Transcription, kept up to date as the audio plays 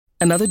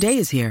Another day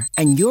is here,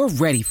 and you're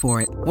ready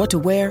for it. What to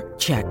wear?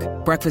 Check.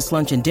 Breakfast,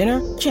 lunch, and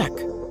dinner? Check.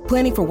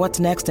 Planning for what's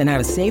next and how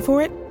to save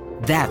for it?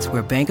 That's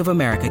where Bank of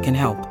America can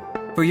help.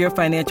 For your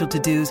financial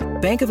to-dos,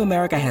 Bank of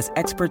America has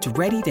experts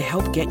ready to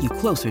help get you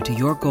closer to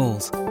your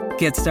goals.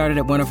 Get started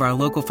at one of our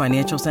local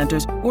financial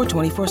centers or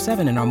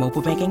 24/7 in our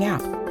mobile banking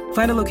app.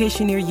 Find a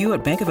location near you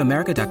at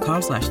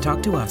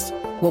bankofamerica.com/talktous.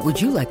 What would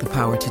you like the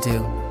power to do?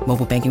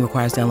 Mobile banking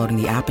requires downloading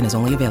the app and is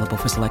only available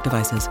for select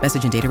devices.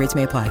 Message and data rates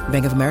may apply.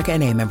 Bank of America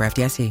N.A., member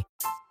FDIC.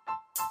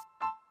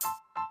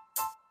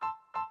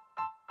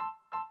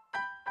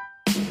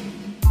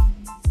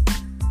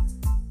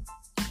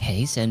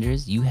 Hey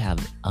Senders, you have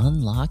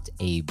unlocked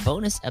a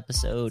bonus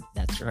episode.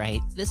 That's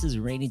right. This is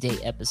rainy day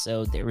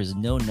episode. There was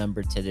no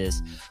number to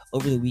this.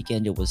 Over the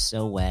weekend, it was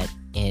so wet.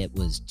 It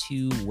was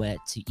too wet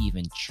to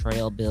even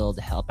trail build,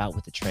 help out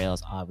with the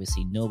trails.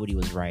 Obviously, nobody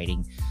was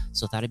riding.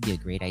 So I thought it'd be a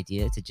great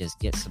idea to just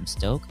get some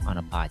stoke on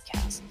a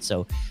podcast.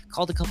 So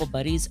called a couple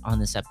buddies on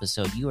this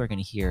episode. You are going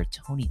to hear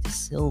Tony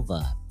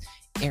DaSilva,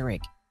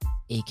 Eric,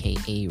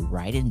 aka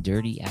Riding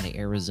Dirty out of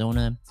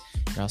Arizona.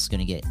 You're also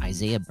going to get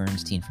Isaiah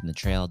Bernstein from the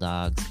Trail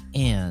Dogs,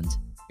 and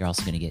you're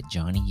also going to get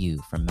Johnnie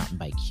U from Mountain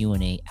Bike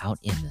Q&A out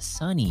in the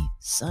sunny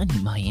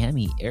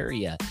Miami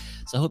area.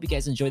 So I hope you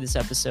guys enjoyed this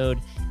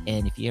episode.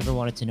 And if you ever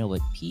wanted to know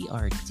what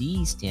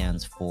PRD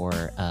stands for,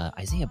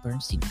 Isaiah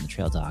Bernstein from the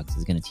Trail Dogs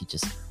is going to teach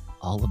us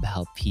all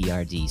about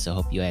PRD. So I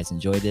hope you guys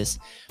enjoy this.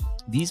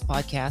 These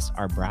podcasts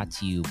are brought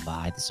to you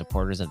by the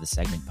supporters of the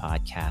Segment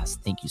Podcast.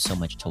 Thank you so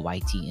much to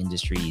YT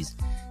Industries,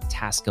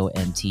 Tasco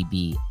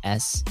MTB,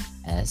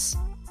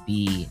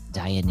 SSB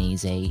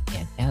Dianese,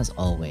 and as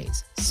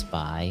always,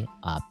 Spy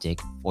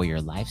Optic for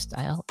your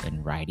lifestyle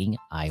and riding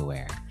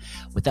eyewear.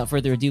 Without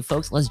further ado,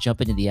 folks, let's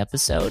jump into the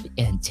episode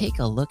and take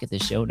a look at the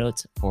show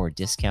notes for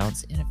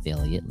discounts and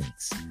affiliate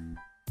links.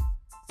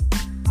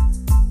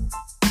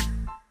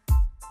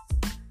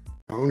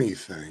 Tony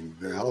thing,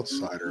 the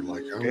outsider,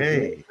 like I'm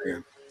a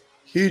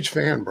huge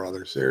fan,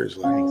 brother.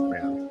 Seriously. Thanks,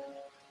 man.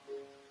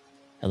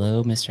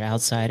 Hello, Mr.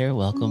 Outsider.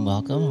 Welcome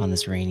on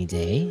this rainy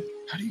day.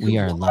 We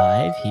are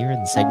live here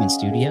in the Segment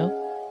Studio.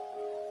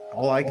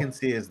 All I can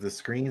see is the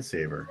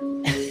screensaver.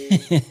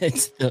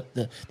 It's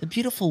the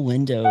beautiful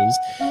windows.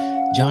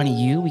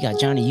 Johnnie U. We got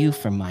Johnnie U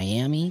from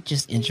Miami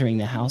just entering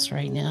the house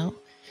right now.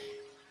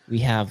 We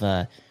have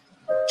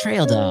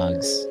Trail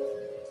Dogs.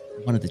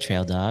 One of the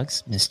Trail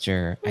Dogs,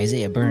 Mr.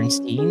 Isaiah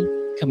Bernstein,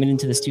 coming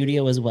into the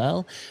studio as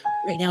well.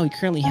 Right now, we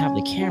currently have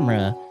the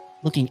camera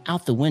looking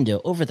out the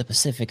window over the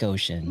Pacific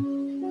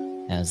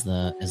Ocean as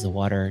the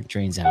water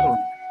drains out.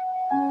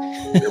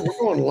 Yeah, we're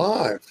going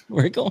live.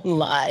 We're going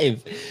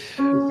live.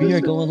 We are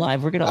going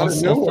live. We're going to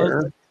also,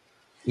 folks,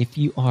 if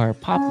you are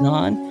popping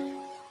on,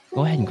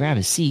 go ahead and grab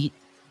a seat.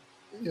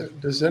 Yeah,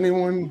 does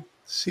anyone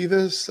see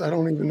this? I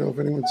don't even know if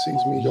anyone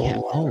sees me going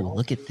live. Oh,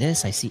 look at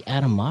this. I see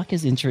Adam Mock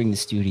is entering the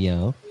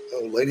studio.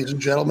 Ladies and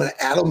gentlemen,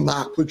 Adam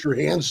Mock, put your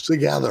hands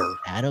together.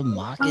 Adam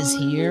Mock is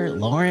here.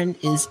 Lauren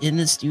is in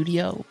the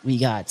studio. We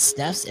got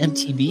Steph's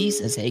MTB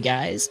says, hey,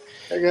 guys.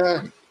 Hey,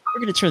 guys.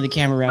 We're going to turn the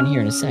camera around here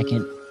in a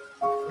second.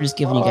 We're just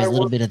giving you guys a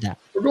little bit of that.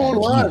 We're going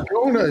live.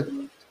 Going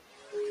to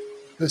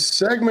the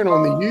segment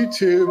on the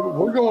YouTube.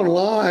 We're going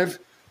live.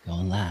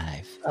 Going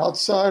live.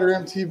 Outsider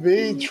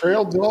MTB,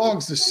 Trail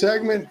Dogs, the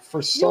segment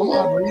for some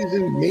odd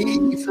reason,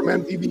 me from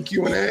MTB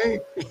Q&A.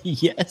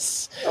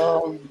 Yes.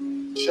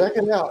 Check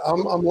it out.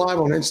 I'm live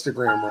on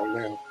Instagram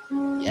right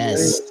now.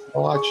 Yes.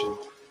 Watching.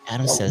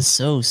 Adam says,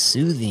 so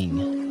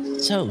soothing.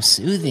 So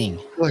soothing.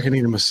 I feel like I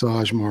need a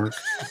massage, Mark.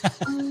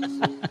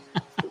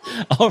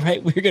 All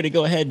right. We're going to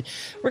go ahead.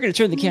 We're going to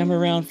turn the camera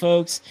around,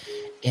 folks,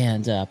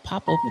 and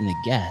pop open the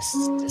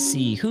guests to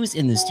see who's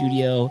in the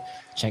studio.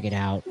 Check it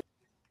out.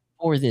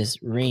 For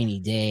this rainy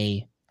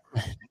day,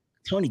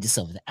 Tony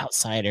DaSilva, the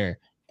Outsider,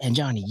 and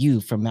Johnnie U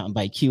from Mountain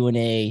Bike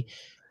Q&A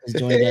has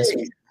joined us.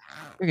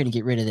 We're going to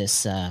get rid of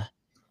this.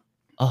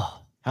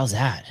 How's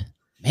that?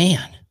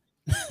 Man.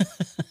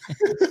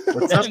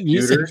 What's up,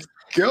 music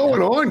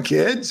going on,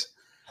 kids?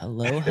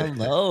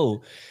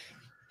 Hello.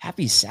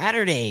 Happy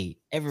Saturday,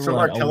 everyone. So,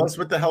 Mark, tell us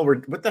what the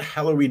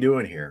hell are we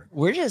doing here?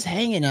 We're just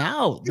hanging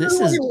out. This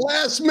is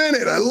last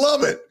minute. I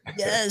love it.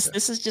 Yes,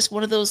 this is just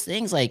one of those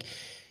things like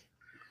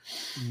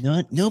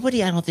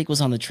nobody, I don't think, was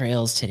on the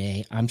trails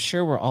today. I'm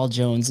sure we're all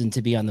jonesing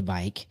to be on the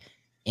bike.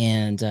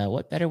 And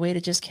what better way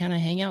to just kind of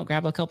hang out,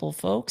 grab a couple of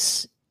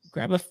folks,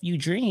 grab a few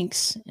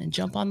drinks, and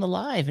jump on the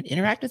live and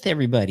interact with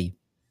everybody.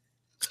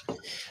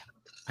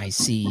 I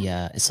see.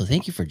 So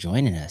thank you for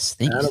joining us.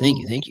 Thank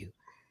you.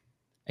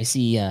 I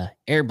see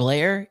Air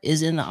Blair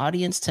is in the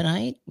audience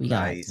tonight. We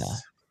got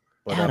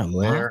Adam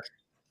Mock.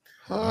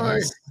 Hi.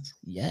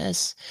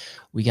 Yes.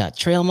 We got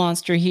Trail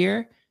Monster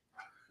here.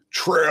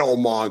 Trail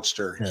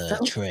Monster.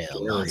 The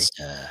Trail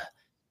Monster.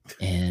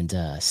 And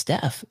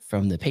Steph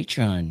from the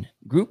Patreon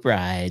group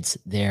rides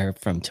there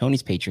from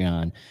Tony's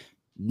Patreon.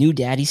 New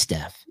Daddy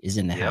Steph is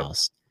in the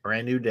house.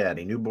 Brand new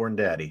daddy, newborn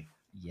daddy.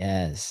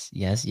 Yes.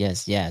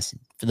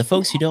 For the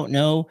folks who don't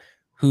know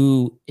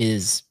who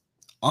is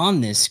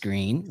on this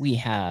screen, we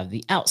have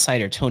the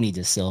Outsider Tony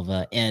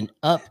DaSilva, and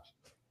up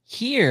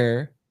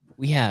here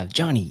we have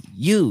Johnny,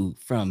 you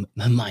from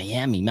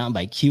Miami, Mountain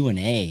Bike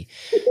Q&A.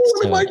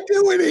 What am I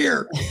doing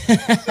here?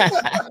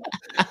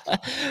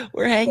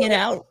 We're hanging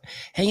out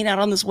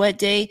on this wet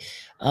day.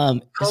 I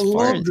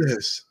love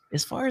this.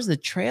 As far as the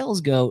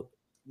trails go,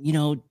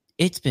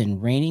 it's been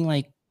raining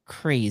like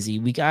crazy.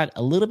 We got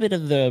a little bit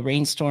of the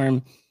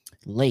rainstorm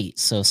late,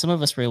 so some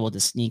of us were able to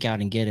sneak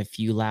out and get a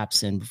few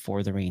laps in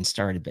before the rain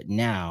started, but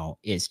now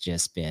it's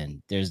just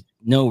been, there's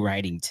no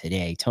riding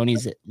today. Tony,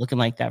 is it looking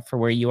like that for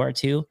where you are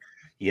too?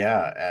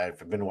 Yeah,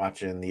 I've been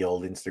watching the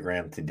old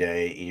Instagram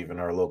today. Even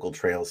our local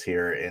trails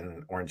here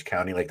in Orange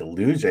County, like the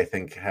Luge, I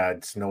think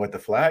had snow at the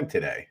flag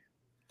today.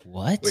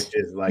 What? Which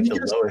is like the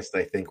lowest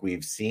I think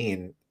we've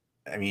seen.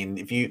 I mean,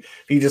 if you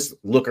just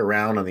look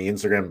around on the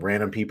Instagram,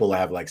 random people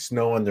have like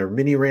snow on their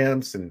mini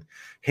ramps and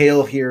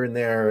hail here and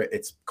there.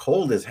 It's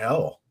cold as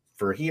hell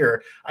for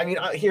here. I mean,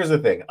 here's the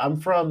thing. I'm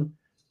from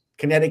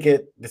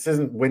Connecticut. This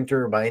isn't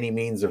winter by any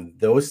means of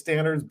those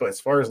standards, but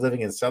as far as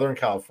living in Southern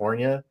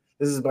California,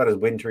 this is about as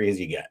wintry as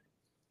you get.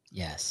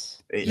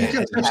 Yes. You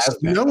guys have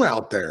snow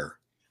out there.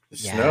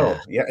 Snow.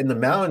 Yeah. In the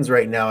mountains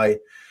right now,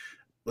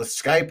 the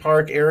Sky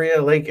Park area,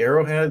 Lake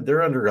Arrowhead,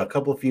 they're under a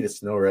couple of feet of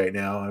snow right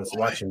now. I was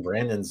watching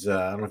Brandon's,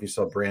 I don't know if you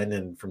saw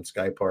Brandon from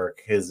Sky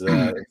Park, his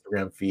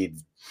Instagram feed.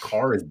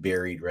 Car is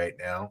buried right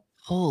now.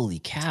 Holy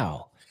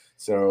cow.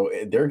 So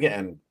they're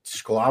getting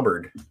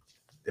sclobbered,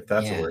 if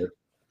that's a word.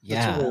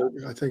 Yeah. That's a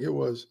word. I think it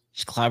was.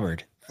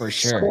 Sclobbered, for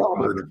sure.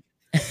 Sclobbered.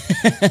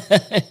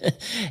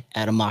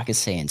 Adam Mock is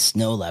saying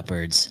snow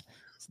leopards.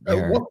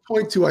 At what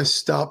point do I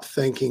stop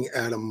thanking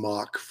Adam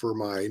Mock for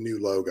my new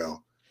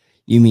logo?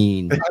 You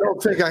mean? I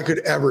don't think I could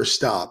ever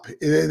stop.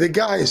 The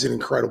guy is an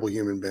incredible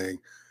human being.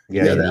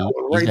 Yeah, that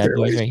one right there,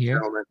 right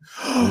here.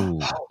 Oh,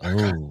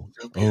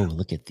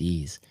 look at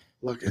these.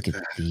 Look at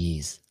that.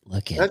 These.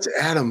 Look at that's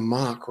Adam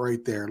Mock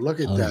right there. Look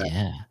at that.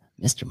 Yeah,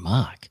 Mr.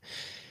 Mock.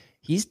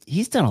 He's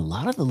done a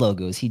lot of the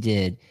logos. He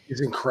did.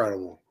 He's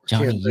incredible.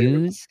 Johnny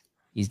Hughes.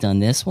 He's done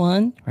this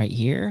one right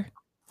here.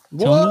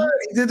 What? Tony?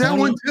 He did that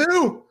one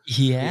too?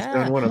 Yeah. He's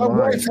done one of My mine.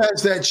 wife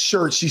has that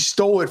shirt. She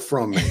stole it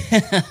from me.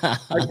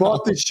 I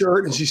bought this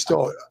shirt and she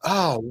stole it.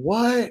 Oh,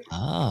 what?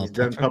 Oh, he's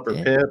done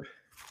Pupper Pip.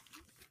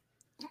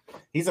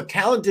 He's a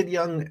talented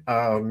young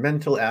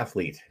mental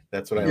athlete.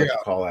 That's what I like to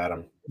call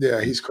Adam. Yeah,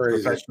 he's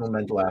crazy. Professional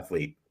mental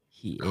athlete.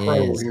 He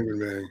Incredible is. Human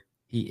being.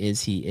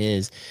 He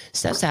is.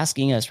 Steph's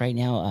asking us right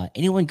now,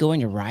 anyone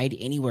going to ride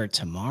anywhere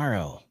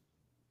tomorrow?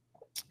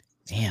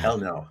 Damn. Hell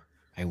no.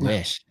 I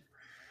wish.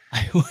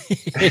 I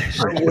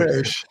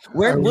wish.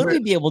 Where would we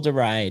be able to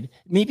ride?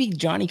 Maybe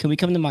Johnny, can we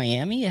come to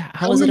Miami?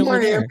 How is it over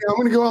there? I'm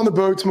going to go on the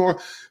boat tomorrow.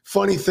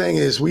 Funny thing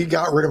is, we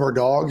got rid of our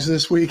dogs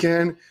this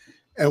weekend,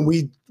 and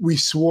we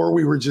swore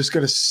we were just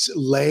going to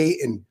lay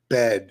in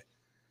bed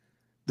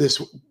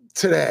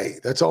today.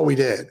 That's all we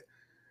did.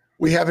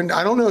 We haven't.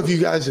 I don't know if you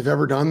guys have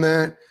ever done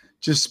that.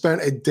 Just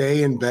spent a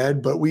day in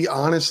bed, but we've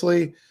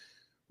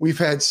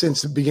had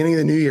since the beginning of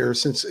the new year,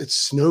 since it's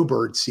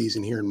snowbird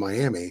season here in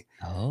Miami.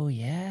 Oh,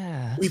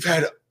 yeah. We've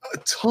had a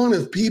ton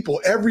of people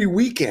every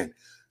weekend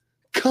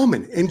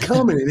coming and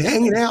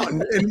hanging out,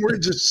 and we're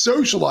just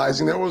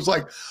socializing. That was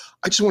like,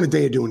 I just want a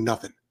day of doing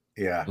nothing.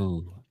 Yeah.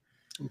 Ooh.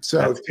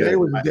 So today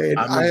was the day.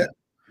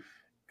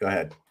 Go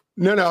ahead.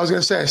 No, I was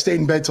going to say I stayed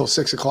in bed till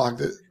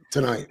 6:00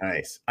 tonight.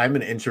 Nice. I'm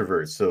an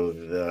introvert,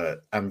 so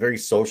I'm very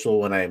social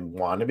when I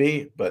want to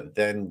be, but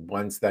then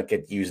once that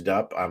gets used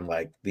up, I'm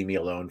like, leave me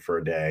alone for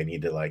a day. I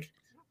need to like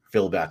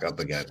fill back up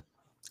again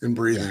and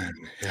breathe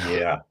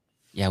in.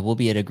 Yeah, we'll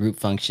be at a group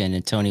function,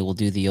 and Tony will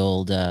do the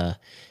old,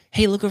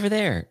 hey, look over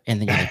there.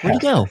 And then you're like, where'd he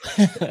go?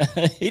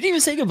 He didn't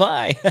even say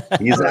goodbye.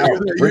 He's out.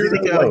 Where did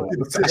he go?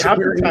 Half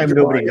the time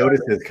nobody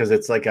notices because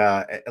it's like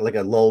a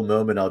lull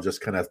moment. I'll just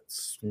kind of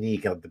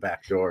sneak out the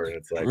back door. And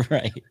it's like,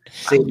 right.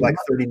 Saved like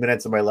 30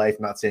 minutes of my life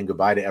not saying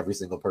goodbye to every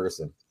single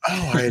person.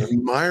 Oh, I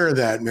admire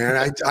that,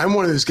 man. I'm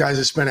one of those guys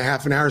that spent a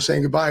half an hour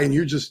saying goodbye, and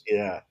you're just.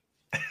 Yeah.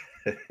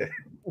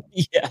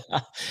 Yeah.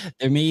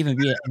 There may even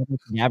be an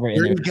abracadabra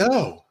in there. there. You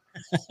go.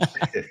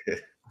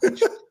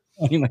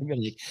 He might be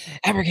like,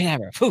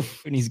 abracadabra,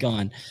 poof, and he's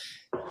gone.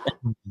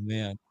 Oh,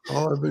 man.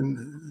 Oh, I've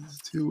been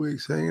 2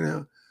 weeks hanging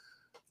out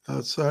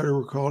outside.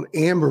 We're called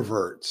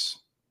ambiverts.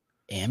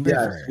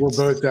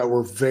 Ambiverts. Yes,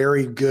 we're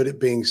very good at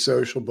being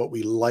social, but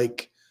we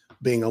like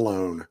being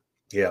alone.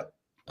 Yeah.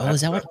 Oh,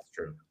 is that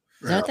true?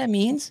 Is that what that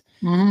means?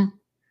 Mm-hmm.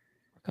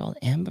 We're called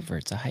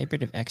ambiverts, a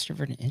hybrid of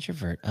extrovert and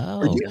introvert.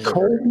 Oh, are you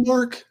cold,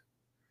 Mark?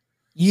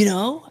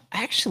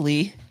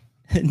 Actually,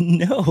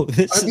 no.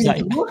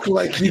 You look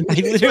like you. I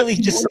literally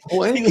just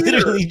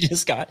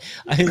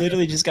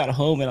got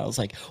home, and I was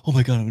like, "Oh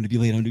my god, I'm going to be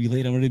late!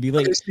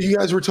 Okay, so you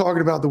guys were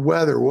talking about the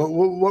weather.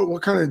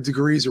 What kind of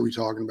degrees are we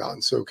talking about in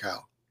SoCal?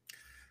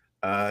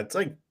 It's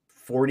like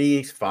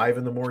 45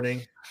 in the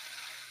morning.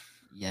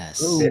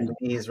 Yes,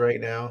 50s right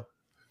now.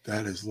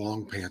 That is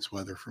long pants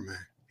weather for me.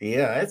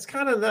 Yeah, it's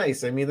kind of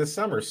nice. I mean, the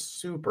summer's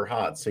super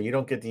hot, so you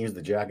don't get to use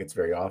the jackets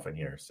very often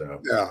here.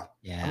 So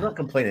yeah, I'm not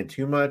complaining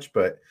too much,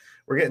 but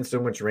we're getting so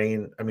much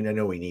rain. I mean, I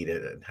know we need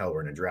it, and hell,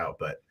 we're in a drought,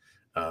 but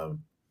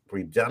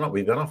we've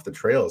been off the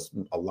trails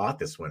a lot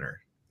this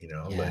winter.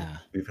 Like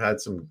we've had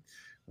some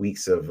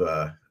weeks of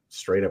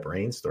straight up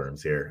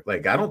rainstorms here.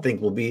 Like I don't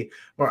think we'll be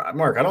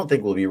Mark. I don't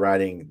think we'll be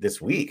riding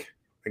this week.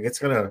 Like it's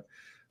gonna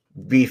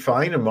be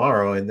fine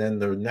tomorrow, and then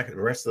the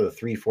rest of the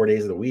 3-4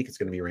 days of the week it's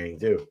gonna be raining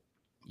too.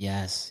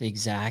 Yes,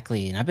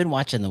 exactly. And I've been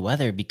watching the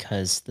weather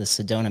because the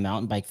Sedona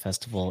Mountain Bike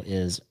Festival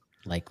is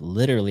like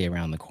literally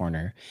around the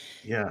corner.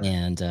 Yeah.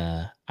 And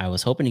I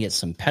was hoping to get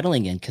some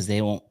pedaling in because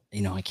they won't,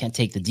 I can't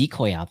take the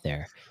decoy out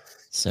there.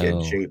 So get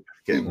in shape,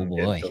 get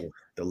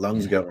the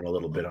lungs going a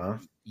little bit, huh?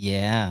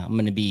 Yeah, I'm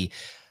gonna be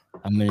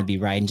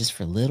riding just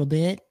for a little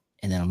bit,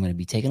 and then I'm gonna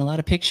be taking a lot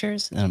of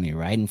pictures, and then I'm gonna be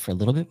riding for a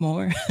little bit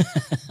more.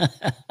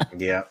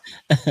 Yeah.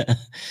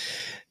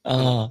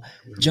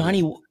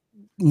 Johnnie,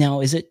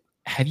 now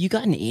have you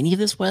gotten any of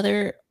this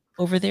weather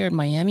over there in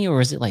Miami,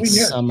 or is it like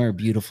summer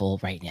beautiful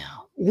right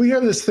now? We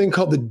have this thing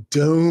called the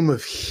dome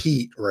of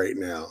heat right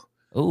now.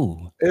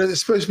 Oh,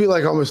 it's supposed to be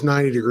like almost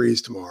 90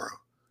 degrees tomorrow.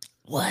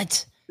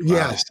 What?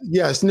 Yes. Wow.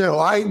 Yes. No,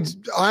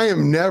 I've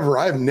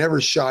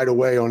never shied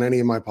away on any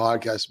of my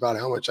podcasts about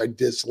how much I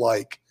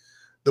dislike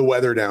the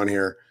weather down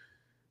here.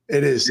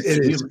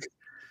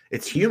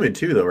 It's humid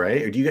too, though,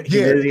 right? Or do you get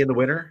humidity in the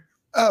winter?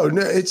 Oh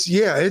no, it's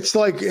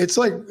like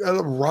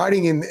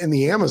riding in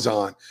the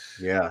Amazon.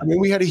 Yeah. I mean,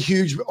 we had a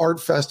huge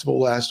art festival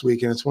last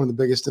week, and it's one of the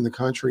biggest in the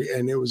country.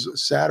 And it was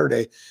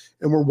Saturday,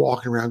 and we're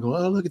walking around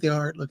going, "Oh, look at the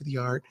art! Look at the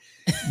art!"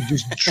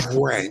 Just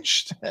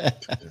drenched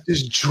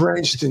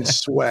in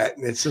sweat,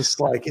 and it's just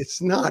like it's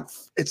not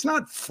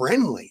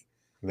friendly.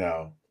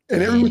 No.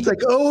 And everyone's like,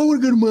 "Oh, I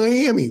want to go to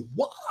Miami.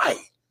 Why?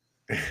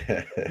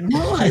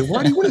 Why?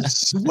 Why do you want to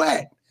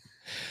sweat?"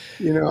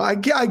 I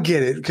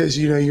get it because,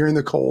 you're in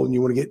the cold and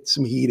you want to get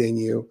some heat in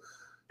you.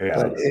 Yeah.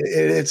 But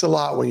it's a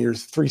lot when you're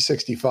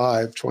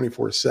 365,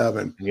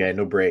 24/7. Yeah,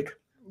 no break.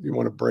 You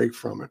want to break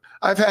from it.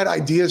 I've had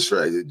ideas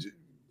for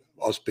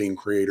us being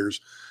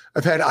creators.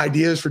 I've had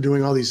ideas for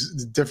doing all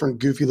these different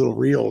goofy little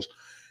reels.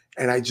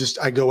 And I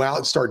go out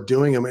and start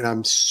doing them and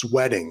I'm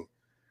sweating.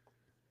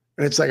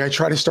 And it's like I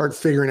try to start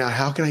figuring out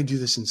how can I do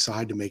this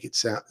inside to make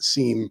it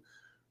seem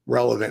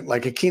relevant.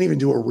 Like I can't even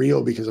do a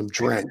reel because I'm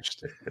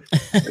drenched.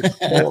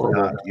 It's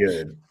not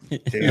good.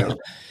 Damn.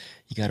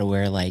 You got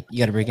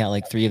to bring out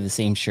like 3 of the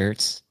same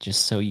shirts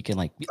just so you can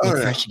look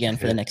fresh again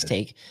for the next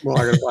take. Well,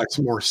 I got to buy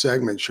some more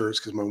segment shirts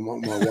because my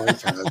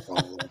wife has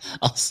one.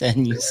 I'll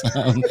send you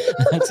some.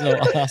 That's so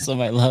awesome.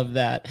 I love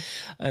that.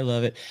 I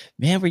love it.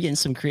 Man, we're getting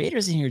some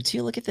creators in here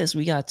too. Look at this.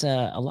 We got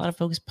a lot of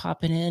folks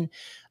popping in.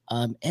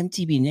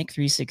 MTB Nick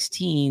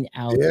 316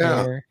 out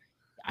there.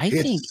 I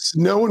think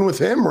snowing with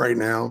him right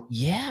now.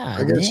 Yeah.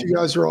 I guess you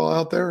guys are all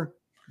out there.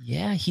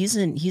 Yeah, he's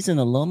in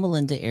the Loma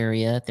Linda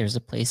area. There's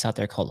a place out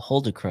there called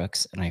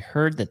Holdecrooks, and I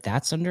heard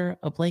that's under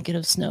a blanket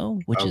of snow,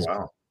 which is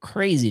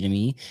crazy to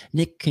me.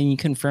 Nick, can you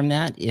confirm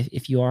that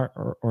if you are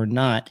or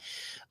not?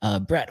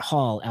 Brett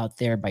Hall out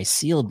there by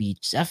Seal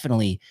Beach,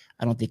 definitely.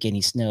 I don't think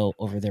any snow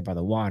over there by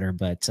the water,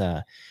 but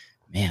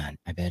man,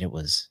 I bet it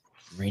was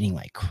raining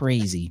like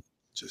crazy.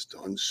 Just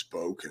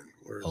unspoken.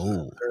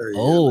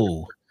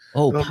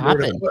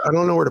 Popping. I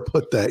don't know where to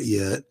put that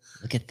yet.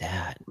 Look at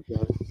that.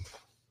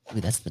 Ooh,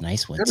 that's the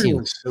nice one.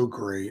 Everyone's so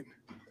great.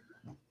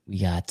 We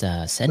got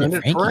Send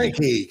It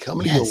Frankie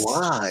coming to you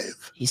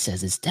live. He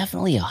says it's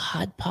definitely a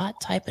hot pot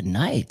type of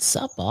night.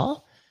 Sup,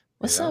 all?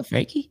 What's up,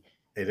 Frankie?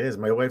 It is.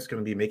 My wife's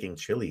going to be making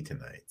chili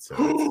tonight. So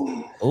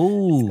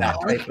it's that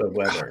type of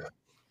weather.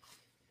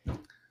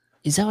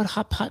 Is that what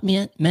hot pot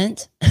meant?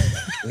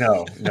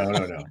 No.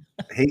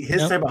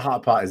 His type of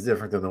hot pot is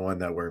different than the one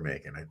that we're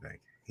making, I think.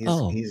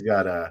 He's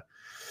got a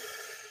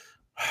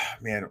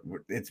man.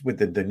 It's with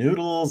the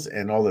noodles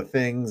and all the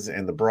things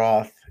and the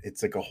broth.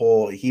 It's like a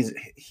whole. He's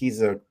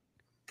a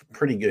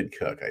pretty good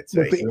cook, I'd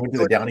say. He went to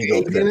the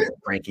Downeyville.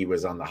 Frankie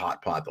was on the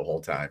hot pot the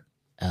whole time.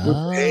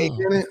 With egg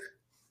in it.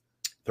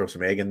 Throw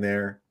some egg in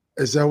there.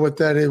 Is that what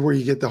that is? Where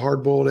you get the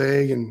hard boiled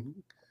egg and?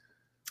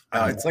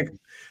 It's like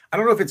I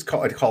don't know if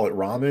I'd call it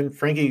ramen.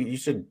 Frankie, you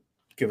should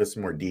give us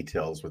some more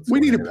details. We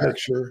need a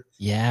picture.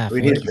 Yeah,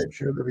 we need a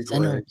picture. That'd be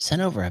great.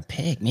 Send over a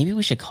pic. Maybe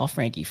we should call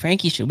Frankie.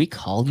 Frankie, should we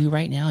call you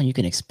right now and you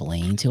can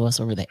explain to us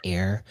over the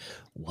air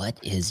what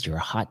is your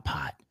hot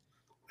pot?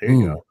 There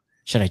you go.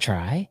 Should I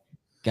try?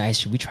 Guys,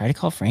 should we try to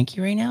call Frankie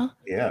right now?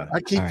 Yeah.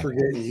 I keep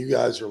forgetting you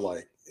guys are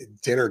like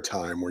dinner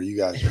time where you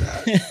guys are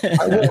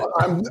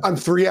at. I'm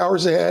 3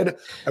 hours ahead.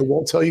 I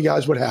won't tell you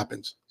guys what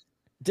happens.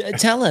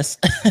 Tell us.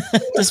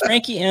 Does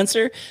Frankie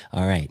answer?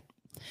 All right,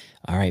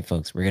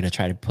 folks. We're going to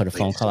try to put a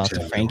phone call out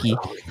to Frankie.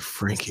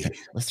 Frankie.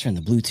 Let's turn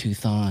the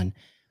Bluetooth on.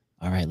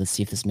 All right, let's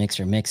see if this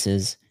mixer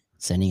mixes.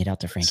 Sending it out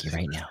to Frankie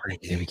right now.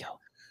 Frankie, here we go.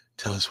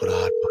 Tell us what a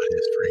hot pot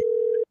is, Frankie.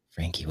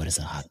 Frankie, what is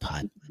a hot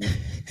pot?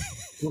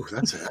 Ooh,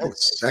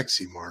 that's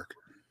sexy, Mark.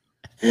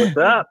 What's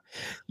up?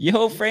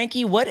 Yo,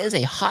 Frankie, what is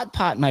a hot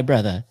pot, my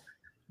brother?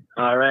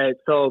 All right.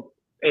 So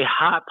a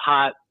hot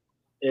pot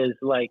is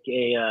like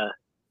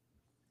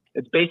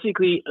it's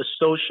basically a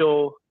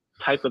social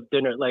type of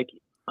dinner. Like,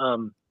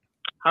 how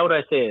would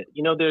I say it?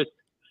 There's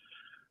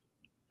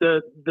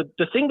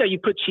the thing that you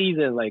put cheese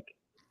in, like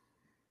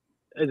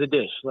as a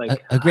dish,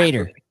 like a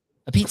grater,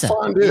 a pizza,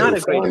 Fondue. Not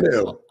a grater.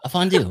 Fondue. a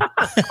fondue.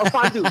 a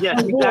fondue. Yeah,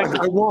 I won. exactly.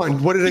 I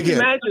won. What did I get?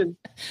 Imagine,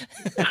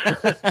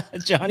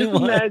 Johnny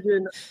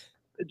won.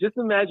 just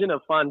imagine a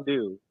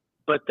fondue,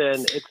 but then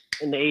it's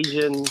an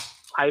Asian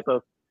type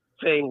of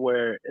thing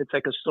where it's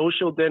like a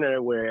social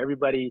dinner where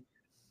everybody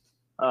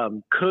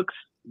cooks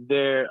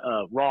their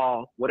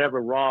raw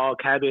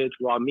cabbage,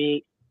 raw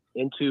meat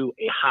into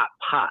a hot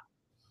pot.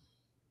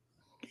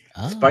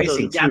 Oh. Spicy So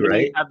the too, Japanese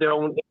right? have their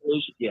own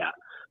iteration. Yeah.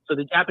 So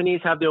the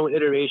Japanese have their own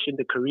iteration.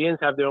 The Koreans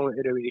have their own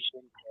iteration.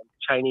 And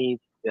Chinese,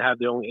 they have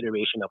their own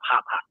iteration of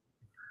hot pot.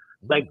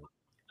 Like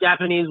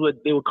Japanese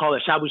they would call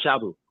it shabu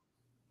shabu.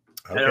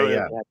 Okay,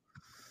 yeah.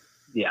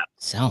 Yeah.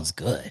 Sounds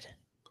good.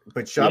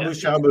 But shabu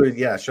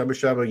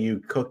shabu, you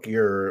cook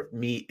your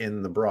meat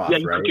in the broth, Yeah,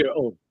 you right? cook your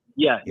own.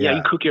 Yeah,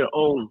 you cook your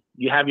own.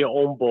 You have your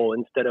own bowl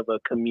instead of a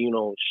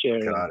communal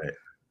sharing Got it.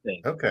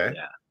 thing. Okay.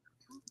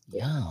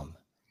 Yeah. Yum.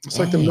 It's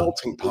like the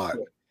melting pot.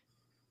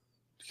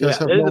 Yeah,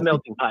 it is a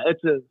melting pot.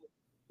 It's a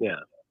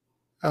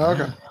Oh,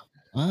 okay.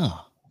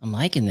 Oh, I'm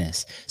liking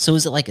this. So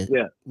is it like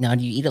now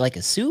do you eat it like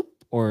a soup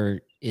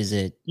or is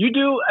it? You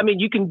do. I mean,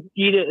 you can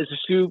eat it as a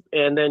soup,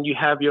 and then you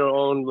have your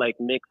own like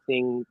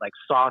mixing like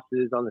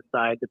sauces on the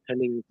side,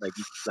 depending like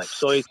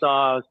soy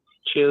sauce,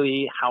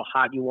 chili, how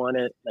hot you want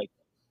it, like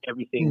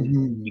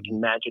everything you can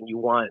imagine you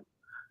want,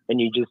 and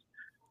you just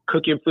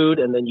cook your food,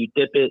 and then you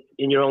dip it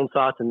in your own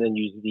sauce, and then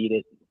you just eat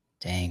it.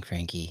 Dang,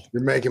 Frankie.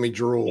 You're making me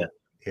drool.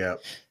 Yeah.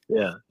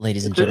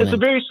 Ladies and It's a gentlemen.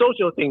 very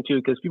social thing too,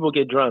 because people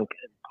get drunk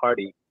and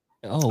party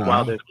Oh,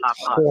 while there's hot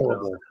pot.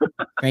 Horrible.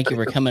 Frankie,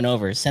 we're coming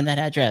over. Send that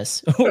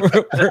address.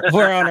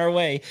 we're on our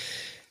way.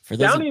 For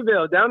those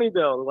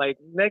Downeyville, like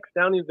next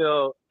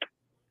Downeyville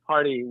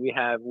party we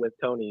have with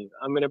Tony,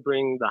 I'm gonna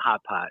bring the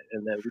hot pot,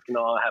 and then we can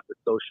all have a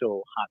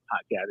social hot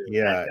pot gathering.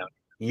 Yeah,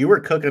 you were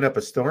cooking up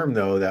a storm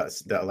though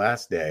that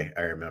last day.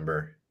 I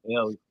remember.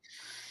 Yeah,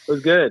 it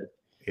was good.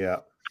 Yeah,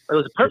 it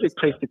was a perfect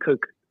place to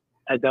cook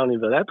at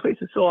Downeyville. That place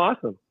is so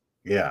awesome.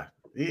 Yeah,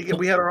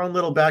 we had our own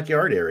little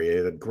backyard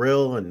area, the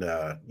grill, and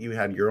you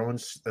had your own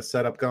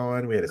setup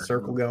going. We had a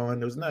circle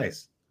going. It was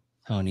nice.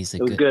 Tony's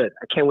it was good.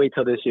 I can't wait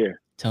till this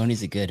year.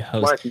 Tony's a good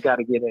host. Mark, you got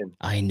to get in.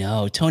 I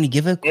know. Tony,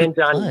 give a quick And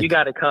John, plug. you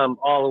got to come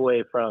all the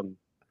way from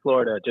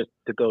Florida just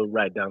to go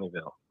ride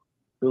Downeyville.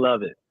 We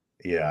love it.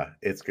 Yeah,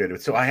 it's good.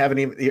 So I haven't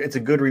even. It's a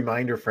good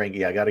reminder,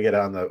 Frankie. I got to get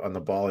on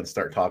the ball and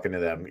start talking to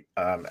them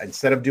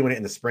instead of doing it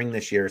in the spring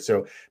this year.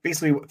 So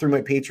basically, through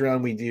my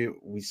Patreon,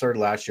 we started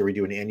last year. We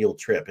do an annual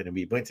trip, and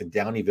we went to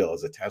Downeyville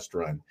as a test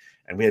run,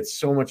 and we had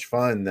so much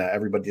fun that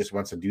everybody just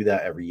wants to do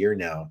that every year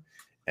now.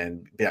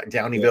 And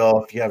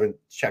Downeyville, if you haven't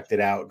checked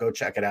it out, go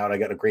check it out. I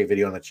got a great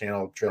video on the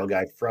channel, Trail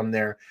Guide from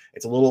there.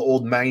 It's a little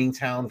old mining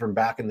town from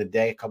back in the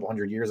day, a couple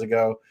hundred years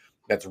ago,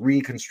 that's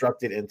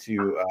reconstructed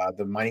into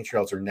the mining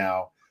trails are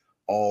now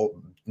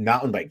all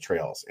mountain bike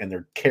trails, and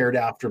they're cared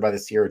after by the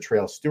Sierra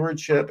Trail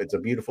Stewardship. It's a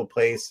beautiful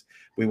place.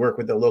 We work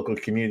with the local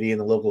community and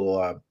the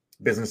local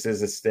businesses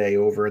that stay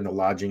over in the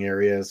lodging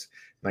areas,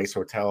 nice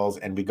hotels,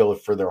 and we go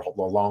for the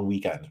long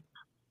weekend.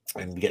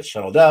 And we get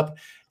shuttled up,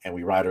 and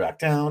we ride back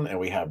down, and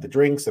we have the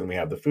drinks, and we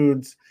have the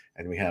foods,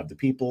 and we have the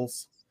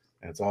peoples,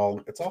 and it's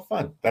all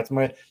fun.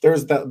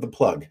 There's the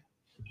plug.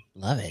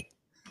 Love it.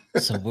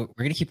 So we're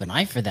gonna keep an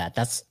eye for that.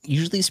 That's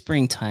usually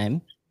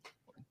springtime,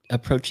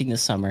 approaching the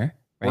summer.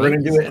 Right? We're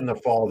going to do it in the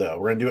fall, though.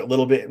 We're going to do it a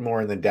little bit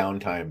more in the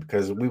downtime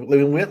because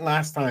we went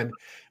last time.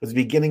 It was the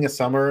beginning of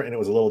summer and it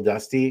was a little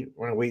dusty.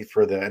 We're going to wait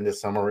for the end of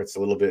summer. It's a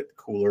little bit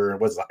cooler. It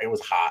was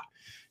hot.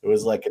 It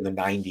was like in the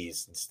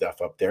 90s and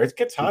stuff up there. It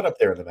gets hot up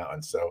there in the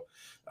mountains. So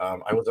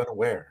I was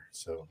unaware.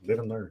 So live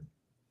and learn.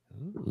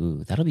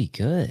 Ooh, that'll be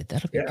good.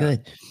 That'll be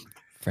good.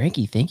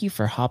 Frankie, thank you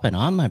for hopping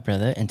on, my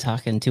brother, and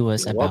talking to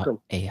us about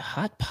a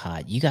hot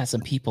pot. You got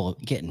some people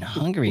getting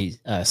hungry.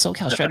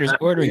 SoCal Shredder's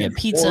ordering a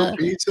pizza.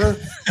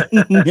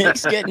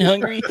 Nick's getting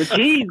hungry. The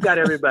cheese got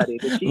everybody.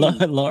 The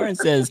cheese. Lauren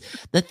says,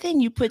 the thing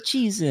you put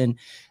cheese in,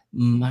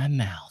 my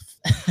mouth.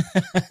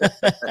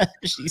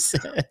 She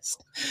says.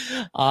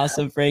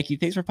 Awesome, Frankie.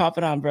 Thanks for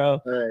popping on, bro.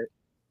 All right.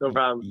 No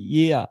problem.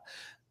 Yeah.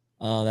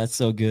 Oh, that's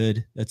so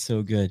good. That's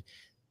so good.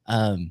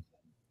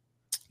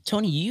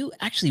 Tony, you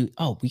actually,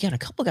 we got a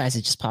couple guys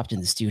that just popped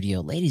in the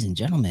studio. Ladies and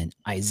gentlemen,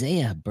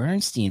 Isaiah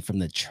Bernstein from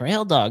the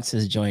Trail Dogs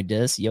has joined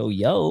us. Yo.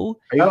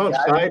 Are you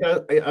outside?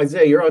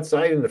 Isaiah, you're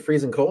outside in the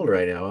freezing cold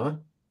right now,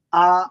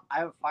 huh? I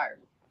have a fire.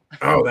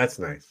 Oh, that's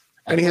nice.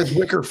 And he has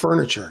wicker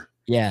furniture.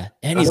 Yeah,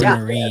 and he's a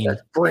Marine.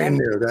 That's brand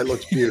new. That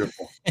looks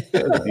beautiful.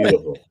 That's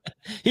beautiful.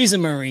 He's a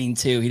Marine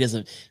too. He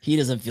doesn't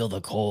feel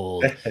the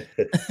cold.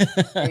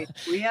 Hey,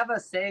 we have a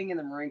saying in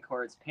the Marine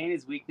Corps: it's pain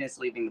is weakness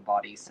leaving the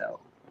body. So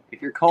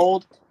if you're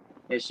cold,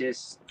 it's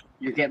just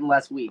you're getting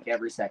less weak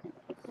every second.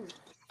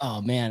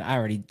 Oh man,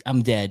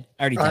 I'm dead.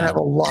 I have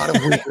a lot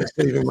of weakness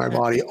leaving my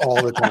body all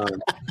the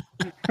time.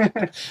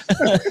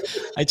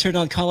 I turned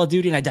on Call of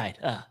Duty and I died.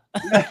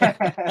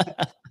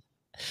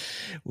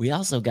 We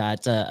also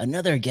got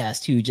another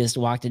guest who just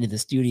walked into the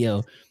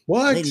studio.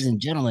 What? Ladies and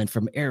gentlemen,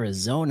 from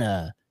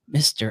Arizona,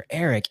 Mr.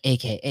 Eric,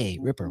 aka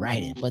Ripper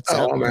Ryden. What's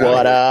Oh, up? I'm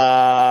What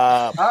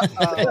up?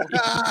 Uh-oh.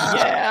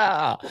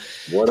 Yeah.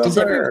 What up,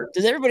 Eric?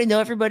 Does everybody know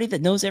everybody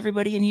that knows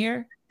everybody in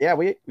here? Yeah,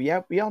 we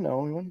all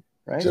know everyone,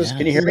 right? Just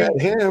Can you hear me? met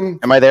him,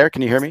 Am I there?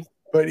 Can you hear me?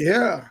 but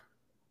yeah,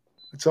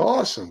 it's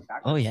awesome.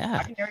 Oh yeah.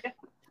 I can hear you.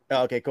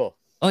 Oh, okay, cool.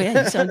 Oh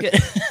yeah, you sound good.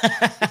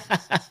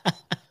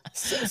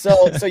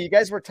 So you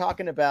guys were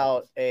talking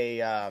about a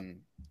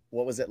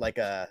what was it like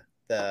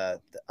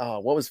what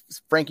was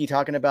Frankie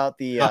talking about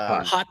the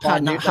hot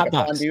pot, not hot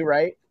box. fondue,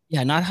 right?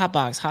 Yeah, not hot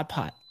box, hot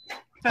pot.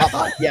 Hot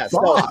pot. Yeah.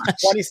 So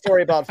funny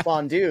story about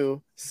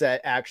fondue.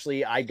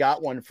 Actually, I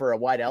got one for a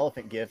white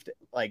elephant gift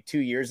like 2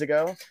 years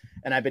ago,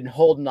 and I've been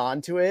holding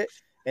on to it.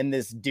 And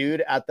this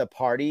dude at the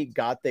party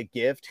got the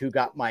gift who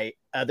got my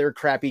other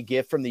crappy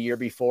gift from the year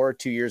before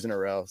 2 years in a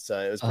row. So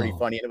it was pretty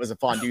funny. And it was a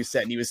fondue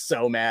set, and he was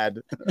so mad.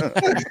 I've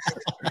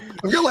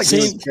got like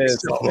Same. 6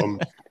 of them.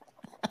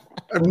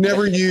 I've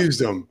never used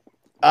them.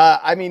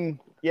 I mean,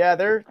 yeah,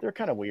 they're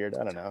kind of weird.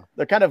 I don't know.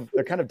 They're kind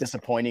of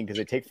disappointing because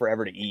they take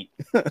forever to eat.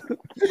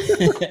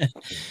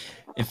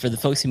 And for the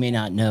folks who may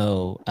not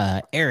know,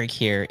 Eric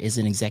here is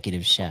an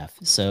executive chef.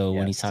 So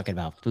when he's talking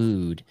about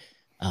food,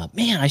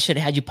 man, I should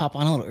have had you pop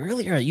on a little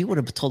earlier. You would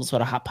have told us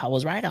what a hot pot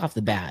was right off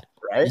the bat,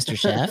 Right? Mr.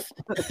 Chef.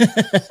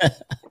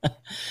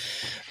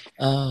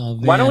 Oh,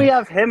 man. Why don't we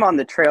have him on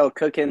the trail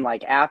cooking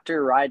like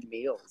after ride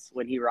meals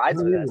when he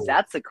rides with us?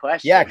 That's the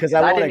question. Yeah, because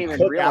I want didn't to even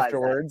cook realize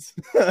afterwards.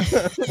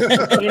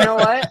 that. You know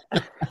what?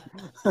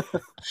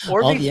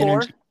 Or All the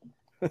before.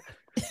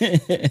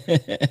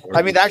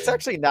 I mean, that would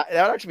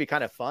actually be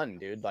kind of fun,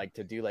 dude. Like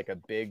to do like a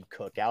big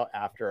cookout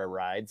after a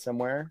ride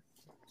somewhere.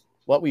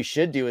 What we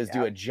should do is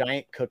do a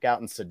giant cookout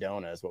in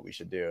Sedona is what we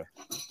should do.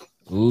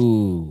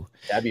 Ooh,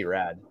 That'd be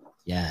rad.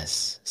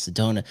 yes,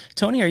 Sedona.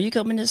 Tony, are you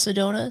coming to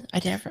Sedona? I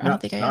don't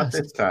think I Not asked.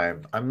 this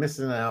time. I'm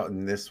missing out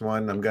in this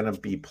one. I'm gonna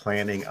be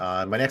planning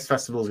on my next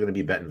festival is gonna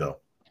be Bentonville,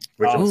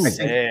 which I think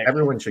sick.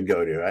 everyone should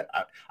go to.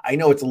 I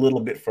know it's a little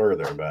bit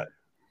further, but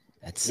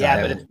That's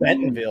But it's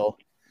Bentonville.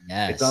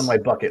 yes, it's on my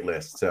bucket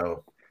list.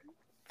 So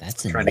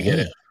that's in trying to get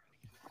May, it.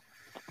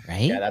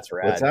 right? Yeah, that's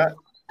rad. What's that?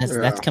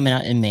 That's coming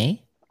out in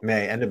May.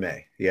 End of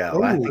May. Yeah,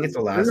 Ooh, I think it's the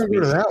we're last gonna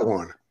week. go to that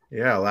one.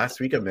 Yeah, last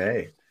week of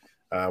May.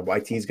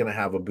 YT's gonna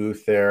have a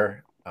booth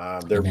there.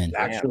 They're Amen.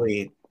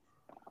 actually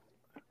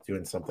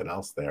doing something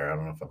else there. I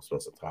don't know if I'm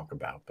supposed to talk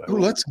about, but Oh,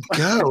 let's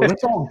go.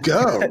 Let's all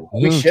go.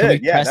 We Ooh,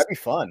 should. press, That'd be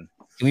fun.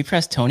 Can we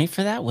press Tony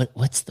for that?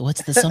 What's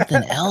the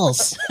something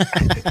else?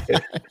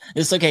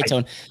 It's okay,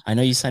 Tony. I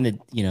know you signed a,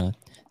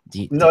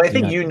 no, I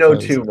think you know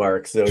too,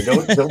 Mark. So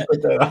don't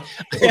put that on.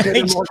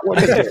 Okay, Mark,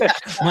 what is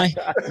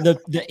it?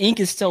 The ink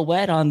is still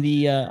wet on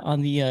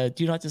the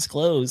do not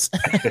disclose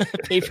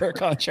paper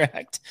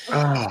contract.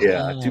 Oh,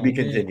 Yeah, to be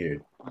man.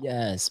 continued.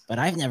 Yes, but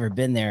I've never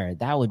been there.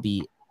 That would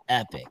be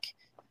epic.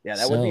 Yeah,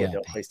 that would be a So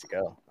dope place to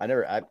go.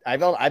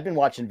 I've been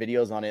watching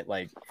videos on it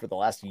like for the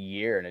last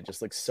year, and it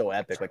just looks so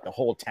epic. Like the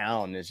whole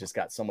town has just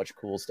got so much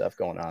cool stuff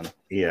going on.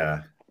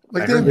 Yeah,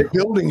 like I they heard have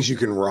buildings you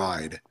can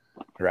ride.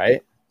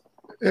 Right?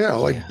 Yeah,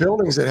 like Yeah.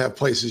 buildings that have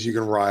places you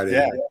can ride in.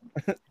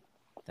 Yeah.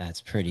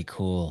 That's pretty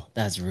cool.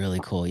 That's really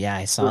cool. Yeah,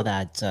 I saw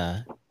that.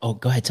 Oh,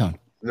 go ahead, Tone.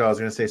 No, I was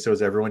gonna say. So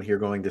is everyone here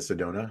going to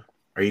Sedona?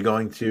 Are you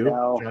going to,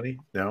 No. Johnny?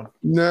 No.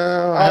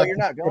 No, Oh, you're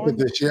not going?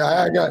 this year.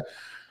 I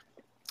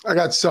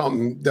got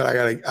something that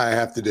I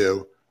have to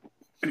do.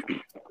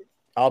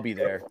 I'll be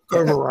there.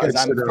 Override Because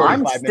I'm Sedona. 45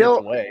 minutes still-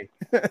 away.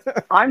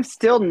 I'm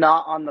still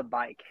not on the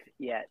bike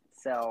yet.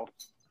 So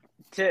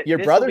Your this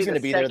will brother's be gonna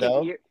the be there, second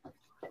though. year-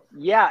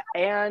 Yeah,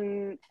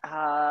 and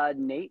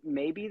Nate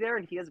may be there,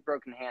 and he has a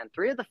broken hand.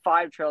 3 of the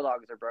 5 trail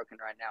dogs are broken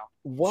right now.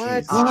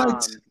 What?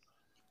 What?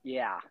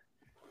 Yeah.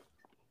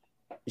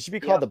 You should be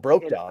called the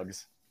Broke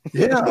Dogs.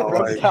 Yeah, Broke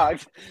like,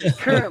 dogs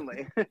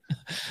currently.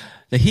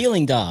 The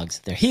healing dogs.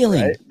 They're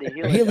healing. Right? The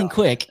They're healing dogs.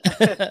 quick.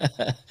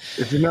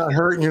 if you're not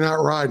hurting, you're not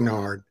riding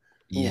hard.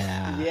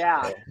 Yeah.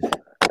 Yeah.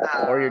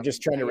 Or you're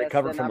just trying to I guess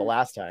recover then from the I'm-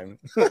 last time.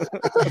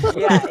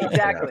 Yeah,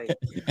 exactly.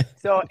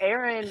 So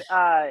Aaron,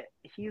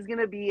 he's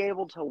gonna be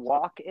able to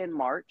walk in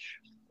March,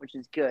 which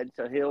is good.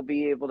 So he'll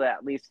be able to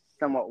at least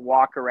somewhat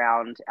walk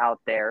around out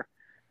there.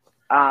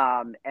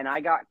 And I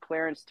got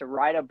clearance to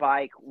ride a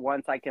bike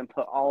once I can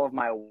put all of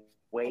my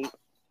weight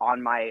on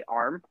my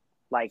arm,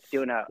 like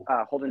doing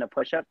holding a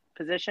push-up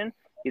position.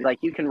 He's like,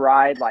 you can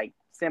ride like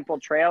simple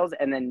trails,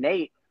 and then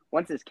Nate,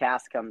 once his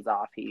cast comes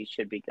off, he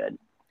should be good.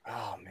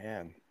 Oh,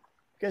 man.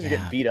 You guys are Yeah.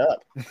 getting beat up.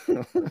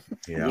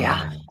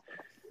 Yeah.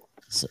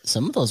 So,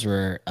 some of those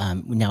were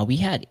now we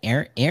had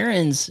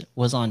Aaron's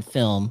was on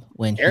film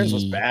when Aaron's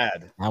was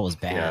bad. That was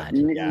bad.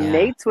 Yeah.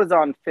 Nate's was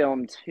on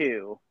film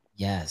too.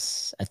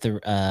 Yes. At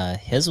the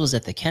his was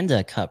at the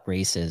Kenda Cup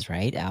races,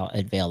 right? Out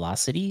at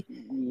Velocity.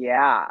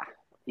 Yeah.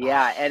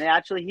 Yeah. And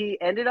actually, he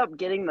ended up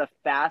getting the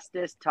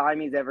fastest time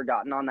he's ever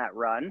gotten on that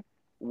run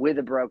with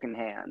a broken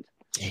hand.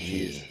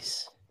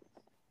 Jeez.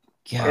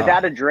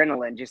 That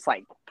adrenaline just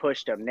like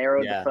pushed him,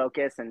 narrowed Yeah. the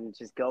focus, and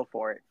just go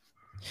for it.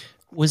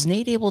 Was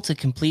Nate able to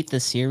complete the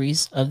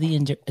series of the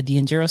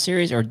Enduro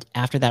series, or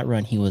after that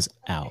run he was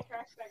out?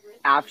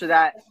 After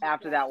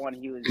that one,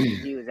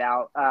 he was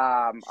out.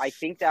 I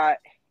think that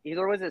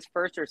either was his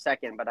first or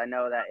second, but I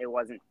know that it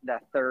wasn't the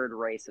third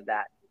race of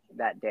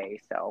that day.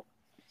 So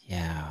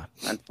yeah,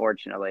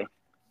 unfortunately,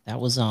 that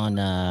was on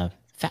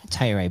Fat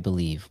Tire, I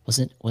believe. Was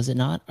it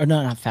not? Or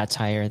no, not Fat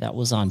Tire. That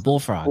was on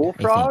Bullfrog.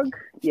 Bullfrog.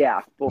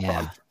 Yeah,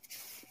 Bullfrog.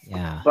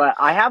 Yeah. But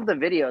I have the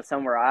video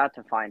somewhere. I have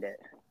to find it.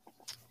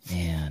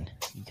 Man,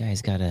 you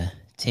guys gotta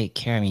take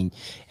care. I mean,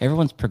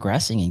 everyone's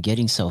progressing and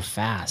getting so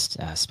fast.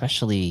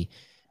 Especially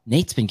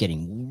Nate's been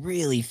getting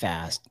really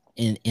fast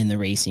in the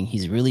racing.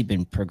 He's really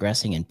been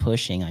progressing and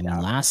pushing. I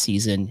mean, last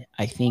season,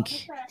 I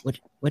think what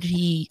did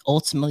he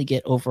ultimately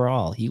get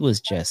overall? He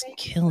was just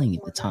killing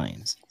the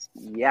times.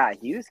 Yeah,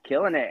 he was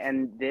killing it.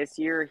 And this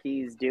year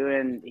he's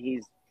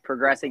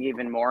progressing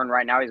even more. And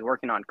right now he's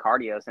working on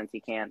cardio since he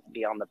can't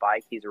be on the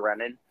bike. He's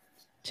running.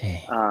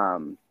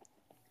 Dang.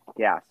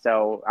 Yeah.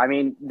 So, I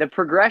mean, the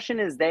progression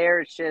is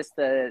there. It's just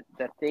the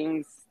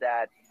things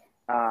that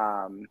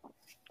are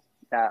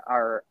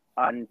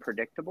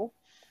unpredictable.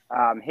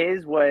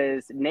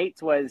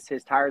 Nate's was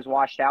his tires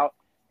washed out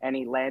and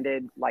he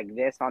landed like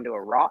this onto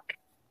a rock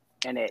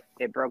and it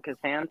broke his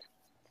hand.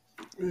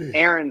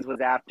 Aaron's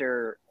was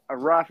after a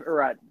rough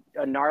or a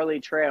gnarly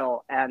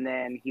trail, and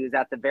then he was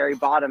at the very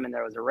bottom and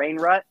there was a rain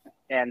rut,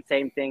 and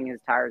same thing, his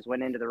tires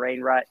went into the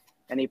rain rut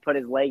and he put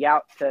his leg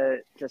out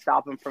to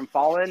stop him from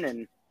falling,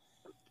 and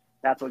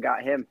that's what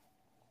got him.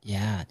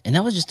 Yeah, and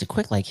that was just a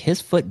quick, like his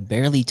foot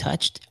barely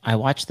touched. I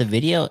watched the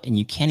video and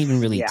you can't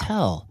even really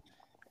tell,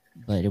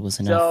 but it was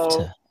enough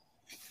to.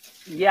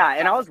 Yeah,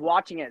 and I was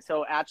watching it.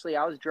 So actually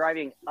I was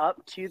driving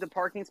up to the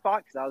parking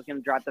spot because I was going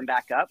to drive them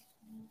back up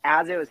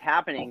as it was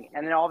happening.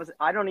 And then all of a sudden,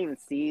 I don't even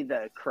see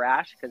the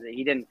crash because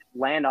he didn't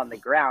land on the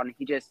ground.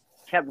 He just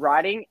kept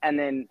riding. And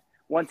then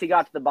once he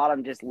got to the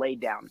bottom, just laid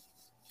down.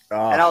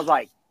 And I was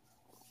like,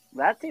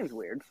 that seems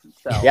weird.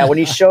 So yeah, when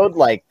he showed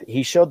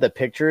the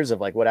pictures of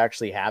like what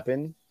actually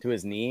happened to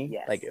his knee.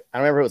 Yes. Like, I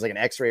don't remember if it was like an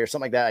x-ray or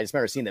something like that. I just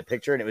remember seeing the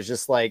picture and it was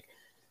just like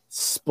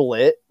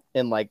split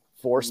in like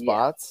 4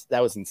 spots.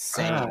 That was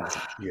insane.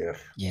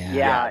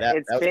 Yeah.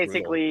 It's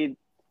basically brutal.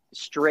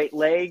 Straight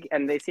leg,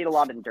 and they see it a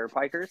lot in dirt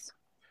bikers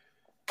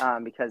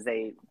because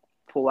they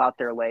pull out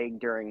their leg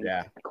during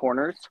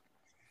corners.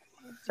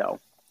 So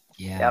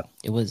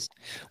it was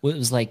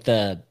like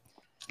this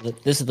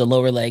is the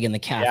lower leg and the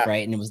calf,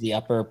 right? And it was the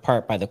upper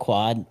part by the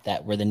quad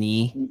that where the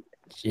knee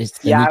is.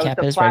 The kneecap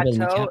it was the is,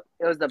 plateau. Right,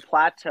 it was the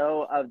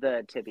plateau of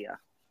the tibia.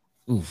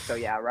 Oof. So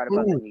right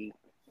above the knee.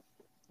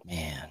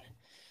 Man,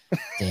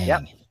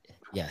 dang.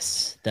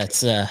 Yes,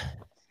 that's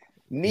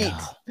neat.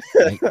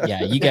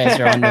 Yeah, you guys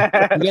are on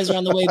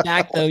the way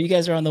back though. You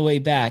guys are on the way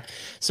back.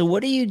 So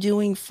what are you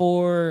doing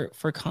for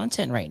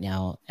content right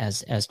now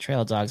as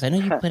Trail Dogs? I know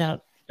you put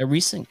out a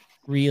recent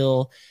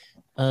reel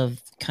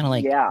of kind of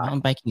like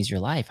mountain biking is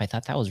your life. I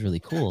thought that was really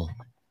cool.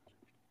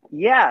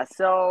 Yeah,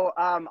 so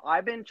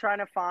I've been trying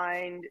to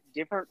find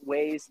different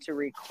ways to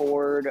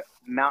record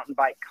mountain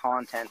bike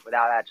content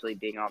without actually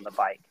being on the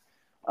bike.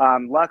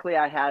 Luckily,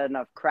 I had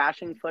enough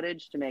crashing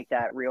footage to make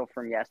that reel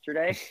from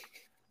yesterday.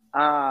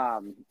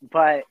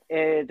 But so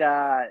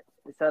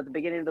at the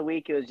beginning of the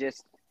week, it was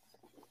just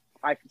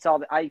I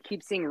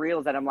keep seeing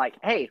reels that I'm like,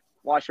 hey,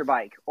 wash your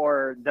bike,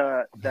 or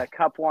the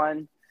cup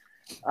one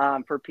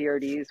for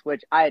PRDs,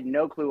 which I had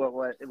no clue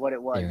what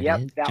it was. There it yep,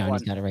 is. that Johnny's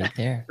one. got it right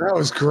there. That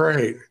was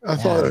great. I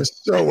thought it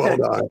was so well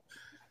done.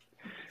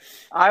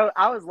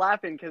 I was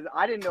laughing because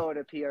I didn't know what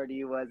a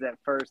PRD was at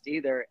first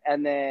either,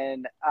 and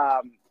then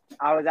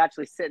I was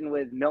actually sitting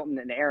with Milton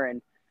and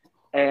Aaron,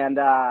 and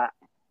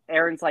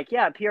Aaron's like,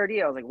 yeah,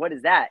 PRD. I was like, what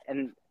is that?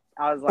 And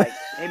I was like,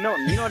 hey,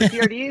 Milton, you know what a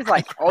PRD is?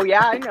 Like, oh,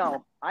 yeah, I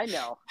know.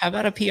 How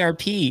about a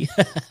PRP?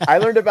 I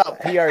learned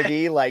about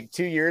PRD like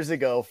 2 years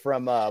ago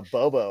from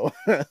Bobo.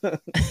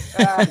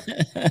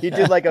 He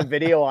did like a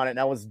video on it and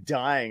I was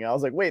dying. I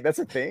was like, wait, that's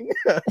a thing?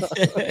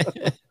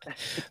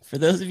 For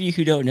those of you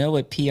who don't know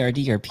what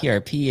PRD or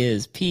PRP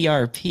is,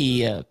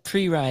 PRP,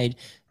 pre-ride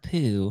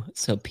poo.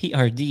 So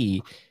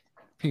PRD,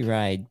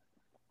 pre-ride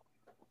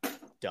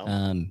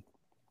dump.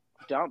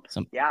 Dump.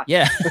 Yeah.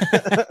 Yep.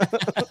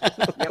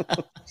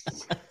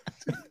 It's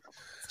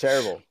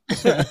terrible.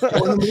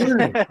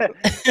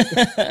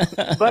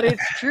 But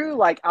it's true.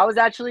 Like I was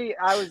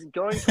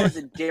going towards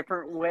a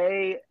different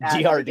way. At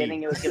DRD. the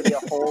beginning, it was going to be a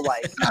whole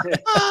like,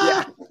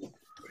 yeah.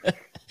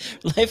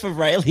 Life of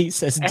Riley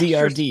says Extra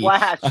DRD.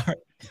 Splash. Right.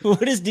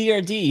 What is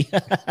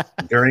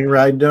DRD? During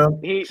ride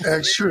dump?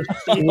 Extra.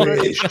 He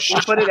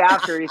put it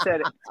after. He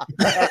said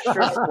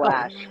extra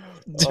splash.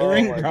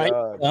 During ride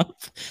dump.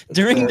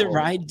 During the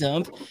ride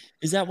dump.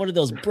 Is that one of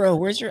those, bro?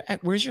 Where's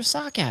your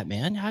sock at,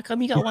 man? How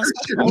come you got one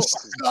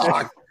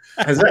sock?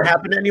 Has that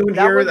happened to anyone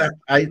here?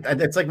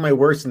 That's like my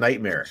worst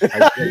nightmare.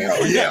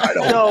 I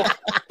don't know.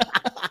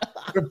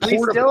 The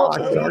porta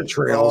potty on our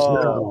trails.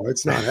 Oh. No,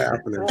 it's not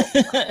happening.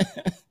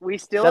 We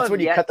still That's have when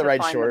you yet cut the to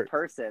ride find short. the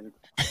person.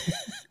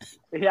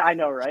 Yeah, I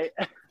know, right?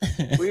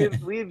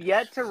 We've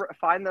yet to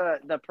find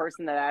the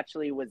person that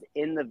actually was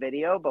in the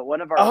video, but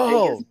one of our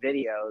biggest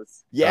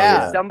videos.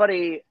 Yeah.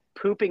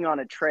 pooping on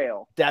a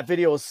trail. That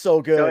video was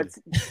so good.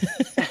 So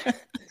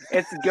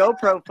it's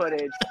GoPro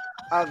footage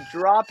of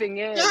dropping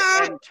in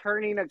and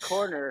turning a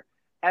corner.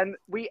 And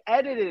we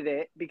edited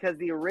it because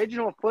the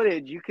original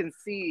footage you can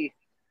see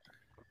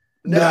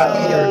during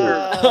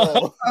ride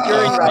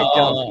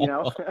jumps, you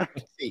know.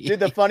 Dude,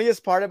 the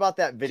funniest part about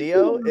that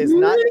video is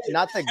not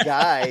the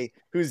guy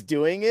who's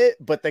doing it,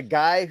 but the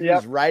guy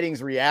who's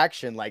writing's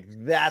reaction. Like,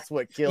 that's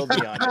what killed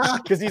me on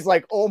it, because he's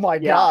like, "Oh my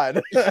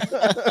god!"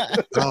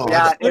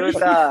 Yeah, it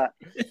was.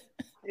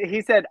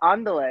 He said,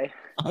 "Andale."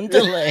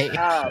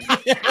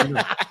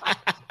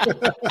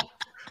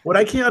 What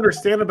I can't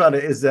understand about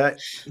it is that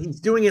he's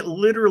doing it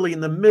literally in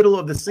the middle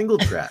of the single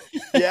track.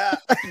 Yeah.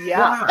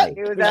 Why?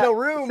 It was There's no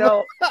room.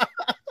 So,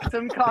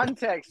 some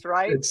context,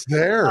 right? It's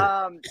there.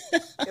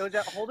 It was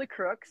at Holy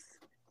Crooks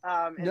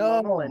in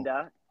Loma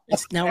Linda.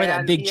 It's now where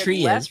that big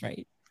tree is,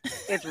 right?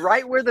 It's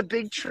right where the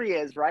big tree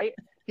is, right?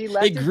 He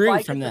left his grew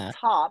bike from at that. the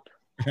top.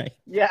 Right.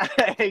 Yeah,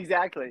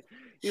 exactly.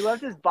 He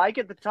left his bike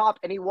at the top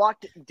and he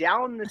walked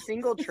down the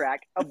single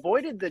track,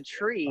 avoided the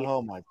tree,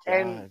 Oh my god!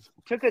 and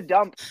took a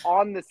dump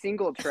on the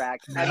single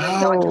track, and then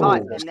got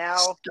caught. And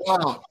now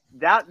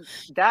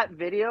that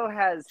video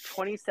has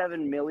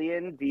 27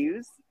 million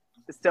views.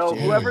 So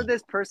whoever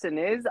this person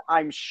is,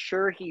 I'm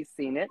sure he's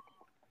seen it.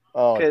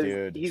 Oh, because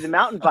dude, he's a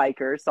mountain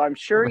biker, so I'm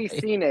sure he's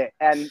seen it,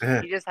 and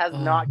he just has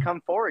not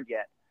come forward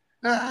yet.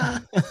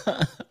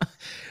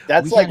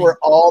 That's like where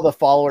all the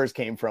followers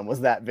came from,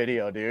 was that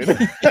video, dude.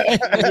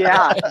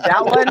 Yeah,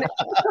 that one.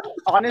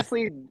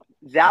 Honestly,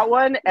 that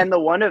one and the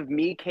one of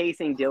me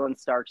casing Dylan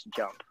Stark's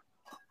jump.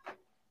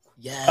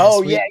 Yes.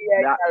 Oh yeah,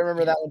 I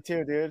remember that one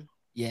too, dude.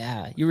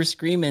 Yeah, you were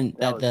screaming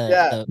that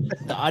the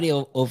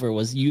audio over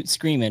was you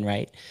screaming,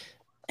 right?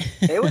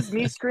 It was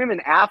me screaming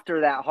after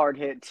that hard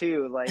hit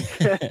too. Like,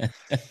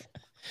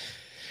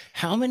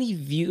 how many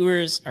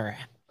viewers are?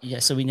 Yeah,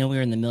 so we know we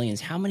were in the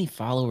millions. How many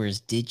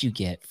followers did you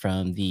get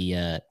from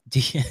the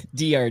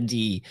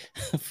DRD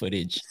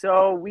footage?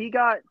 So we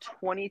got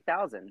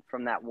 20,000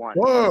 from that one.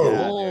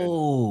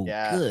 Whoa!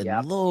 Good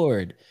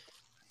Lord!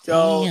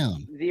 So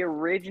damn. The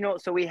original.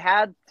 So we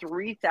had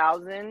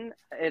 3,000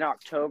 in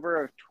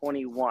October of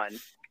 21,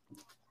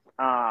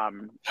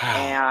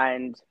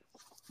 and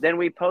then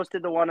we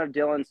posted the one of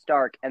Dylan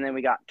Stark, and then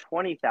we got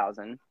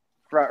 20,000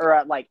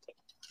 or like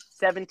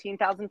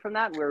 17,000 from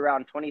that. We were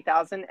around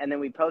 20,000, and then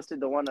we posted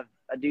the one of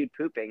a dude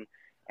pooping,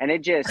 and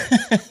it just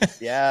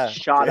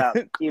shot up.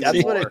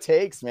 That's what it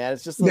takes, man.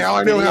 It's just now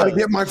I know how to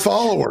get my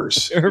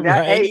followers.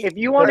 Right? Hey, if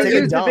you want to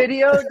use the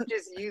video,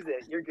 just use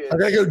it. You're good. I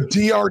gotta go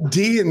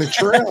DRD in the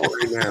trail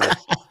right now.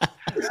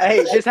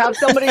 Hey, just have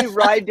somebody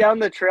ride down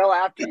the trail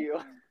after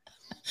you.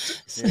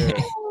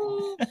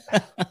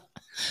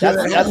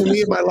 That happened to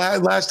me my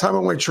last time I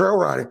went trail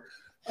riding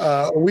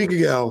a week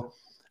ago.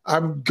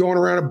 I'm going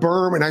around a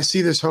berm and I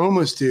see this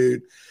homeless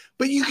dude,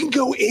 but you can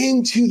go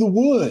into the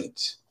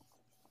woods.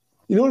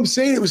 You know what I'm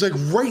saying? It was like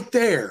right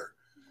there.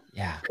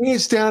 Yeah.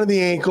 Pants down to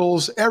the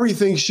ankles,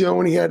 everything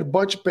showing. He had a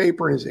bunch of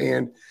paper in his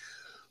hand,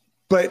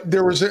 but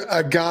there was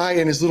a guy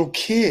and his little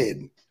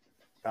kid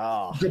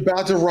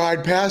about to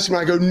ride past him.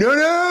 I go,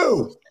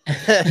 no.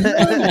 Turn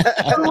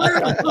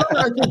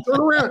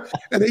around.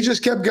 And they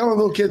just kept going. The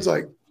little kid's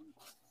like,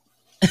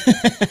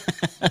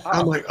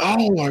 I'm like,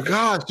 oh my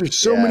gosh, there's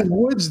so many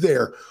woods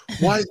there.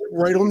 Why is it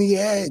right on the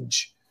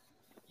edge?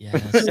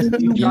 Yes.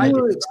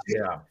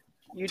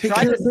 You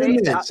tried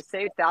to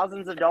save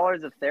thousands of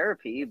dollars of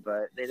therapy,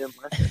 but they didn't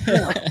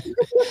listen.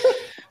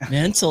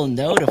 Mental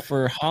note: if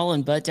we're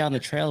hauling butt down the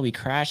trail, we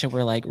crash and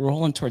we're like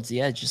rolling towards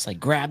the edge, just like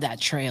grab that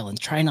trail and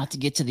try not to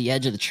get to the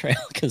edge of the trail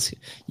because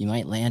you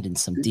might land in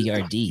some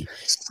DRD.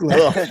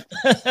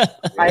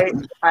 I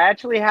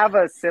actually have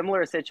a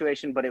similar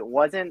situation, but it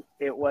wasn't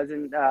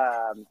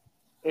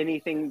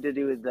anything to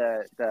do with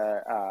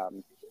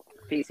the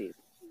feces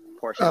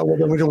portion. Well,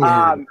 then we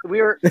don't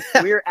we were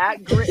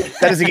at that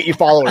doesn't get you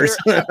followers.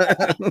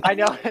 I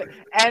know,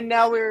 and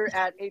now we're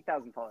at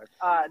 8,000 followers.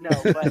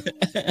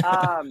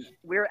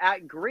 We were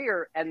at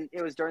Greer, and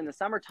it was during the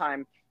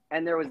summertime,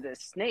 and there was this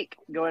snake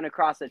going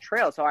across the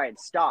trail, so I had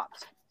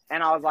stopped,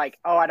 and I was like,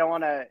 "Oh, I don't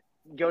want to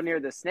go near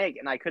the snake,"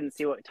 and I couldn't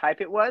see what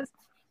type it was.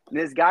 And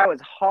this guy was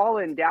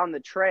hauling down the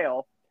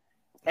trail,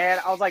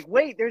 and I was like,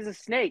 "Wait, there's a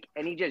snake!"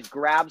 And he just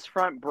grabs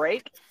front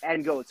brake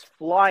and goes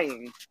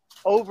flying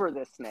over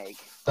the snake.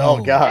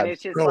 Oh God! And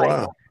it's just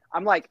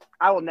I'm like,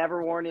 I will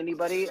never warn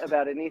anybody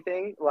about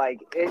anything.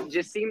 Like, it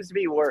just seems to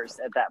be worse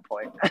at that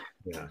point.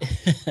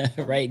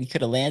 Right? You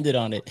could have landed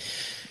on it.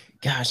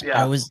 Gosh,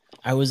 I was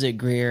at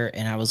Greer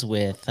and I was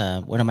with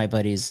one of my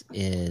buddies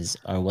was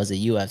a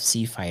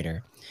UFC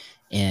fighter,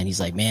 and he's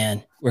like,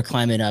 "Man, we're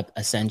climbing up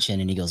Ascension,"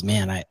 and he goes,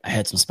 "Man, I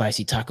had some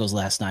spicy tacos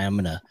last night. I'm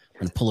gonna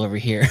pull over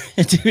here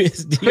and do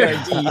his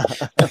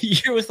DRD."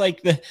 You're with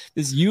like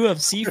this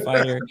UFC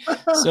fighter,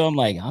 so I'm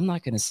like, I'm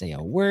not gonna say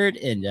a word.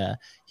 And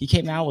he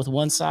came out with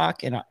one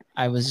sock, and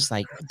I was just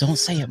like, "Don't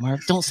say it,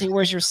 Marv. Don't say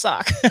where's your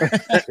sock."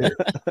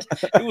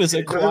 It was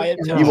a quiet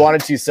time. You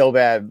wanted to so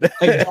bad.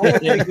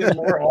 It makes it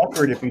more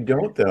awkward if you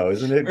don't, though,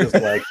 isn't it? Just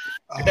like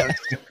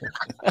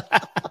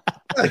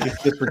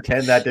Like, just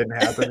pretend that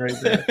didn't happen right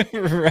there.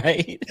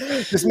 Right.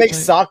 Just make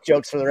sock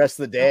jokes for the rest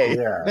of the day.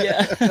 Yeah.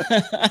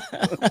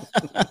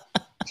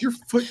 Your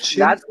foot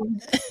chipped.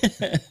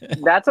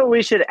 That's what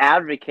we should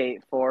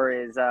advocate for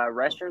is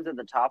restrooms at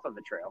the top of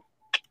the trail.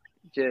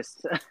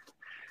 Just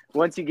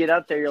once you get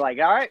up there, you're like,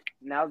 all right,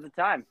 now's the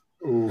time.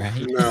 Ooh,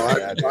 Right.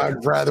 no,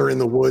 I'd rather in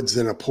the woods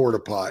than a porta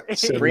pot. Bring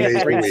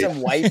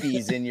some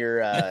wipies in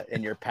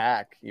your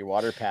pack, your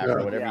water pack,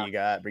 or whatever Yeah. you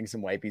got. Bring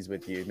some wipies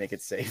with you. Make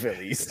it safe at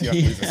least. You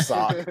don't lose a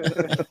sock.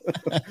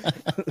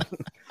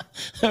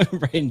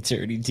 Right and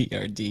dirty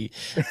DRD.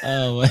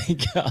 Oh my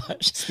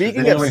gosh.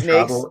 Speaking of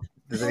snakes,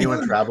 does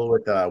anyone travel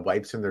with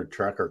wipes in their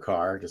truck or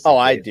car? Just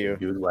I do.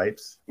 Dude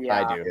wipes.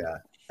 Yeah. I do. Yeah.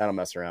 I don't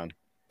mess around.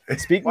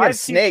 Speaking Well, of I've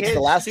seen snakes, the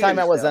kids last too, time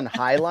I was so. on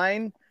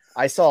Highline,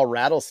 I saw a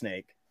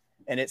rattlesnake,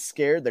 and it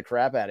scared the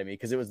crap out of me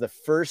because it was the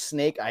first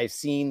snake I've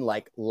seen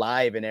like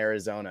live in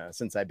Arizona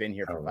since I've been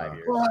here for 5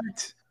 years.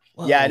 What?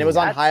 Yeah, and it was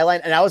on That's-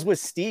 Highline, and I was with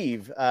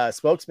Steve,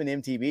 spokesman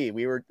MTV.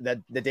 We were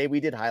the day we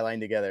did Highline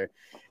together,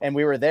 and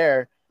we were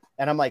there,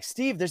 and I'm like,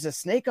 Steve, there's a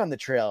snake on the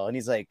trail, and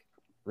he's like,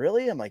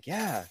 really? I'm like,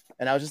 yeah,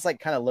 and I was just like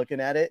kind of looking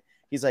at it.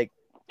 He's like,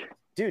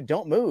 dude,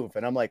 don't move,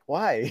 and I'm like,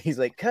 why? He's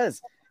like,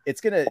 cause it's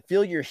gonna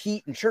feel your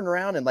heat and turn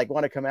around and like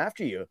want to come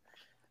after you.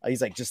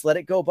 He's like, just let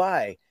it go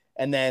by,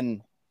 and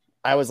then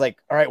I was like,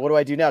 all right, what do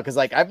I do now? Because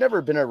like I've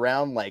never been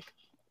around like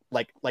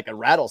a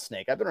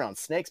rattlesnake. I've been around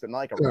snakes, but not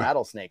like a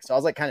rattlesnake. So I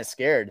was like kind of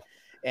scared.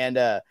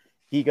 And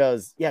he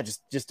goes, yeah,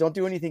 just don't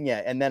do anything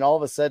yet. And then all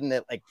of a sudden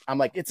I'm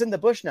like, it's in the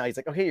bush now. He's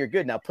like, okay, you're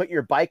good. Now put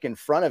your bike in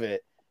front of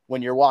it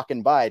when you're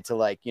walking by to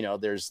like,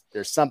 there's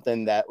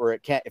something that where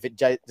it can't, if it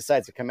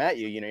decides to come at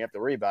you, you have to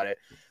worry about it.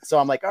 So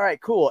I'm like, all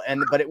right, cool.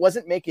 But it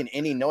wasn't making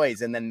any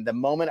noise. And then the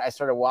moment I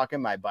started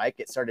walking my bike,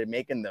 it started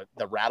making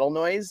the rattle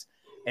noise.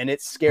 And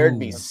it scared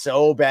me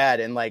so bad.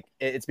 And like,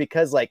 it's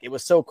because like, it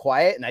was so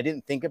quiet and I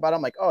didn't think about it.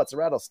 I'm like, oh, it's a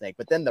rattlesnake.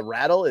 But then the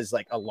rattle is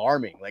like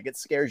alarming. Like it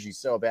scares you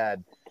so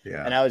bad.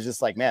 Yeah. And I was just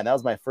like, man, that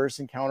was my first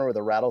encounter with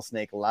a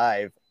rattlesnake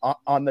live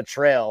on the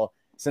trail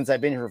since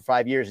I've been here for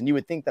 5 years. And you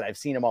would think that I've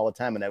seen them all the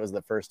time. And that was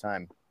the first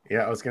time.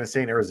 Yeah. I was going to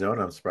say in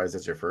Arizona, I'm surprised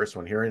that's your first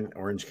one. Here in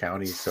Orange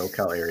County,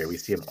 SoCal area, we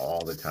see them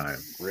all the time.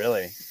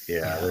 Really?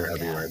 Yeah. They're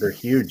everywhere. They're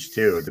huge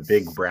too. The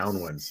big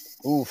brown ones.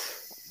 Oof.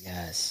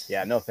 Yes.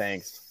 Yeah, no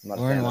thanks. I'm not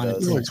Lauren a fan of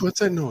wanted those.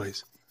 What's that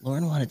noise?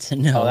 Lauren wanted to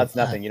know. Oh, that's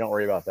nothing. You don't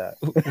worry about that.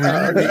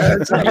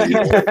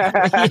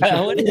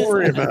 Yeah, what is Don't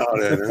worry that? about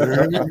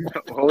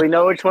it. Well, we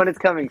know which one it's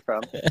coming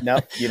from.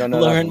 Nope, you don't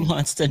know. Lauren nothing.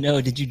 wants to know,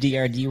 did you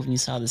DRD when you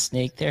saw the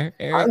snake there,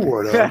 I Eric?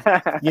 would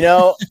have. You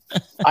know,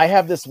 I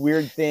have this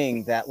weird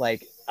thing that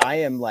like I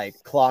am like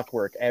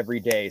clockwork every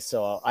day,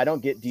 so I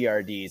don't get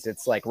DRDs.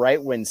 It's like right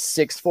when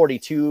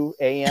 6:42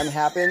 a.m.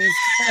 happens,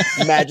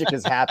 magic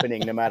is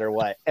happening no matter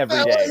what,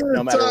 every day,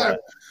 no matter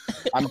what.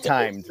 I'm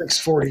timed.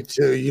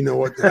 6:42. You know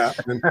what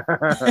happened.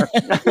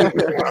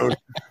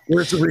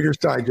 Where's the Reader's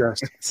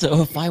Digest?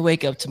 So if I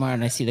wake up tomorrow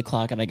and I see the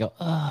clock and I go,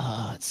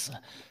 oh, it's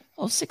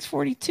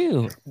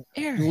 6:42.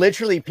 Eric.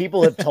 Literally,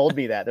 people have told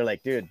me that. They're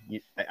like, dude,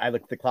 I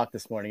looked at the clock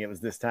this morning. It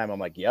was this time. I'm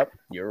like, yep,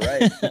 you're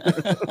right.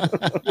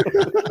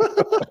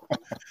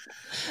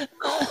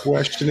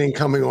 Questioning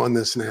coming on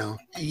this now.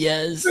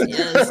 Yes.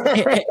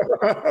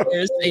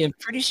 I'm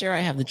pretty sure I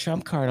have the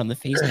trump card on the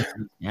Facebook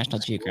from National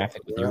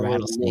Geographic with your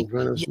rattlesnake.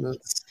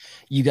 Yes.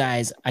 You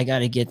guys, I got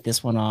to get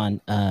this one on.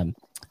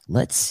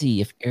 Let's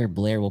see if Eric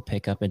Blair will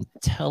pick up and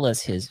tell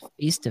us his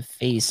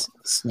face-to-face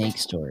snake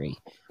story.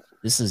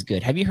 This is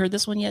good. Have you heard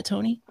this one yet,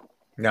 Tony?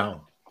 No.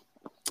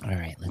 All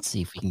right, let's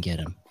see if we can get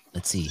him.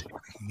 Let's see if we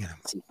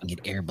can get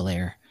Eric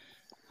Blair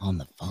on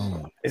the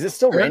phone. Is it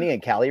still raining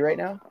in Cali right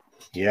now?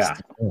 Yeah.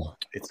 Still.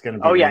 It's going to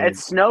be. Oh yeah, raining.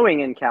 it's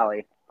snowing in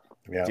Cali.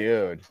 Yeah.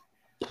 Dude.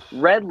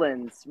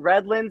 Redlands,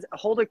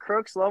 Holder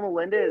Crooks, Loma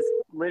Linda is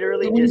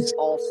literally just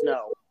all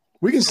snow.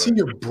 We can see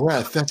your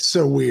breath. That's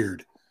so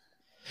weird.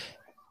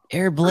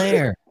 Eric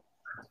Blair.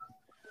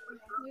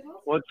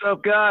 What's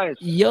up, guys?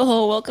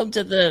 Yo, welcome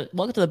to the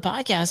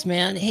podcast,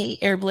 man. Hey,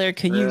 Eric Blair,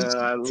 can you?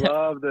 I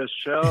love the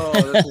show.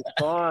 This is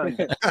fun.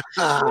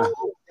 Got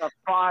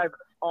 5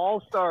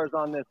 all-stars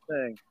on this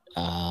thing.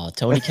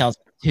 Tony counts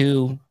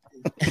 2.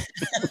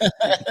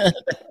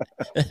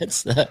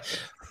 That's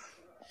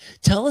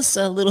tell us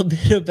a little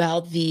bit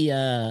about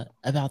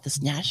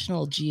this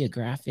National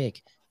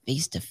Geographic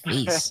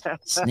face-to-face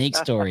snake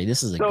story.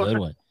 This is a good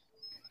one.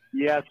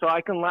 Yeah, so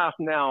I can laugh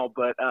now,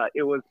 but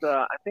it was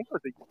I think it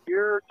was a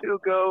year or 2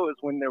 ago is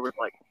when there was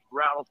like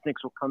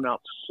rattlesnakes were coming out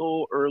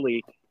so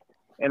early,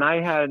 and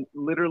I had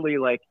literally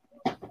like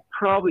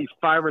probably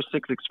 5 or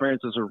 6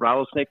 experiences with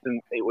rattlesnakes,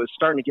 and it was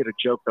starting to get a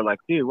joke. They're like,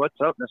 dude, what's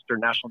up, Mr.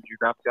 National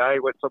Geographic guy?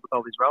 What's up with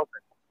all these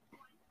rattlesnakes?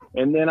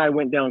 And then I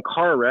went down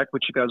Car Wreck,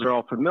 which you guys are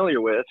all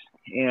familiar with,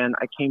 and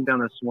I came down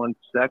this one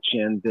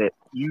section that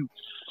you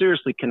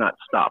seriously cannot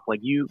stop. Like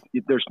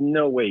there's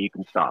no way you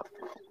can stop.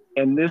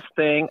 And this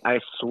thing,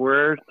 I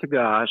swear to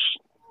gosh,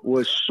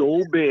 was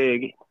so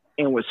big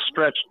and was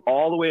stretched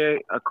all the way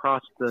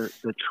across the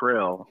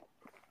trail.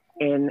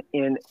 And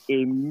in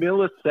a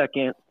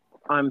millisecond,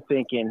 I'm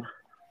thinking,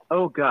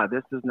 oh, God,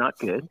 this is not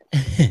good.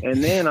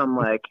 And then I'm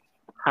like,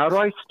 how do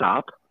I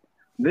stop?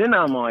 Then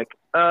I'm like,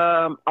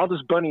 I'll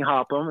just bunny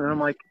hop him. And I'm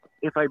like,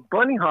 if I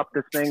bunny hop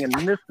this thing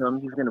and miss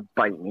him, he's going to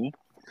bite me.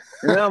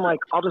 And then I'm like,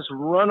 I'll just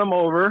run him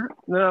over.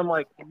 And then I'm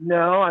like,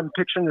 no, I'm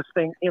picturing this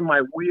thing in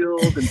my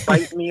wheels and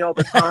bite me all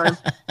the time.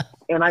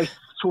 And I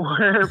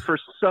swear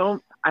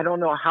I don't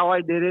know how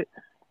I did it.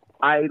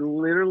 I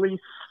literally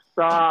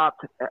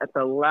stopped at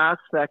the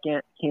last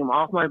second, came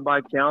off my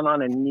bike down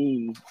on a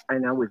knee,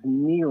 and I was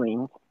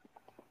kneeling.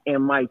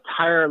 And my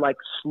tire, like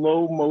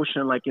slow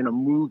motion, like in a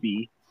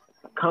movie,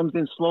 comes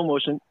in slow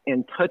motion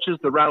and touches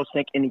the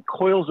rattlesnake, and he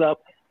coils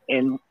up.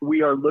 And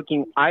we are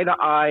looking eye to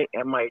eye,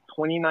 and my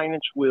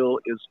 29-inch wheel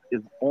is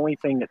the only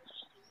thing that's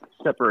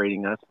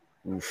separating us.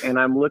 Oof. And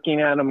I'm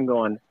looking at him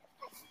going,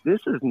 this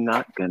is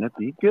not going to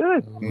be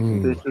good.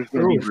 Ooh. This is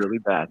going to be really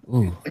bad.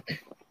 Ooh.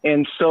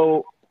 And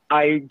so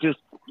I just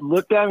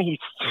looked at him. He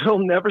still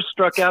never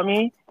struck at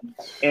me.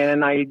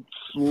 And I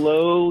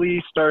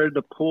slowly started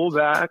to pull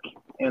back,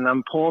 and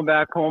I'm pulling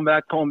back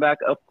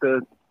up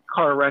the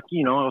car wreck,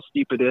 you know how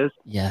steep it is.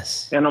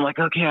 Yes. And I'm like,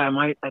 okay,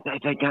 I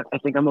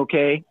think I'm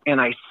okay.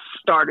 And I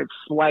started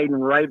sliding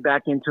right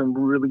back into him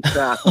really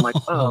fast. I'm like,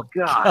 oh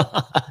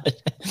God.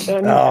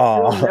 And he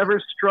still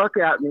never struck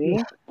at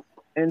me.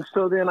 And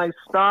so then I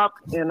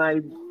stopped, and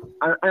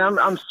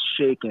I'm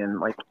shaking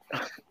like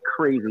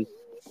crazy.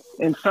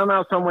 And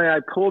somehow, some way, I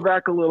pull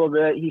back a little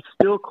bit. He's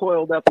still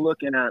coiled up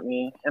looking at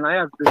me. And I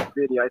have this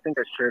video. I think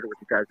I shared it with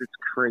you guys. It's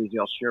crazy.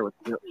 I'll share it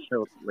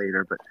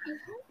later. But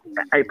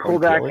I pull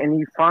back, and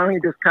he finally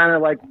just kind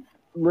of like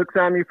looks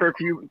at me for a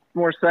few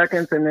more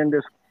seconds, and then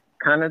just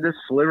kind of just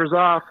slivers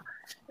off.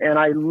 And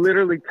I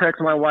literally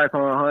text my wife,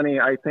 "Oh, honey,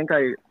 I think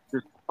I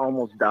just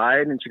almost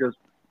died." And she goes,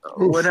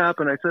 "What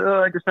happened?" I said,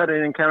 "Oh, I just had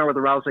an encounter with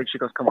a rattlesnake." She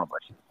goes, "Come on,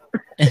 buddy."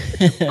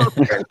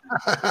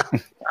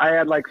 I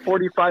had like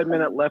 45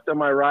 minutes left on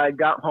my ride.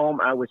 Got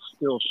home, I was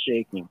still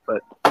shaking,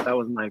 but that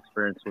was my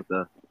experience with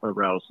a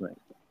rattlesnake.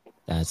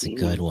 That's a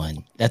good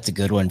one. That's a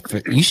good one.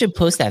 You should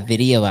post that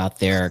video out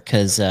there,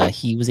 because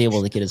he was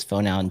able to get his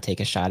phone out and take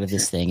a shot of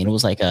this thing, and it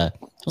was like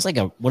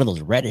one of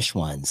those reddish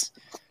ones.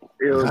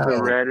 It was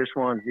the reddish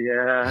ones,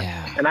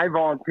 yeah. And I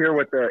volunteer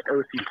with the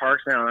OC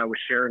Parks now, and I was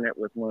sharing it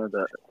with one of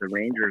the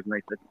rangers, and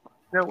they said,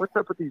 "No, what's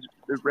up with the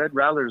red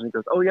rattlers?" And he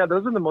goes, "Oh yeah,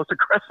 those are the most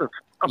aggressive."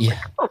 I'm like,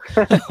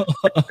 okay.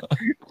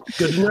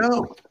 Good to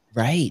know.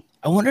 Right.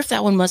 I wonder if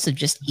that one must have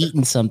just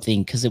eaten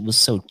something because it was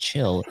so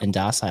chill and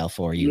docile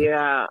for you.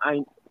 Yeah,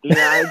 I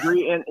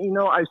agree. And you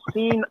know, I've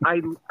seen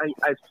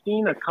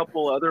a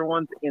couple other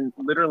ones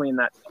literally in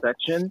that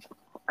section.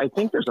 I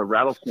think there's a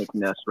rattlesnake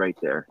nest right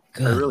there.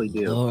 Good I really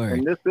do. Lord.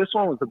 And this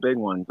one was a big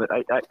one, but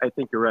I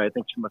think you're right. I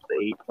think she must have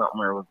ate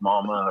something, or with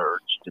mama, or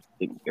she just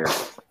didn't care.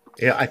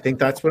 Yeah, I think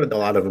that's what a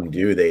lot of them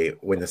do.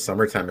 When the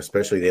summertime,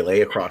 especially, they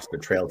lay across the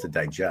trail to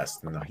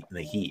digest in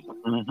the heat.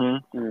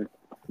 Mm-hmm.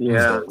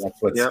 Yeah, so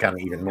that's what's kind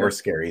of even more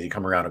scary. You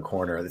come around a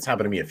corner. It's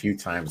happened to me a few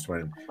times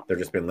when they've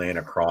just been laying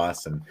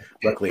across, and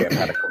luckily I've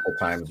had a couple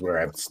times where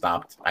I've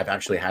stopped. I've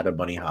actually had a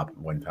bunny hop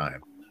one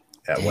time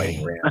at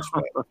Whiting Ranch,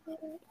 but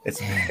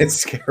it's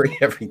scary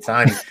every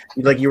time.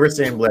 Like you were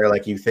saying, Blair,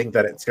 like you think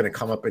that it's going to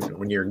come up, and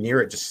when you're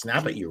near it, just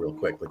snap at you real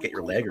quick, like get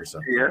your leg or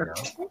something. Yeah.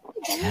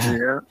 You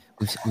know?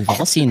 Yeah. We've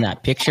all seen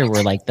that picture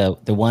where like the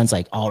ones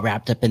like all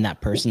wrapped up in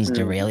that person's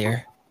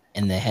derailleur,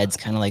 and the head's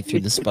kind of like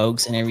through the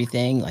spokes and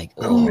everything. Like,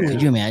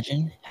 could you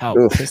imagine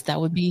how pissed that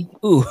would be?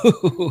 Ooh.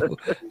 I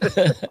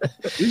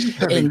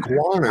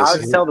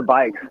would sell the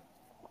bike.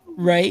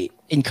 Right.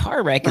 And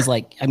car wreck is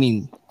like, I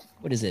mean,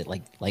 what is it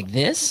like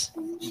this?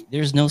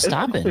 There's no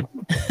stopping.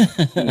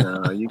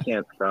 No, you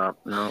can't stop.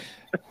 No.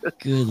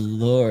 Good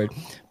Lord.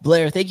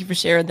 Blair, thank you for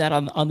sharing that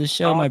on the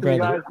show, my brother.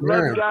 Guys.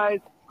 Love you guys.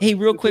 Hey,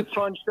 real quick,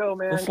 fun show,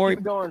 man.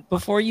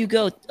 Before you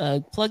go,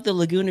 plug the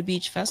Laguna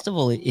Beach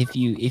Festival if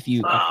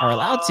you are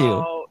allowed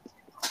to.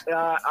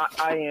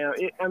 I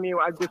am.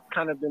 I've just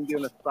kind of been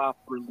doing a soft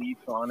release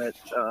on it.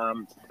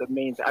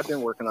 I've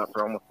been working on it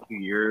for almost 2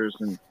 years,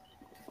 and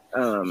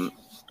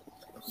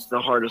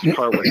the hardest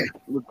part with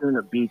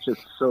Laguna Beach is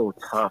so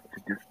tough to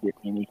just get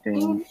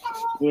anything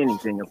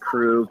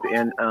approved,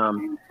 and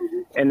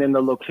then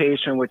the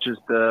location, which is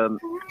the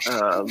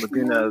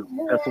Laguna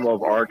Festival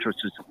of Arts,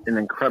 which is an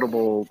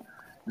incredible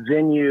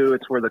venue.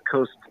 It's where the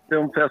Coast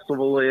Film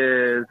Festival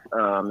is.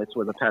 It's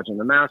where the Pageant of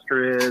the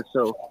Master is.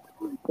 So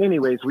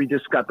anyways, we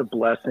just got the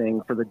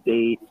blessing for the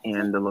date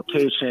and the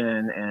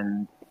location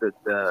and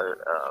the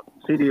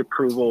city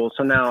approval.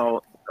 So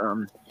now,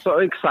 so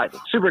excited,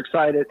 super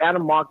excited.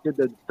 Adam Mock did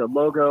the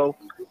logo,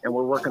 and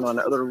we're working on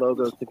other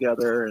logos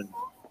together.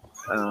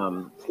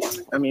 And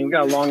we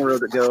got a long road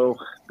to go,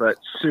 but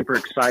super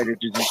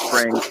excited to just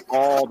bring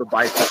all the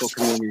bicycle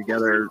community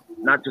together,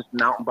 not just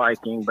mountain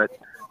biking, but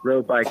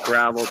road bike,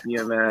 gravel,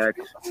 BMX,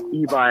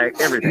 e-bike,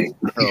 everything.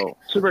 So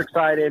super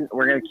excited.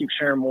 We're going to keep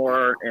sharing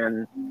more.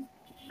 And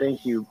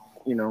thank you,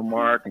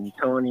 Mark and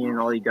Tony and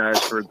all you guys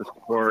for the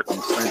support, and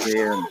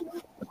Isaiah, and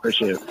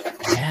appreciate it.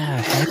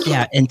 Yeah, heck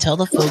yeah. And tell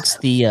the folks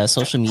the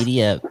social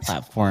media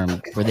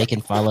platform where they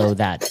can follow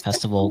that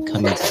festival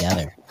coming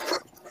together.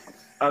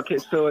 Okay,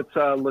 so it's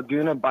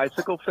Laguna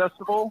Bicycle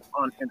Festival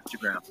on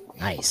Instagram.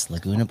 Nice.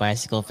 Laguna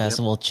Bicycle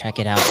Festival. Check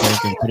it out.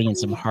 They've been putting in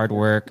some hard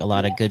work. A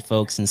lot of good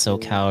folks in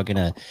SoCal are going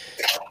to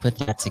put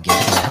that together.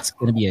 That's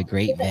going to be a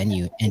great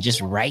venue. And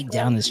just right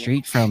down the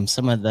street from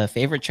some of the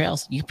favorite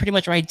trails. You pretty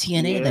much ride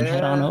TNA and then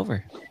head on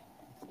over.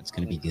 It's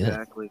going to be good.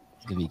 Exactly.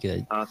 It's going to be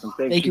good. Awesome.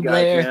 Thank you, guys,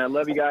 Blair. man.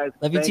 Love you guys.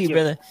 Love you too,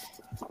 brother.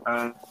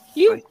 Bye.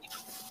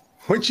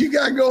 What you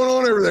got going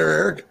on over there,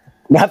 Eric?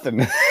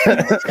 Nothing.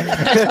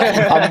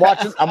 I'm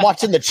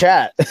watching the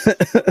chat.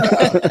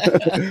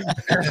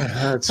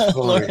 That's funny.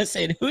 Laura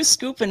said, "Who's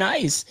scooping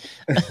ice?"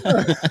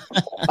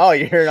 Oh,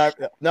 you're hearing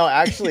no,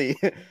 actually,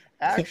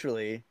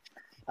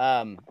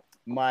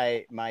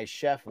 my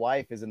chef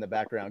wife is in the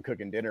background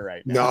cooking dinner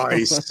right now.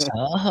 Nice.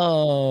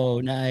 Oh,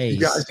 nice. You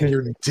guys get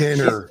your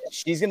dinner.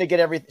 She's gonna get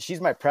everything.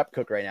 She's my prep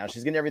cook right now.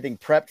 She's getting everything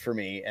prepped for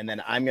me, and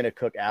then I'm gonna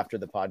cook after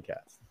the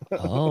podcast.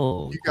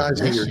 Oh, You guys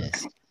get your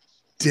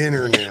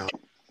dinner now.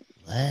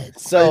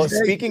 So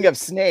speaking of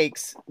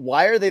snakes,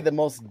 why are they the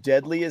most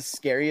deadliest,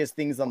 scariest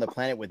things on the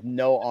planet with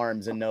no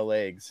arms and no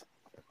legs?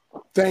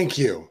 Thank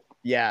you.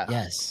 Yeah.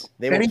 Yes.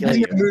 They will kill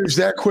Anything you. that moves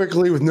that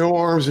quickly with no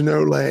arms and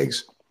no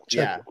legs.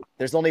 Yeah.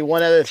 There's only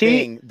one other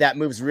thing that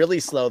moves really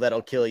slow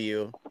that'll kill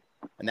you,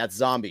 and that's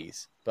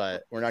zombies.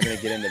 But we're not going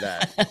to get into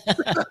that.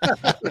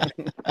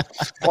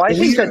 Well, I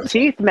think the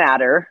teeth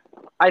matter.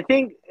 I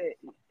think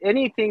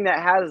anything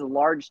that has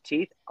large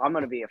teeth, I'm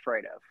going to be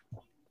afraid of.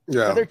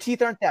 Yeah. Their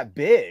teeth aren't that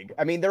big.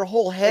 I mean, their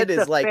whole head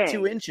It's is a like thing.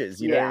 2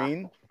 inches. You know what I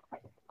mean?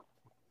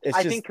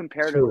 I think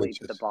comparatively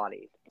to the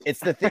body. It's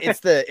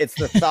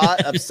the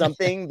thought of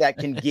something that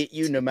can get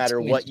you no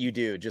matter what you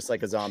do, just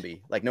like a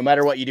zombie. Like no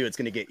matter what you do, it's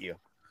going to get you.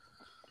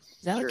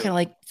 Does that kind of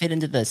like fit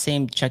into the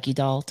same Chucky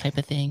doll type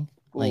of thing?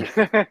 Like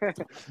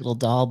little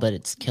doll, but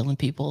it's killing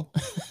people.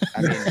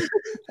 I mean,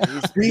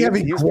 we have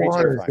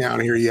iguanas down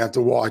here you have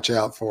to watch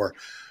out for.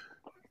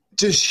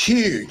 Just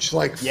huge,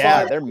 like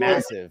they're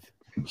massive.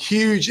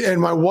 Huge. And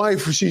my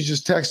wife, she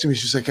just texted me.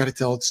 She's like, "I got to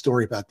tell a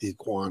story about the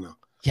iguana."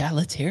 Yeah,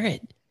 let's hear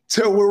it.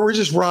 So we're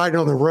just riding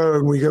on the road,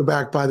 and we go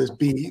back by the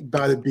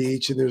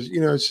beach, and there's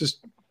it's just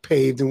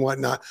paved and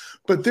whatnot.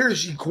 But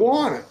there's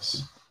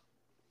iguanas,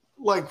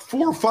 like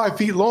 4 or 5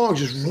 feet long,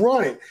 just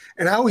running.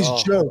 And I always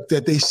joke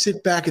that they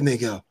sit back and they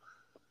go,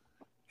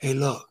 "Hey,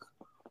 look,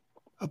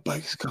 a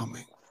bike's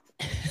coming.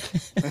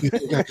 You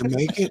think I can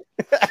make it?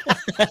 You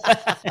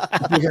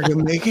think I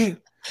can make it?"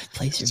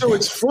 So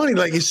it's funny,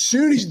 like as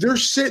soon as they're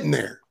sitting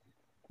there,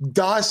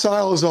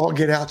 docile as all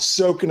get out,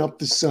 soaking up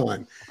the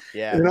sun.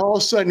 Yeah. And then all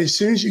of a sudden, as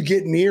soon as you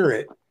get near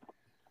it,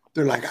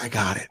 they're like, "I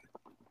got it."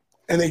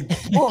 And they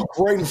walk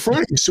right in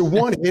front of you. So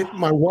one hit,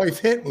 my wife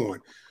hit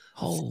one,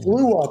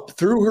 flew up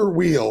through her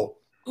wheel,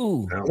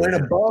 went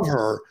above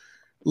her,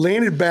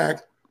 landed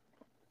back,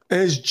 and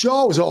his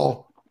jaw was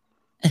all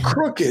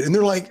crooked. And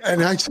they're like,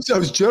 and I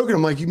was joking.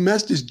 I'm like, "You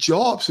messed his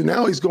jaw up." So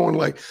now he's going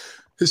like,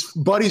 his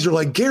buddies are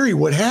like, "Gary,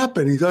 what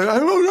happened?" He's like, "I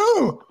don't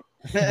know."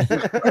 I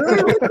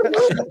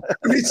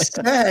mean, it's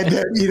sad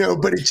that,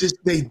 but it's just,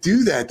 they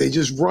do that. They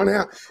just run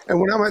out. And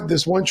when I'm at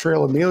this one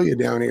trail, Amelia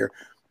down here,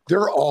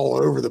 they're all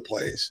over the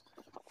place.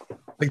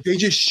 Like they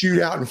just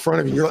shoot out in front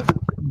of you. You're like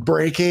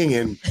braking,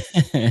 and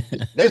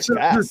they're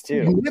fast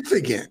too.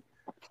 Significant.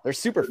 They're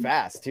super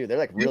fast too. They're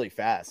like really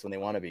fast when they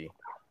want to be.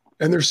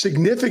 And they're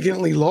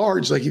significantly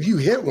large. Like if you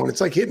hit one, it's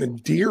like hitting a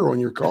deer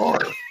on your car.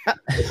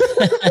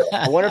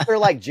 I wonder if they're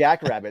like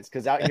jackrabbits,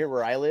 because out here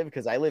where I live,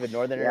 because I live in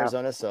northern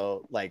Arizona,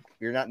 so like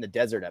you're not in the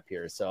desert up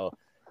here. So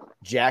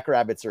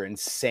jackrabbits are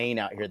insane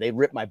out here. They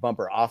ripped my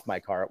bumper off my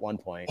car at one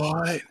point.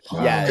 What?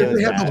 Yeah,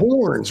 they have the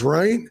horns,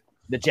 right?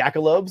 The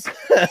jackalobes.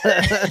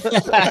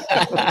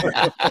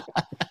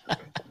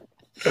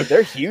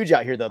 They're huge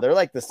out here, though. They're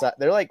like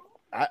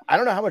I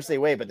don't know how much they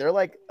weigh, but they're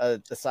like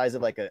the size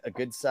of like a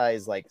good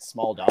size, like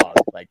small dog.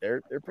 Like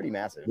they're pretty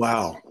massive.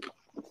 Wow.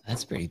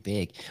 That's pretty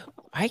big.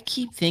 I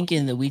keep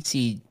thinking that we'd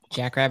see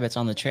jackrabbits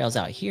on the trails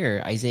out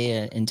here.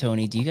 Isaiah and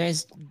Tony, do you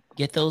guys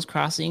get those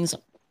crossings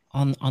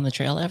on the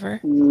trail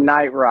ever?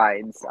 Night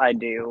rides, I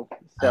do.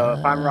 So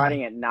if I'm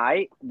riding at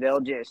night,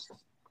 they'll just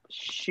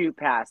shoot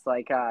past.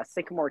 Like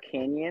Sycamore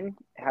Canyon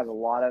has a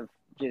lot of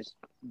just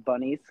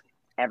bunnies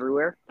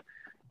everywhere.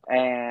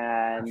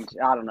 And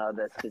I don't know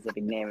the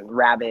specific name,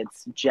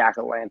 rabbits,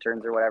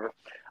 jack-o'-lanterns or whatever.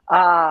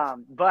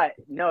 But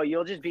no,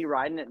 you'll just be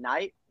riding at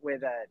night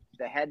with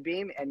the head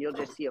beam, and you'll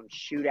just see them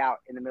shoot out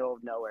in the middle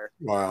of nowhere.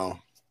 Wow.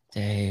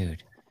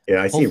 Dude.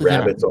 Yeah, I see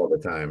rabbits all the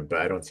time,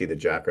 but I don't see the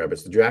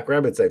jackrabbits. The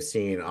jackrabbits I've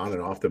seen on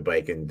and off the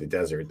bike in the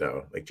desert,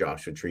 though, like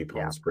Joshua Tree,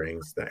 Palm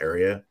Springs, that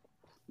area.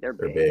 They're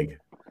big.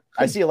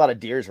 I see a lot of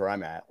deers where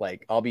I'm at.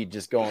 Like I'll be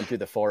just going through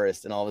the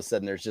forest, and all of a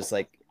sudden there's just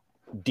like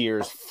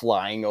deers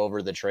flying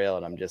over the the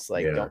and I'm just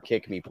like, "Don't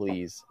kick me,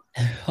 please."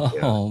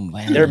 Oh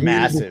man, they're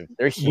massive.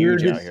 They're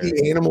huge out here.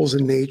 See animals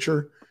in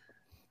nature.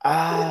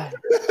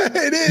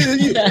 It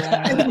is,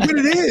 but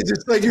it is.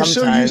 It's like you're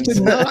Sometimes. so used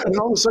to not, and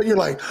all of a sudden you're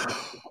like,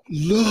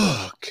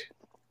 "Look!"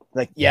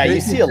 Like,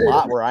 you see a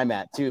lot where I'm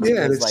at too.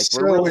 Yeah, Because, it's like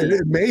so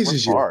it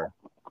amazes you. far.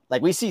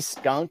 like we see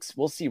skunks,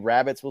 we'll see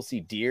rabbits, we'll see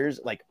deers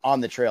like on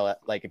the trail.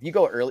 Like if you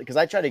go early, because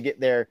I try to get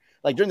there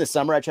like during the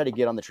summer, I try to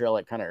get on the trail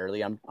like kind of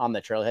early. I'm on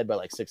the trailhead by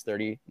like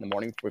 6:30 in the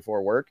morning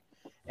before work,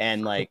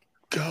 and like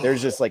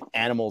there's just like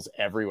animals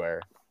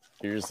everywhere.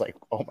 You're just like,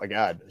 oh my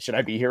god, should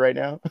I be here right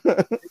now?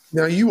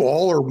 Now you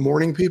all are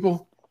morning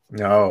people.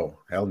 No,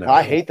 hell no.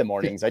 I hate the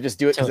mornings. I just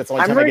do it because it's the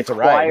only time I get to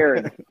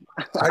ride.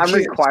 I'm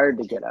required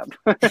to get up.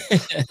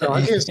 No,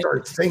 I can't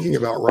start thinking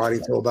about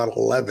riding till about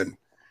 11.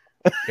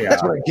 Yeah.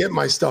 That's when I get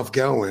my stuff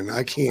going.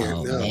 I can't.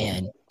 Oh no.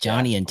 man,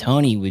 Johnnie and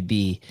Tony would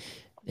be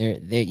there.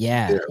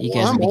 Yeah, you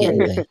guys well, would be getting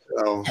the.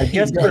 So, I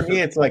guess for me,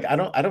 it's like I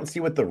don't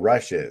see what the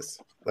rush is.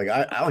 Like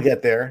I'll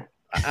get there.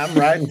 I'm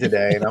riding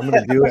today, and I'm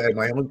going to do it at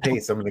my own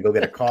pace. I'm going to go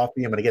get a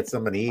coffee. I'm going to get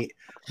something to eat.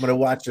 I'm going to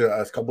watch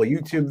a couple of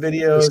YouTube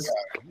videos.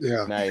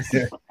 yeah, Nice.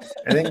 And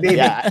then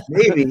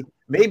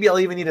maybe I'll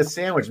even eat a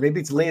sandwich. Maybe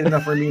it's late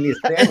enough for me to eat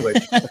a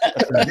sandwich.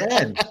 And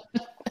then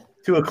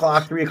 2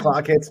 o'clock, 3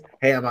 o'clock hits.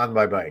 Hey, I'm on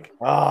my bike.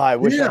 Oh, I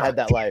wish Yeah. I had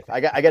that life. I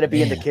got to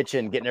be in the Yeah.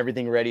 kitchen getting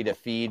everything ready to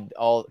feed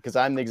all, because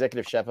I'm the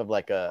executive chef of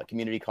like a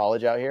community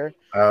college out here,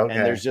 Okay.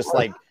 and there's just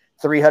like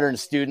 300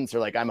 students are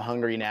like, I'm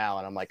hungry now,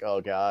 and I'm like,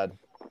 oh god.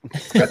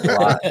 That's a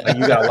lot. Like,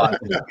 you got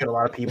a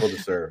lot of people to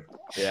serve.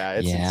 Yeah,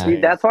 it's Yeah. insane.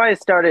 See, that's why I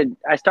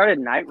started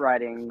night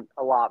riding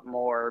a lot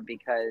more,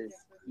 because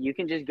you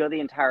can just go the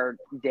entire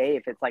day.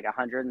 If it's like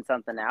 100 and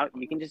something out,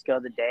 you can just go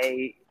the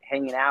day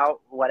hanging out,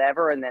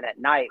 whatever. And then at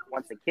night,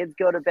 once the kids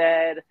go to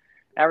bed,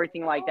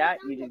 everything like that,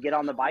 you just get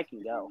on the bike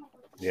and go.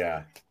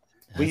 Yeah.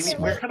 That's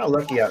We're kind of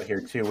lucky out here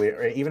too.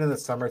 Even in the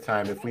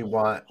summertime, if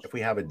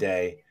we have a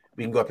day,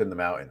 we can go up in the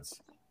mountains.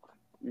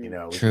 You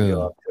know, we True. can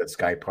go up to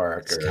Sky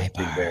Park or Sky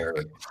Big Park. Bear.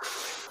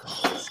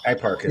 Sky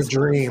Park is The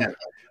dream.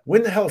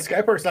 When the hell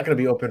Sky Park's not going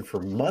to be open for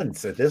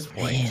months at this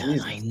point? Man,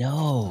 Jesus. I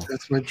know.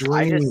 that's my dream.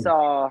 I just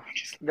saw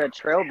the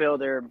trail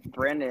builder,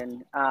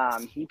 Brendan,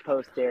 he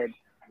posted,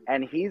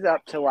 and he's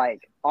up to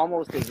like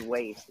almost his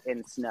waist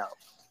in snow.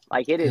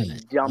 Like it is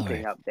Good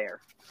dumping Lord. up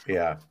there.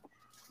 Yeah.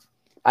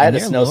 I had a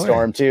Dear snowstorm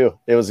Lord. too.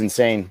 It was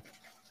insane.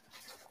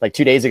 Like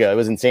 2 days ago, it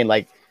was insane.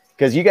 Like,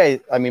 because you guys,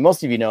 I mean,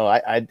 most of you know,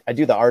 I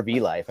do the RV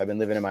life. I've been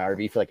living in my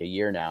RV for like a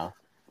year now,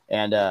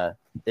 and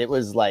it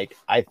was like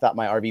I thought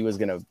my RV was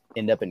gonna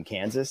end up in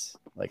Kansas.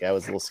 Like I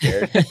was a little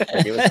scared.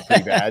 Like, it was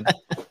pretty bad.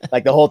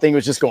 Like the whole thing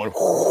was just going,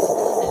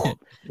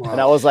 and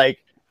I was like,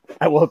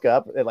 I woke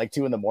up at like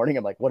 2 a.m.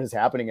 I'm like, what is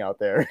happening out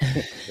there?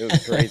 It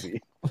was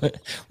crazy.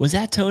 Was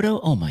that Toto?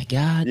 Oh my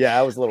god. Yeah,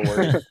 I was a little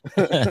worried.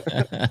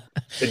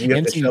 And you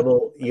have to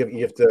shovel.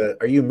 You have to.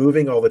 Are you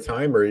moving all the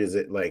time, or is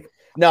it like?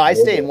 No, I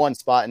stay in one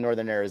spot in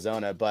northern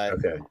Arizona, but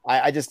Okay.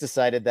 I just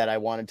decided that I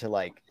wanted to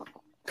like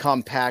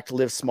compact,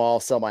 live small,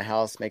 sell my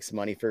house, make some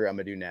money for what I'm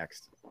gonna do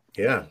next.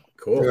 Yeah.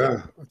 Cool.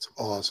 Yeah, that's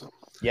awesome.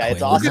 Yeah,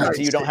 it's Coiling awesome up.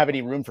 until you don't have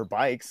any room for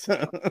bikes.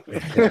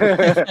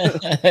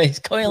 He's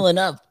coiling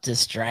up to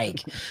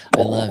strike.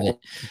 I love it.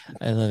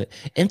 I love it.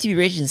 MTV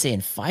Rage is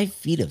saying 5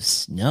 feet of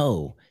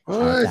snow out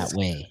What? that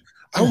way.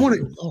 I want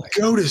Good to Lord.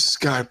 go to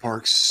Sky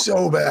Park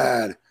so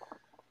bad.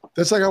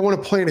 That's like I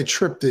want to plan a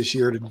trip this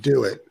year to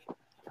do it.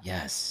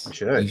 Yes. You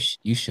should.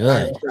 You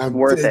should.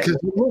 Worth it. Because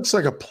it looks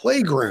like a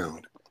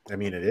playground. I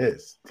mean, it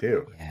is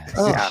too. Yes.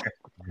 Oh, Yeah.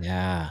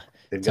 Yeah.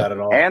 They've got it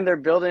all. And they're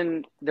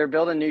building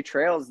new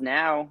trails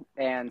now,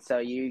 and so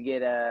you get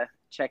to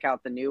check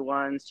out the new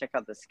ones, check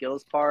out the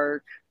skills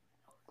park.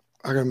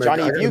 I gotta make,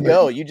 Johnny, I if gotta you make-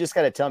 go, you just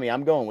got to tell me.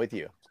 I'm going with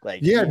you.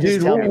 Like, Yeah, you just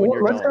dude. tell me when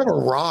you're Let's going. have a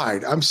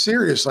ride. I'm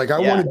serious. Like I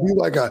Yeah. want to do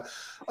like a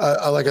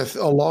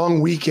long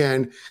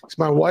weekend. 'Cause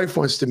my wife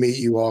wants to meet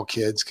you all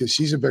kids because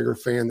she's a bigger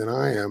fan than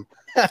I am.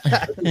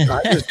 I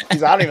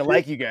don't even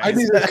like you guys. I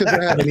do this because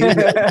I have an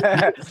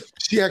email.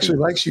 She actually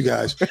likes you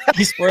guys.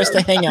 He's forced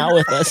to hang out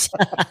with us.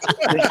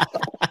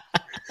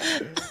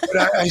 But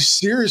I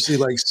seriously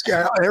like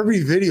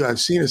every video I've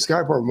seen of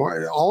Sky Park,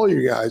 all of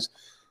you guys.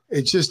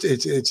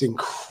 It's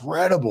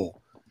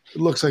incredible. It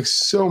looks like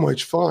so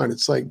much fun.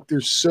 It's like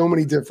there's so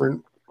many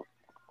different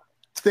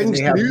things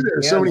to do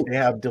there. So many. They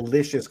have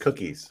delicious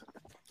cookies.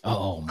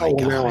 Oh my Oh,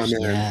 now gosh. I'm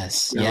in.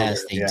 Yes. Now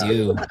Yes, I'm they in.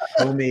 do.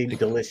 Homemade,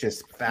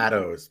 delicious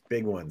fattos,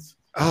 big ones.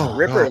 Oh,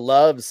 Ripper God.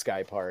 loves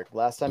Sky Park.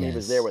 Last time he was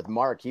Yes. there with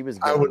Mark, he was.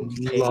 I going would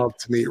crazy. love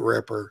to meet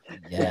Ripper.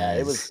 Yeah,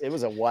 it Yes.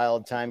 was a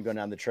wild time going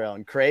down the trail,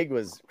 and Craig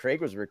was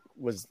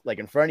like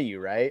in front of you,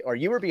 right? Or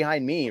you were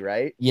behind me,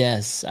 right?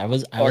 Yes. I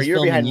was Or you were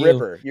filming behind you.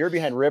 Ripper. You were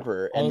behind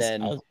Ripper, I and was-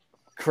 then I was-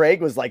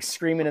 Craig was like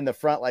screaming in the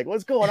front, like,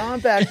 "What's going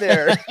on back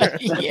there?"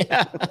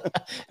 yeah.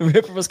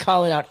 Ripper was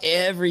calling out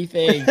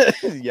everything.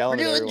 We're Yelling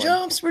at doing everyone.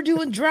 jumps. We're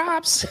doing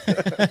drops.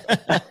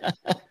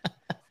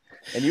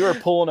 And you were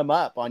pulling him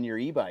up on your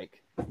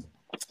e-bike.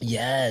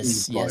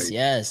 Yes. Yes. Bike.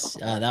 Yes.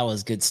 That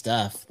was good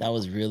stuff. That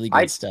was really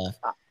good stuff.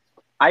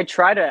 I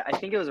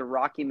think it was a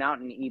Rocky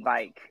Mountain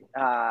e-bike.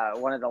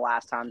 One of the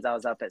last times I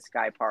was up at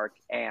Sky Park,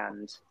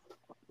 and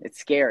it's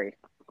scary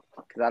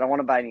because I don't want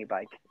to buy an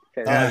e-bike.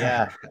 Oh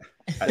yeah,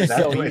 That's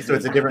so so, easy. so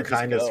it's a different Just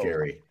kind of go.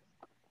 scary.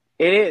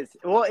 It is.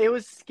 Well, it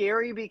was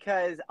scary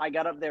because I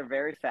got up there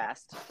very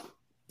fast,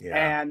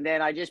 Yeah. and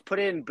then I just put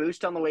in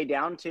boost on the way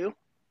down too.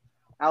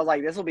 I was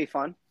like, this will be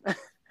fun.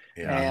 Yeah.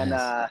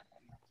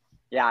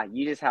 And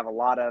you just have a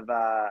lot of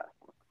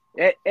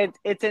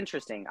it's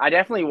interesting. I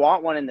definitely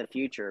want one in the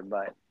future,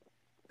 but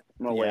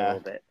I'm gonna wait a little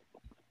bit.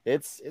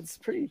 It's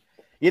pretty.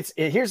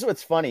 Here's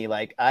what's funny.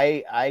 Like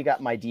I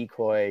got my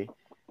decoy.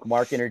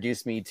 Mark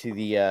introduced me to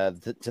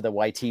the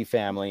YT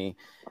family,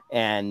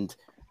 and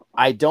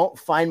I don't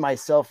find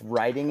myself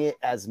riding it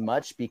as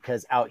much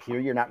because out here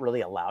you're not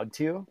really allowed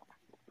to.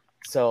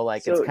 So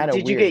it's kind of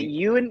weird. Did you get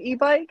you an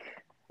e-bike?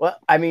 Well,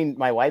 I mean,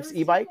 my wife's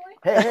e-bike.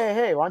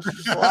 Hey, why don't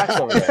you just relax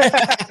over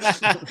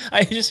there?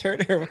 I just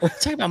heard her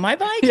talking about my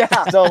bike.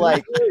 Yeah. So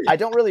I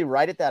don't really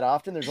ride it that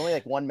often. There's only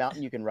one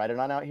mountain you can ride it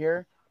on out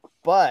here.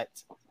 But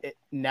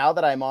now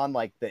that I'm on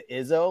the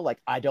Izzo,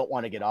 I don't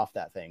want to get off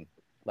that thing.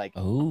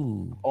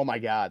 Oh my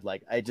God.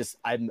 I just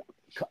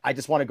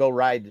want to go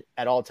ride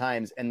at all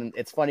times. And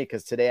it's funny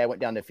because today I went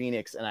down to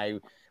Phoenix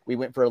and we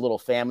went for a little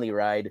family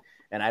ride,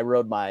 and I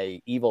rode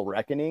my Evil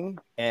Reckoning,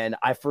 and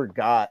I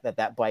forgot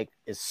that bike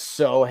is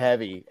so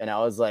heavy. And I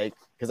was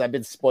because I've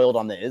been spoiled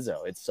on the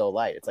Izzo. It's so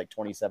light. It's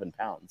 27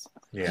 pounds.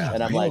 Yeah.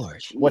 And I'm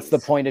what's the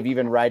point of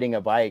even riding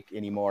a bike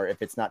anymore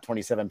if it's not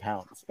 27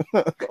 pounds?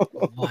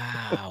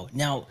 Wow.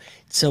 Now,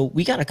 so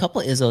we got a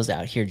couple Izzos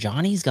out here.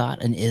 Johnny's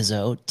got an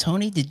Izzo.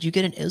 Tony, did you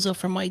get an Izzo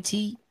from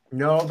YT?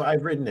 No, but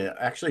I've ridden it.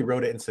 I actually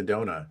rode it in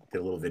Sedona. Did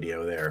a little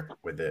video there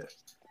with it.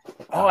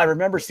 Oh, I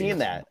remember seeing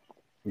that.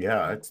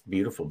 Yeah, it's a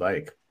beautiful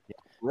bike.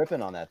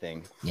 Ripping on that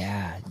thing.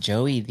 Yeah,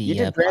 Joey. You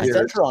did Grand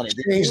Central on it.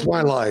 Changed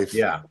my life.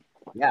 Yeah.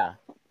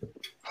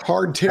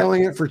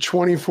 Hardtailing it for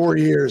 24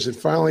 years and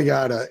finally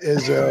got a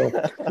Izzo,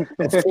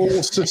 a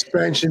full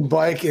suspension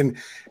bike. And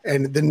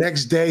the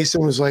next day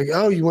someone was like,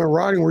 "Oh, you went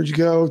riding? Where'd you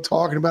go?"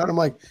 Talking about it. I'm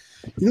like,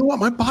 you know what?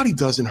 My body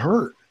doesn't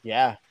hurt.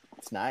 Yeah,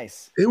 it's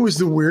nice. It was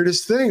the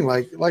weirdest thing.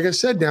 Like I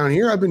said, down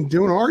here, I've been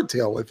doing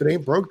hardtail. If it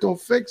ain't broke,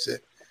 don't fix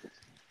it.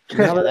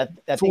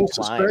 That thing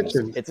climbs.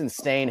 It's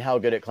insane how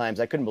good it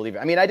climbs. I couldn't believe it.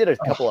 I mean, I did a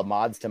couple of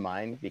mods to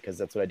mine because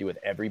that's what I do with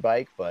every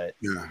bike, but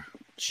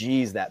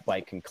geez, that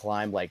bike can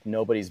climb like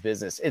nobody's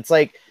business. It's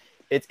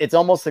it's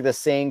almost like the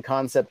same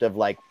concept of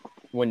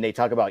when they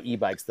talk about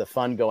e-bikes, the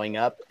fun going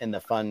up and the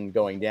fun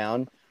going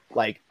down.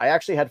 I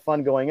actually had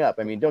fun going up.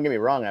 I mean, don't get me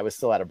wrong, I was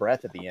still out of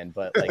breath at the end,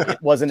 but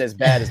it wasn't as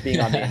bad as being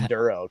on the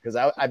Enduro, because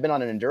I've been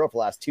on an Enduro for the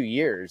last 2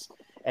 years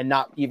and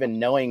not even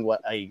knowing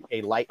what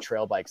a light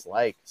trail bike's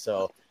like.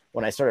 So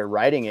when I started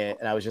riding it,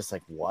 and I was just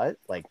like, what?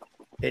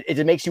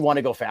 It makes you want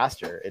to go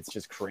faster. It's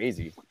just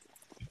crazy.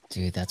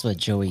 Dude, that's what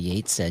Joey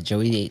Yates said.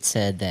 Joey Yates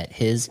said that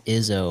his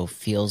Izzo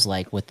feels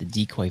like what the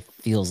decoy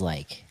feels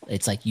like.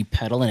 It's like you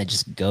pedal and it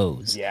just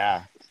goes.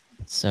 Yeah.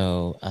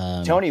 So,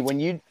 Tony, when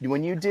you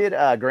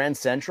did Grand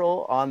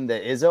Central on the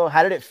Izzo,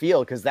 how did it feel?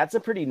 Because that's a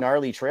pretty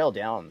gnarly trail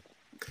down.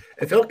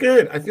 It felt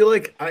good. I feel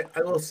like I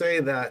will say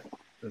that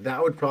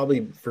would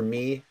probably, for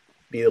me,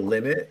 be the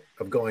limit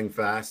of going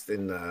fast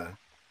in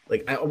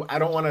I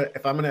don't want to,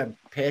 if I'm going to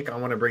pick, I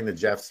want to bring the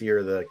Jeff C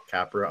or the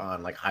Capra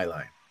on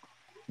Highline.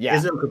 Yeah.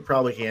 Izzo could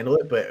probably handle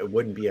it, but it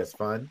wouldn't be as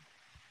fun.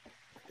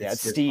 Yeah,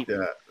 it's steep.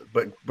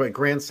 But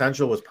Grand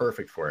Central was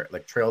perfect for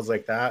it. Trails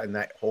like that and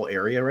that whole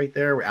area right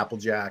there where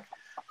Applejack,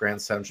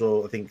 Grand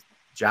Central, I think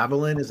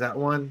Javelin is that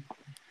one.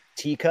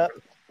 Teacup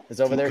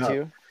is over there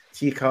too.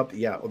 Teacup,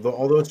 yeah.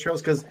 All those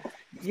trails, because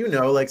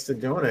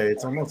Sedona,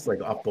 it's almost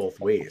up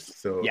both ways.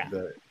 So yeah.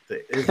 The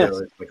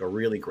Izzo is a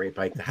really great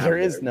bike to have. There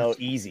is no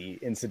easy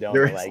in Sedona.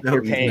 There is no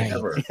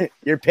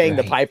you're paying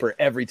the piper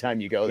every time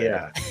you go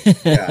there.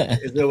 Yeah.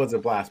 Izzo was a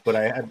blast, but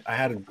I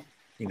had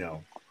a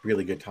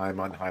really good time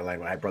on Highline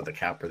when I brought the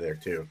Capra there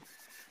too.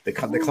 The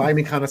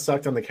climbing kind of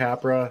sucked on the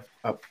Capra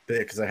up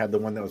there because I had the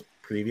one that was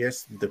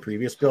the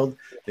previous build.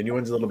 The new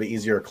one's a little bit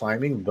easier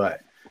climbing,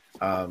 but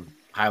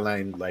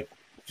Highline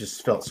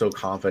just felt so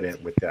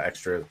confident with the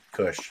extra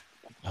cush.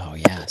 Oh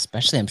yeah,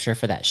 especially I'm sure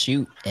for that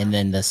shoot and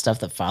then the stuff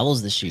that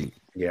follows the shoot.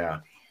 Yeah.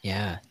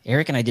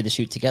 Eric and I did the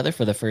shoot together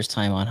for the first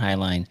time on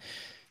Highline.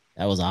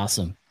 That was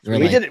awesome.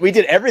 We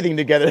did everything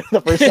together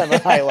the first time on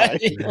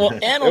Highline. Well,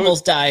 and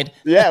almost died.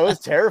 Yeah, it was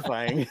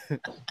terrifying.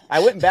 I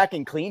went back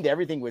and cleaned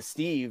everything with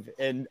Steve,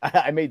 and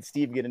I made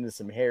Steve get into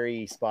some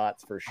hairy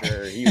spots for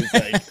sure. He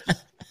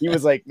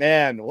was like,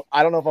 man,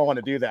 I don't know if I want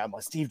to do that. I'm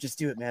like, Steve, just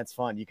do it, man. It's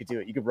fun. You could do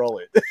it. You could roll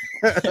it.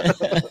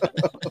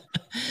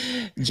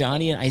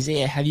 Johnny and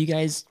Isaiah, have you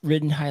guys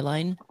ridden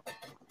Highline?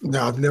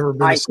 No, I've never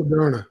been to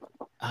Sedona.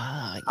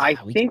 I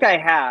think I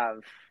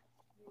have,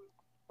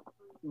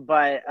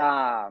 but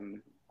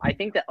I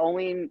think the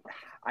only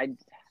I'm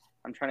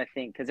trying to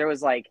think because there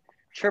was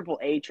Triple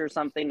H or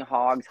something,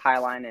 Hogs,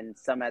 Highline, and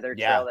some other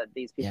trail that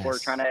these people were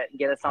trying to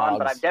get us on.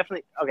 But I've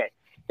definitely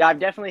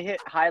hit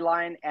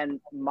Highline,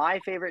 and my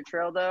favorite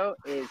trail though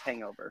is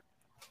Hangover.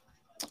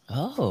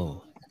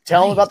 Oh.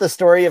 Tell them about the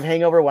story of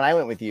Hangover when I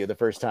went with you the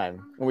first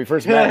time when we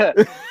first met.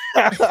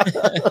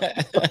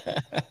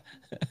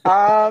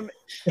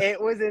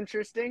 It was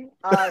interesting.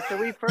 So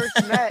we first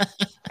met,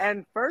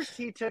 and first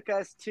he took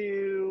us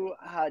to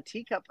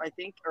Teacup, I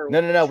think. Or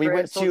no. We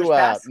went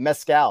to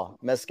Mezcal,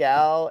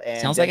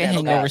 and sounds like a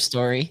Hangover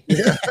story.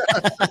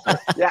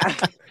 Yeah.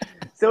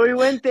 So we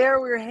went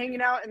there, we were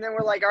hanging out, and then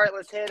we're like, all right,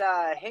 let's hit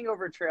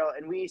Hangover Trail.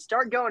 And we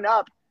start going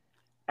up,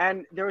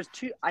 and there was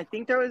two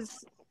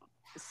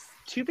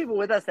people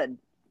with us that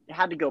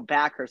had to go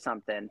back or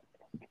something.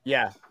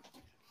 Yeah.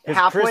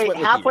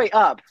 Halfway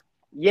up.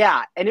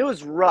 Yeah. And it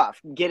was rough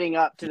getting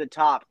up to the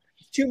top.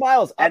 2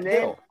 miles and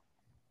uphill.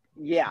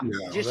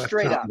 Just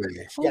straight up.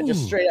 Yeah,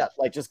 just straight up.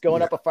 Like just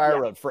going up a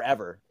fire road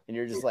forever. And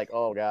you're just like,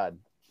 oh God.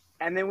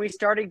 And then we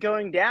started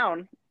going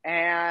down,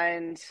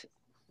 and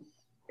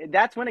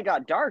that's when it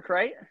got dark,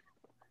 right?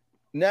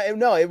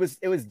 No, it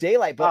was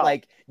daylight, but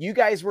like you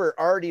guys were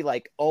already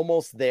like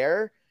almost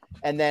there,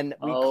 and then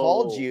we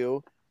called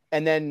you,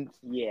 and then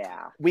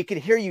we could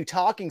hear you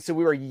talking, so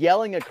we were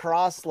yelling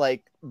across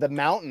like the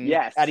mountain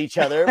at each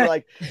other. We're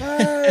like,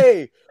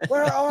 "Hey,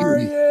 where are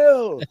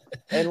you?"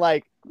 And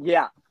like,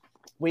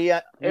 we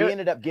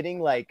ended up getting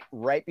like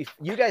right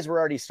before you guys were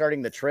already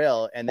starting the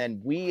trail, and then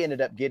we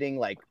ended up getting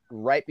like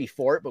right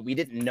before it, but we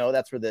didn't know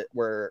that's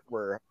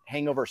where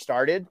Hangover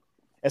started.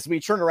 And so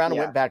we turned around and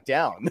went back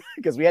down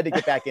because we had to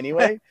get back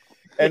anyway.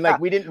 And like,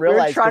 we didn't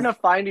realize. We were trying to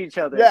find each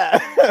other. Yeah.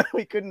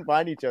 We couldn't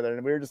find each other.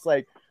 And we were just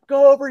like,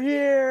 go over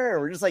here.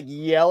 And we're just like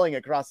yelling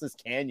across this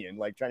canyon,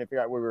 like trying to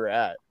figure out where we were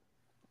at.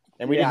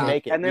 And we didn't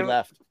make it. And then, we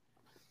left.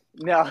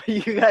 No,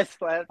 you guys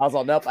left. I was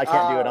all, nope, I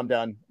can't do it. I'm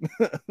done.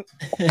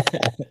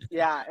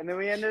 And then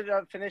we ended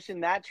up finishing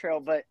that trail.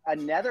 But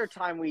another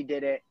time we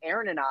did it,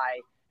 Aaron and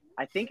I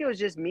think it was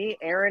just me,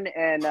 Aaron,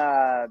 and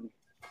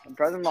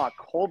brother-in-law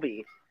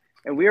Colby.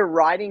 And we were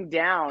riding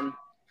down,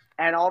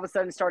 and all of a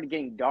sudden it started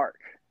getting dark.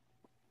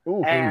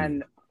 Ooh.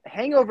 And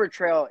Hangover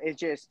Trail is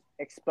just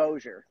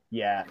exposure.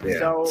 Yeah.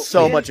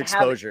 So much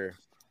exposure.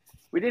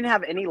 We didn't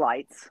have any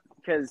lights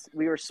because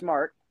we were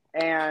smart.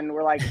 And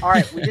we're like, all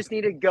right, we just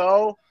need to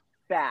go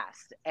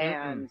fast.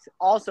 And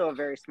also a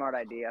very smart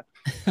idea.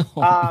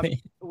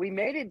 We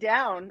made it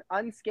down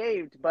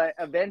unscathed, but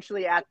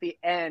eventually at the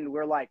end,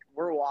 we're like,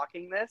 we're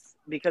walking this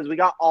because we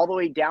got all the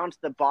way down to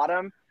the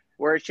bottom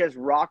where it's just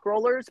rock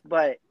rollers,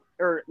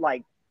 or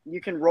like you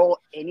can roll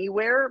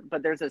anywhere,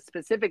 but there's a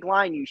specific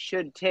line you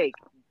should take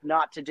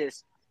not to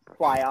just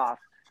fly off.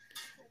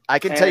 I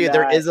can tell you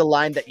there is a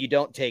line that you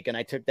don't take, and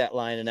I took that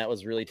line, and that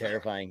was really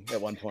terrifying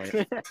at one point.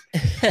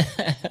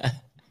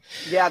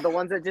 Yeah, the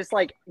ones that just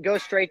like go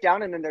straight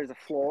down, and then there's a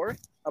floor.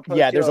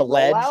 There's a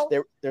ledge.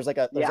 There's like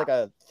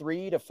a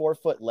 3 to 4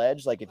 foot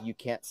ledge. Like if you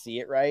can't see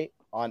it right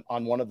on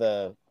one of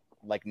the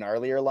like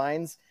gnarlier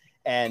lines,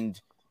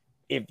 and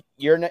if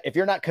you're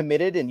not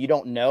committed and you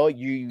don't know,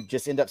 you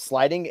just end up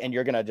sliding and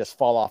you're gonna just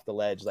fall off the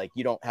ledge. Like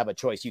you don't have a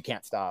choice. You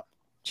can't stop.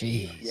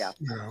 Jeez. Yeah.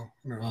 No.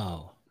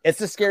 Wow. It's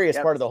the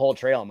scariest part of the whole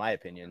trail, in my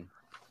opinion.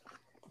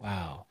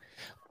 Wow.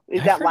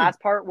 Is that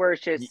last part where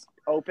it's just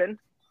open?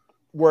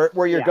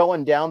 Where you're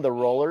going down the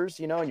rollers,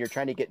 and you're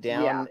trying to get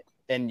down,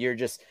 and you're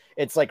just,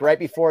 it's like right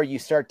before you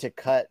start to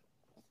cut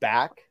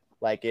back.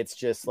 Like it's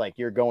just like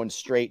you're going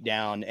straight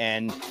down,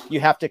 and you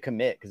have to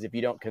commit, because if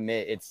you don't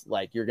commit, it's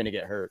like you're gonna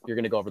get hurt. You're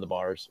gonna go over the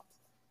bars.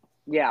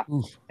 Yeah.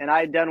 Oof. And I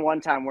had done one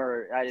time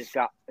where I just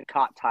got a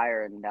caught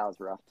tire, and that was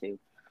rough too.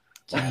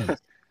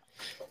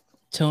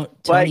 Tony,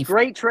 but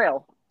great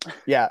trail.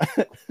 Yeah,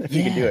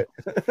 you can do it.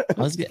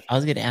 I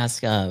was gonna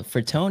ask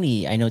for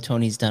Tony. I know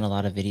Tony's done a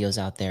lot of videos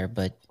out there,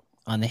 but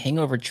on the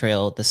Hangover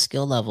Trail, the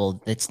skill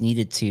level that's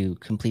needed to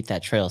complete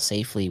that trail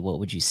safely, what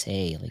would you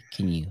say? Like,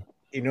 can you?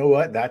 You know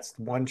what? That's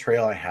one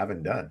trail I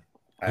haven't done.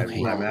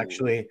 Okay. My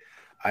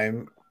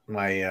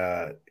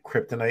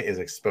kryptonite is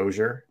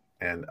exposure,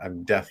 and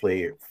I'm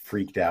definitely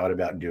freaked out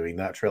about doing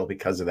that trail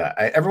because of that.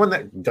 Everyone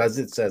that does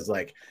it says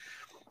like,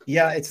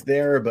 yeah, it's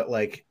there, but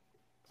like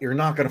you're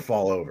not going to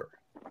fall over.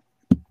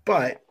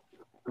 But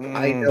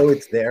I know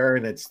it's there,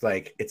 and it's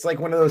like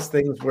one of those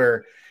things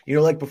where,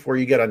 like before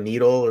you get a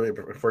needle or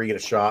before you get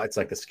a shot, it's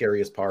like the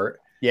scariest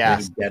part. Yeah.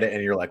 You get it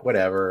and you're like,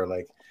 whatever.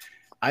 Like,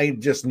 I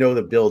just know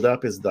the build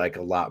up is like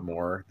a lot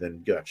more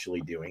than actually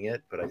doing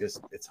it, but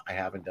I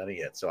haven't done it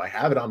yet. So I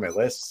have it on my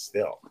list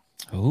still.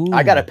 Ooh.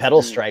 I got a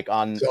pedal strike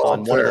on one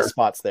of the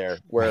spots there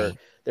where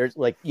there's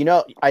like,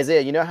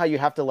 Isaiah, how you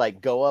have to like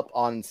go up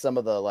on some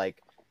of the,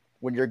 like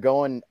when you're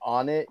going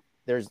on it,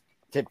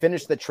 to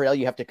finish the trail,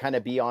 you have to kind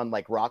of be on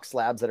like rock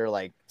slabs that are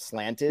like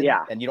slanted,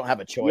 and you don't have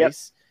a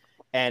choice.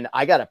 And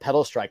I got a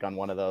pedal strike on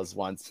one of those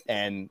once,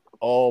 and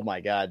oh my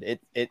God,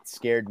 it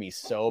scared me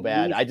so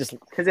bad. I just,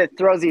 because it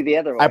throws you the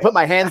other way. I put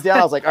my hands down.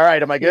 I was like, all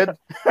right, am I good?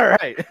 All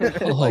right.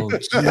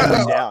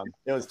 Down.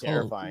 It was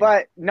terrifying.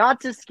 But not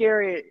to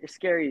scare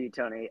you,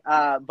 Tony.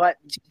 But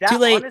that Too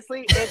late.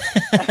 Honestly,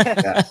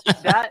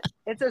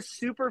 it's a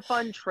super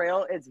fun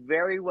trail. It's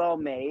very well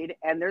made.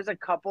 And there's a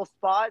couple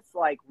spots,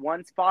 like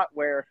one spot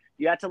where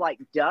you have to like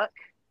duck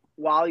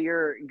while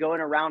you're going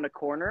around a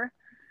corner.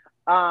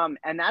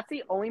 And that's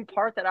the only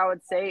part that I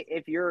would say,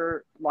 if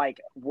you're like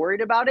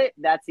worried about it,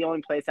 that's the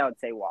only place I would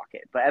say walk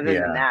it. But other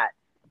than that,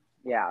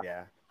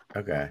 yeah.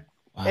 Okay.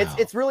 Wow.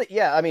 It's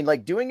really, I mean,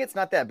 like doing it's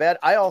not that bad.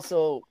 I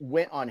also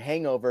went on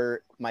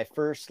Hangover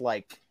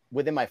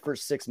within my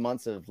first 6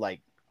 months of like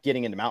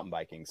getting into mountain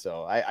biking.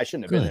 So I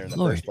shouldn't have been there in the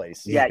first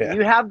place. Yeah,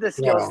 you have the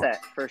skill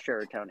set for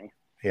sure, Tony.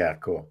 Yeah,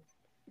 cool.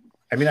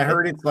 I mean, I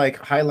heard it's like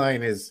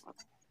Highline is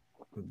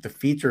the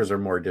features are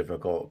more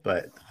difficult,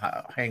 but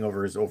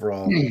Hangover is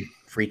overall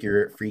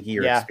freakier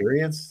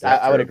experience.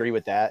 I would agree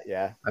with that.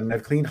 Yeah. I mean,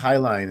 I've cleaned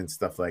Highline and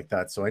stuff like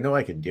that, so I know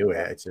I can do it.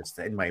 It's just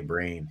in my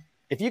brain.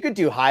 If you could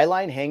do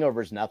Highline,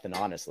 Hangover's nothing,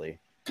 honestly.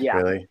 Yeah.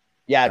 Really?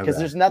 Yeah, because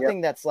there's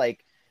nothing that's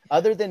like,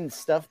 other than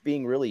stuff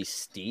being really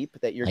steep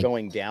that you're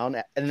going down,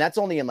 and that's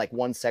only in like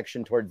one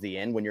section towards the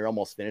end when you're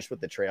almost finished with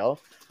the trail.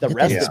 The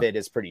rest of it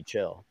is pretty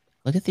chill.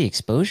 Look at the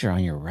exposure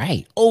on your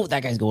right. Oh,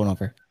 that guy's going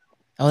over.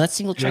 Oh, that's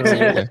single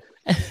track.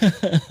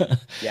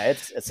 Yeah,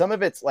 it's some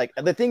of it's like,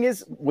 the thing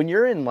is, when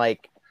you're in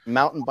like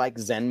mountain bike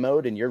zen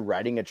mode and you're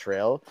riding a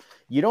trail,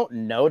 you don't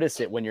notice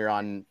it when you're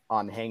on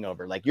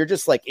Hangover. Like, you're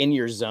just like in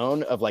your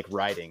zone of like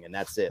riding, and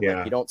that's it.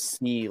 Like, you don't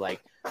see,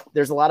 like,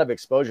 there's a lot of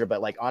exposure,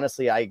 but like,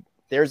 honestly,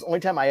 there's only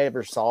time I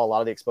ever saw a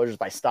lot of the exposures,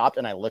 I stopped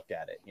and I looked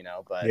at it, you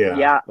know. But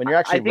when you're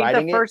actually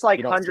riding the first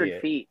it,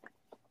 100 feet,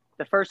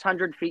 the first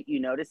 100 feet you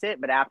notice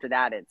it, but after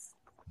that it's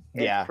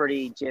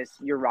pretty just,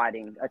 you're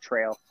riding a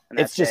trail. And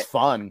it's just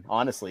fun,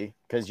 honestly,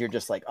 because you're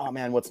just like, oh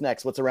man, what's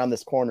next? What's around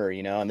this corner,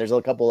 you know? And there's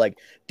a couple like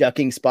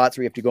ducking spots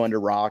where you have to go under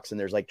rocks, and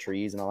there's like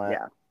trees and all that.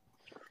 Yeah,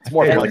 it's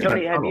more fun.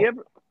 Tony, have you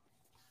ever?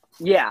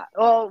 Yeah.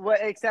 Oh, well,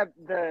 except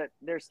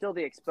there's still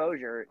the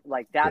exposure.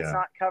 Like, that's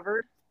not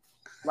covered.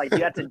 Like,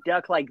 you have to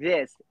duck like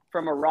this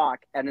from a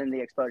rock, and then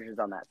the exposure's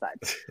on that side.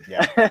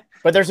 Yeah.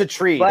 But there's a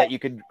tree that you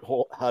could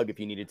hug if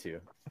you needed to.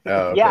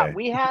 Oh, okay. Yeah,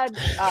 we had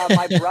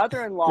my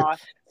brother-in-law.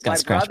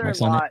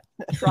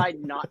 Tried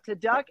not to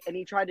duck, and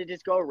he tried to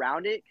just go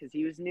around it because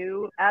he was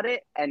new at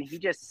it, and he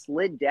just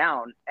slid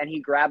down and he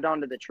grabbed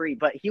onto the tree.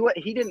 But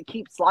he didn't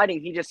keep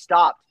sliding; he just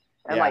stopped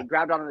and like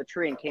grabbed onto the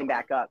tree and came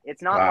back up.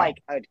 It's not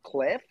like a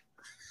cliff.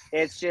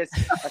 It's just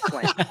a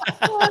swing.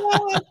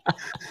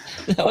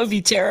 That would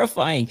be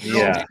terrifying.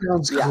 Yeah.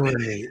 Sounds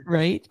great.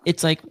 Right?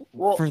 It's like,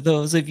 for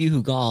those of you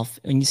who golf,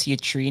 when you see a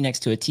tree next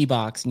to a tee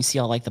box and you see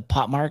all like the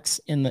pot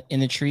marks in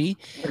the tree,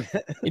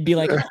 it'd be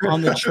like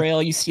on the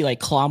trail, you see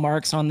like claw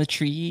marks on the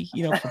tree,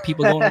 you know, for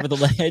people going over the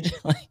ledge.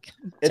 Like,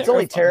 it's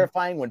only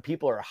terrifying when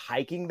people are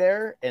hiking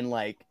there and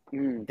like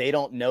they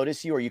don't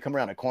notice you, or you come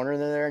around a corner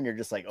there and you're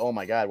just like, oh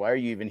my God, why are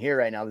you even here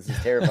right now? This is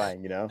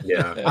terrifying, you know?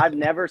 Yeah. I've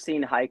never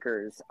seen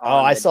hikers.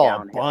 I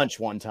saw a bunch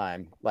one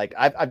time. Like,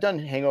 I've done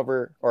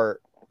Hangover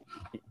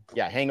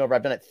Hangover.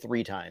 I've done it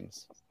 3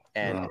 times.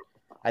 And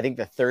I think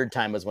the 3rd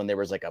time was when there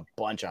was like a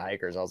bunch of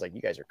hikers. I was like,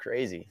 you guys are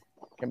crazy.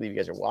 I can't believe you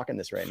guys are walking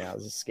this right now.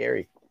 This is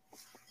scary.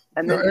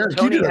 And then, Eric,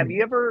 Tony, have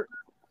you ever?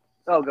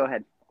 Oh, go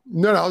ahead.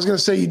 No, I was going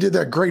to say, you did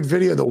that great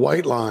video, the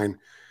white line.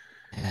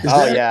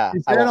 I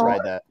won't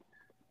ride that.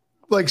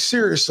 Like,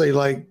 seriously,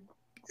 like,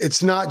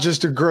 it's not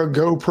just a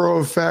GoPro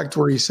effect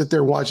where you sit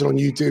there watching on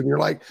YouTube and you're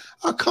like,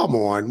 oh, come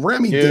on,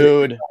 Remy,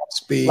 dude,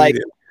 speed. Like,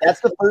 that's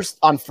the first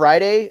on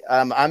Friday.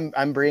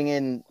 I'm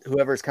bringing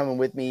whoever's coming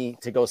with me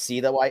to go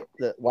see the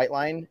white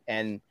line,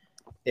 and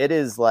it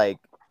is like,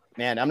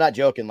 man, I'm not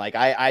joking. Like,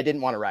 I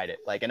didn't want to ride it.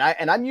 Like, and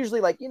I'm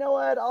usually like, you know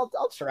what,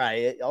 I'll try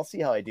it. I'll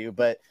see how I do.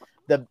 But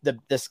the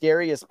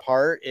scariest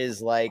part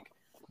is like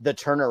the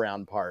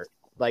turnaround part.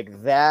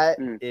 Like, that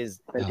is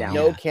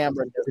no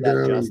camera does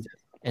that justice.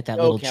 At that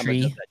little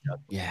tree.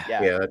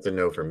 Yeah, that's a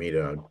no for me,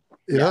 dog.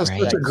 Yeah, that's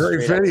such a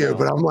great video,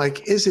 but I'm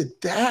like, is it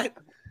that?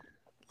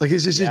 Like,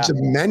 is this just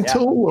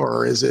mental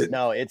or is it?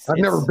 No, I've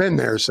never been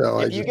there, so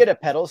if you get a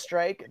pedal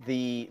strike,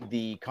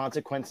 the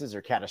consequences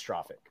are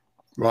catastrophic.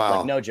 Wow,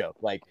 like, no joke.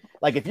 Like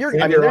if you're,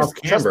 you're off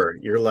camber,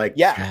 you're like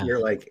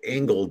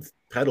angled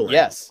pedaling.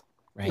 Yes,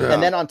 right. Yeah.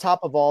 And then on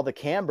top of all the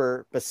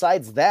camber,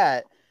 besides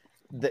that,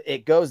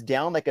 it goes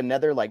down like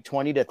another like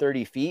 20 to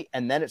 30 feet,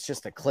 and then it's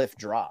just a cliff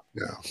drop.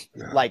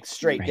 Yeah. Like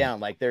straight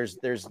down. Like there's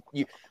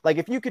you, like,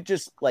 if you could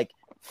just like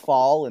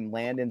fall and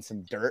land in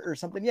some dirt or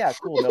something,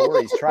 cool, no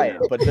worries, try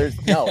it. But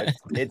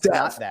it's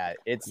not that.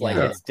 It's like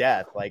it's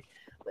death. Like,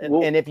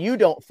 and if you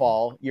don't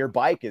fall, your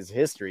bike is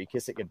history.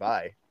 Kiss it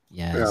goodbye.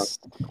 Yes.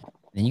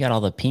 Then you got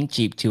all the Pink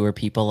Jeep Tour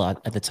people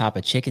at the top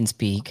of Chicken's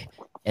Peak,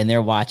 and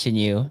they're watching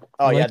you.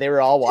 Oh, yeah, they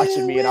were all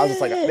watching me, and I was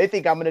just like, they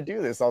think I'm going to do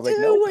this. I was like,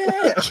 no way.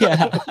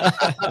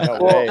 No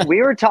way.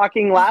 We were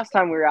talking last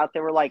time we were out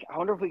there. We're like, I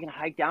wonder if we can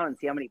hike down and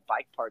see how many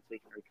bike parts we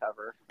can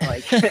recover.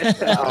 Like,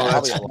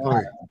 that's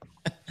fine.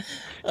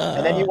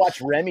 And then you watch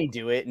Remy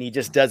do it, and he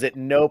just does it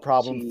no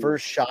problem. Jeez.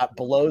 First shot,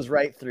 blows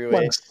right through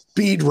it.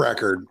 Speed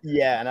record.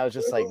 Yeah, and I was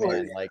just like,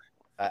 man, like,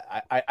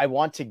 I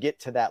want to get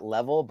to that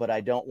level, but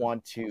I don't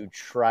want to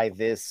try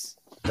this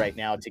right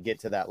now to get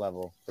to that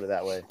level. Put it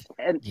that way.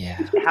 And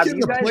have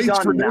you guys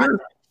gone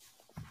nuts?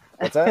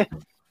 What's that?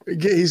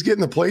 He's getting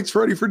the plates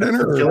ready for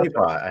dinner. The chili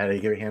pot. I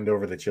had to hand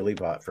over the chili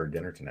pot for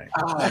dinner tonight.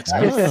 Oh, that's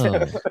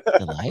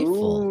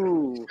delightful.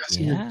 Ooh.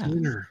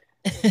 Dinner.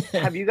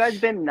 Have you guys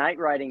been night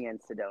riding in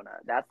Sedona?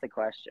 That's the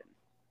question.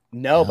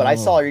 No, but I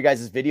saw your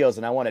guys' videos,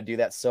 and I want to do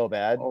that so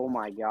bad. Oh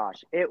my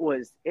gosh, it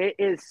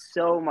is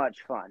so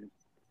much fun.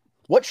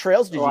 What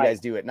trails did you guys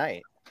do at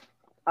night?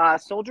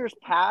 Soldiers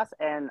Pass,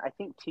 and I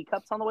think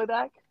Teacups on the way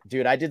back.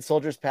 Dude, I did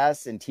Soldiers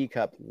Pass and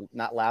Teacup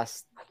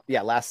last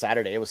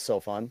Saturday. It was so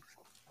fun.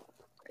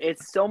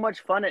 It's so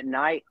much fun at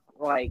night.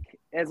 Like,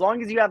 as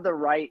long as you have the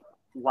right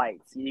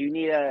lights. You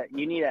need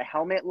a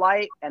helmet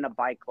light and a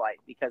bike light,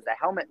 because the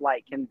helmet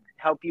light can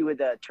help you with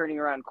the turning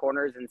around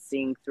corners and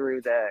seeing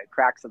through the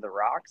cracks of the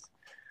rocks.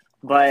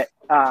 But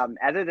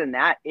other than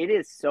that, it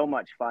is so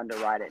much fun to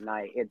ride at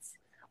night.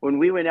 When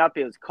we went up,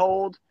 it was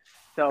cold,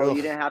 so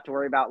you didn't have to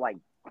worry about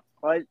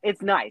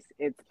it's nice.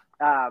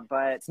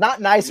 But it's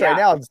not nice right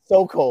now. It's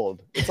so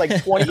cold. It's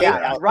like 20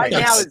 out right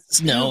now. It's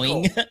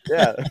snowing.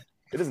 Yeah,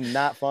 it is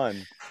not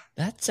fun.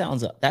 That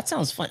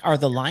sounds fun. Are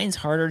the lines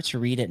harder to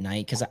read at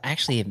night? Because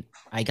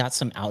I got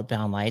some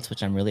outbound lights,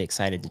 which I'm really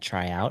excited to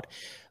try out.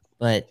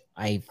 But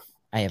I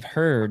have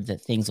heard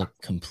that things look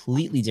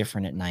completely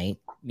different at night.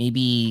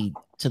 Maybe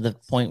to the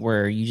point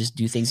where you just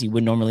do things you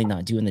would normally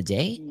not do in the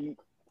day.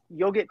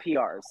 You'll get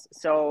PRs,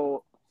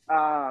 so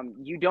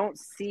you don't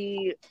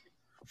see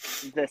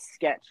the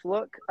sketch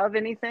look of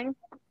anything.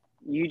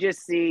 You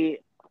just see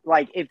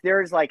if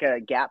there's a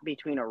gap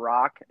between a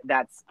rock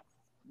that's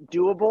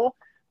doable.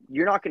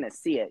 You're not going to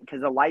see it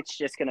because the light's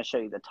just going to show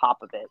you the top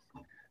of it.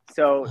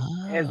 So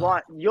as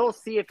long you'll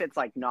see if it's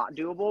not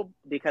doable,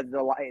 because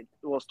the light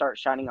will start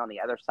shining on the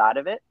other side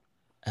of it.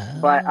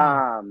 But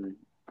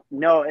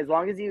no, as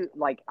long as you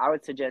I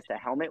would suggest a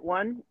helmet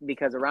one,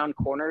 because around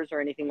corners or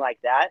anything like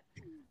that,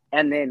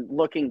 and then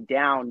looking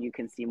down, you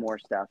can see more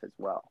stuff as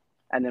well.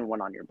 And then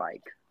one on your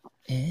bike.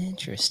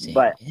 Interesting.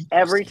 But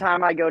every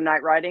time I go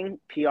night riding,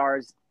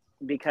 PRs,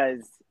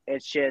 because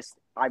it's just,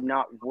 I'm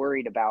not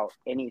worried about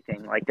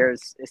anything.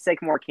 There's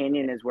Sycamore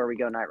Canyon is where we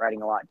go night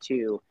riding a lot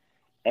too.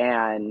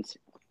 And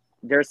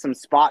there's some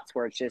spots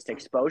where it's just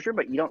exposure,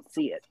 but you don't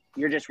see it.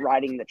 You're just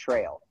riding the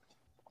trail.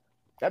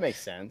 That makes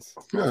sense.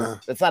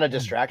 That's not a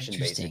distraction,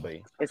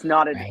 basically. It's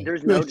not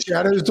there's no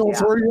shadows don't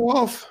throw you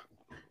off.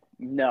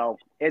 No,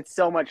 it's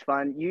so much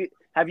fun.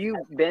 Have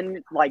you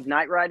been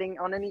night riding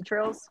on any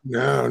trails?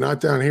 No,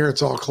 not down here.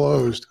 It's all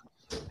closed.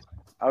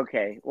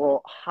 Okay,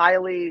 well,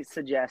 highly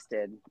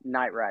suggested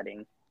night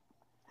riding.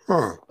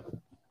 Huh.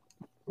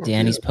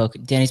 Danny's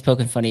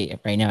poking funny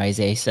right now.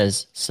 Isaiah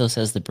says, so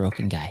says the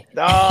broken guy.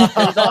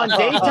 It's on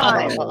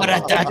daytime.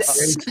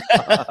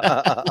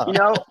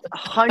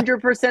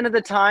 100% of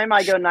the time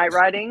I go night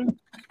riding.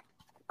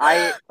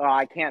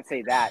 I can't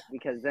say that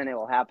because then it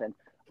will happen.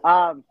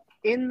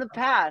 In the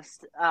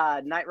past,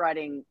 night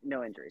riding,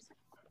 no injuries.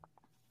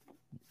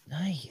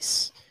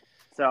 Nice.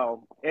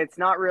 So it's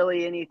not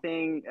really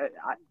anything.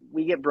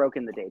 We get broke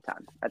in the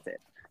daytime. That's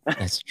it.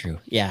 That's true.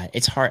 Yeah,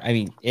 it's hard. I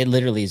mean, it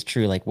literally is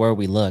true. Where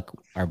we look,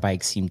 our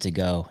bikes seem to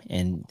go,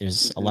 and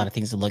there's a lot of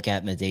things to look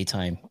at in the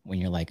daytime when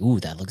you're like, "Ooh,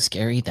 that looks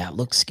scary. That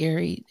looks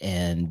scary,"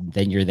 and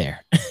then you're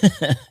there.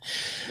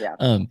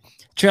 Yeah.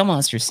 Trail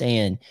Monster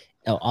saying,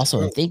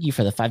 also, thank you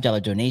for the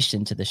 $5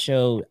 donation to the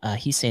show.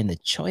 He's saying the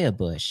cholla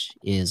bush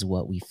is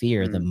what we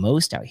fear the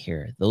most out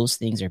here. Those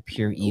things are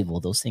pure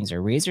evil. Those things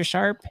are razor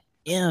sharp,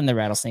 and the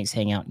rattlesnakes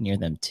hang out near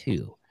them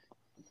too.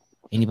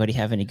 Anybody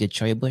have any good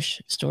cholla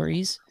bush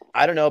stories?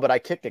 I don't know, but I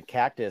kicked a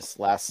cactus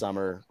last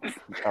summer,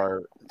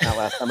 or not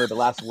last summer, but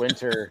last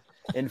winter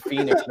in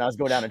Phoenix, and I was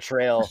going down a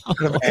trail.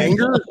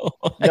 Anger?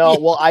 No,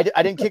 well, I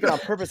didn't kick it on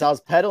purpose. I was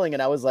pedaling,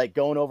 and I was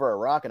going over a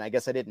rock, and I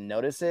guess I didn't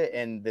notice it.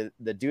 And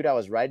the dude I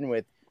was riding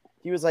with,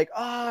 he was like,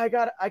 "Oh, I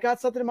got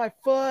something in my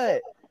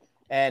foot,"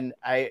 and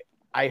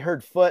I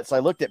heard foot, so I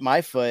looked at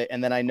my foot,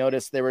 and then I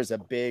noticed there was a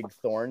big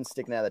thorn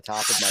sticking out of the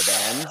top of my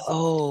Vans.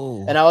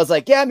 Oh, and I was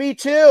like, "Yeah, me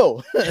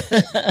too."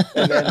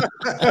 And then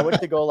I went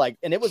to go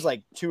and it was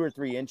 2 or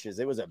 3 inches.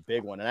 It was a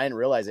big one, and I didn't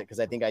realize it because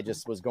I think I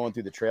just was going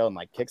through the trail and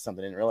kicked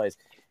something. I didn't realize,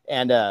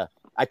 and I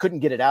couldn't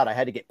get it out. I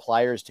had to get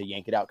pliers to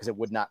yank it out because it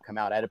would not come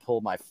out. I had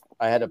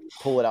to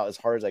pull it out as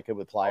hard as I could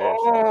with pliers.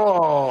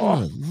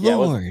 Oh yeah,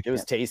 Lord. it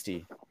was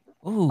tasty.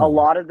 Ooh. A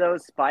lot of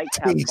those spikes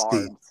have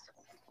barbs.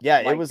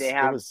 Yeah, They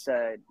have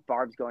the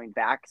barbs going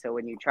back, so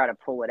when you try to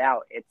pull it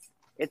out,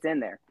 it's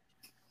in there.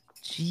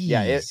 Jeez.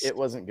 Yeah, it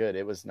wasn't good.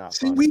 It was not.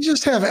 See, fun. we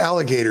just have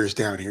alligators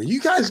down here. You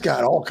guys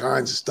got all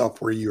kinds of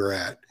stuff where you're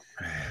at.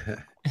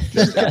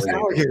 Just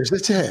alligators.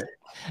 That's it.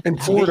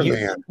 And Florida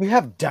man. We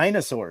have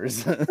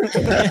dinosaurs.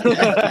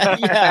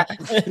 Yeah,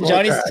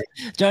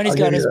 Johnny's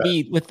got his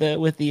beat with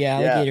the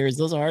alligators. Yeah.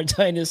 Those are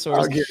dinosaurs.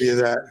 I'll give you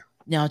that.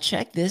 Now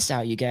check this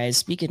out, you guys.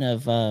 Speaking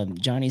of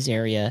Johnny's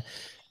area,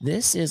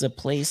 this is a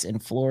place in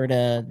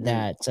Florida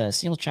that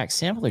Single Track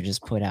Sampler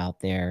just put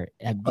out there.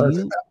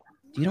 Do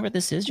you know where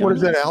this is, Johnny? What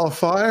is that,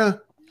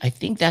 Alafaya? I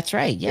think that's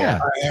right. Yeah.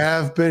 I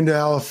have been to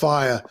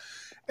Alafaya,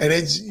 and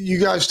you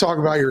guys talk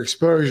about your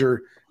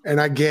exposure,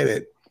 and I get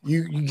it.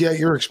 You get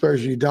your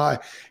exposure, you die.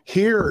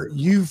 Here,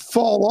 you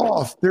fall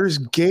off. There's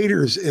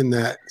gators in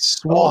that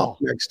swamp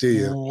next to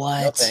you.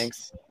 What? No,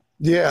 thanks.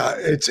 Yeah,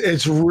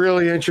 it's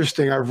really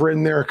interesting. I've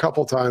ridden there a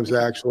couple times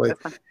actually.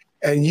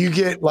 And you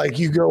get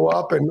you go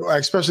up, and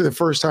especially the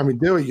first time you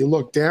do it, you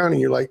look down and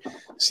you're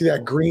see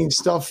that green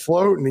stuff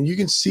floating, and you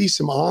can see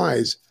some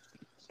eyes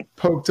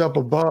poked up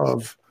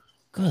above.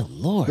 Good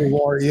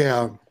Lord.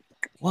 Yeah.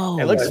 Whoa.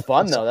 It looks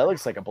fun though. That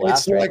looks like a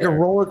blast. It's like a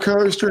roller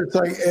coaster.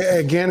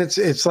 It's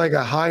it's like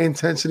a high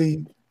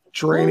intensity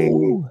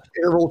training,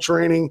 interval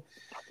training.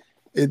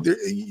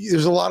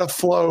 There's a lot of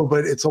flow,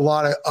 but it's a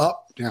lot of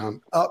up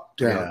down, up,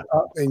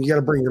 and you got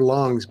to bring your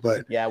lungs.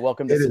 But yeah,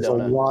 welcome to it is a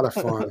Sedona. lot of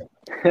fun.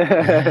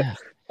 Yeah.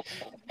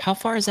 How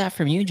far is that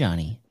from you,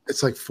 Johnny?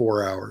 It's like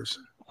 4 hours.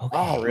 Okay.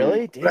 Oh,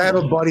 really? I have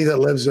a buddy that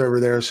lives over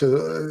there,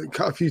 so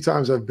a few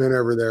times I've been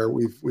over there.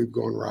 We've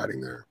gone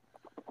riding there.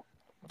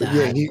 But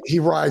yeah, he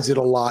rides it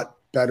a lot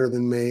better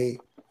than me.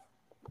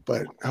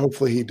 But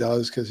hopefully he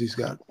does because he's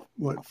got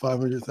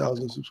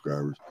 500,000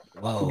 subscribers.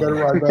 Whoa, Better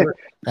ride better.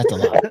 That's a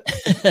lot.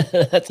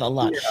 That's a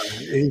lot.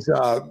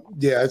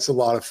 Yeah, it's a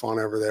lot of fun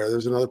over there.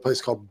 There's another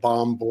place called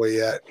Bomb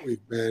Boyette.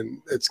 We've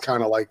been. It's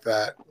kind of like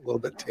that, a little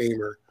bit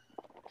tamer.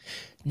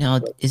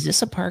 Now, is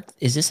this a park?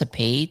 Is this a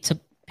pay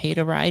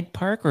to ride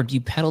park, or do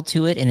you pedal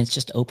to it and it's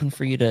just open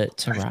for you to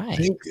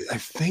ride? I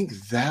think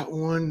that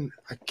one.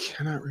 I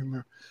cannot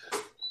remember.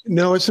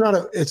 No, it's not.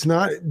 It's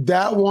not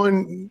that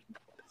one.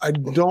 I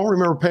don't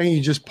remember paying.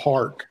 You just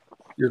park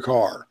your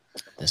car.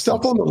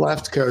 Stuff on the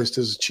left coast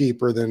is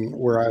cheaper than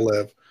where I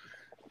live.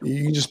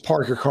 You can just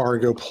park your car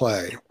and go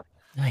play.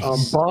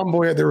 Nice. Bomb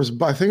Boyette,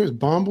 I think it was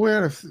Bomb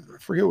Boyette. I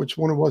forget which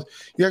one it was.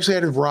 You actually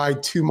had to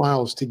ride 2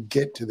 miles to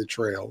get to the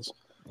trails.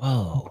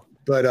 Whoa.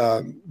 But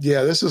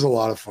yeah, this is a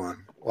lot of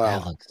fun.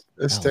 Wow.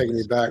 This is taking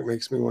me back,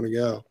 makes me want to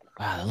go.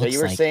 Wow. So you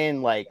were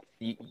saying like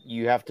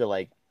you have to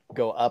like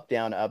go up,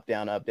 down, up,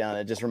 down, up, down.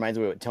 It just reminds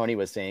me of what Tony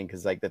was saying,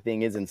 because like the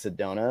thing is in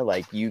Sedona,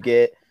 like you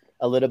get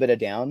a little bit of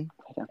down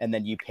and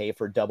then you pay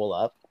for double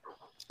up.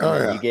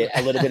 You get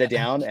a little bit of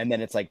down and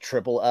then it's like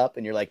triple up,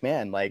 and you're like,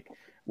 man, like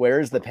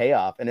where's the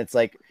payoff? And it's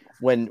like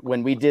when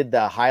we did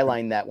the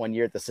Highline that one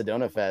year at the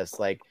Sedona Fest,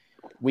 like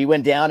we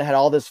went down, had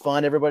all this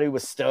fun, everybody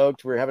was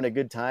stoked, we were having a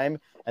good time,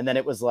 and then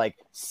it was like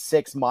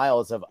 6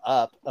 miles of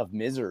up of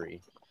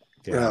misery.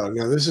 Yeah.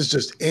 No, this is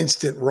just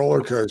instant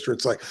roller coaster.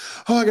 It's like,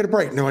 oh, I got a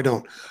break. No, I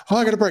don't. Oh,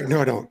 I got a break. No,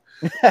 I don't.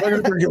 Oh, I got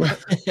a break.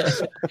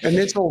 And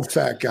this old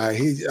fat guy,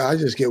 I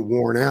just get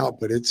worn out.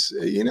 But it's,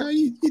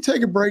 you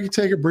take a break, you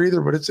take a breather,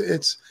 but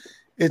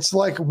it's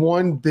like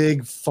one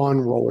big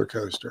fun roller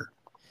coaster.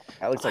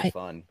 That looks like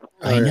fun.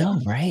 I know,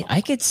 right?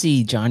 I could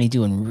see Johnny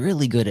doing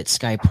really good at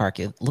Sky Park.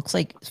 It looks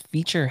like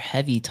feature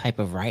heavy type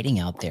of riding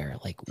out there.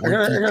 Like I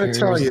gotta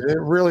tell you,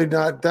 they're really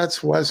not.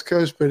 That's West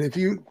Coast, but if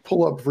you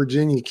pull up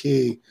Virginia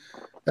Key,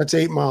 that's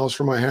 8 miles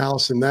from my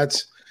house, and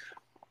that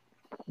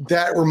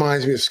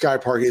reminds me of Sky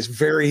Park. It's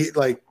very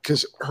like,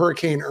 because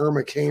Hurricane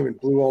Irma came and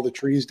blew all the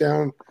trees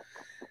down,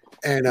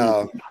 and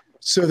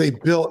so they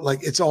built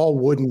like, it's all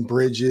wooden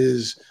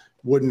bridges,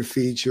 wooden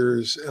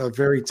features,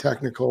 very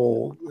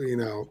technical,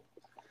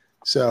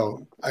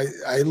 So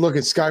I look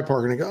at Sky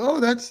Park and I go, oh,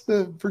 that's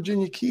the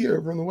Virginia Key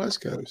over on the West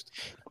Coast.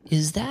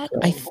 Is that?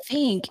 I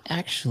think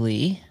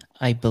actually,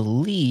 I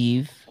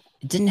believe.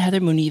 Didn't Heather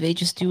Munive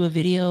just do a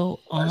video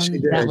on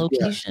that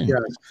location?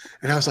 Yes.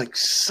 And I was like,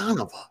 son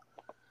of a.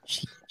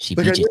 She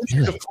like, beat I knew you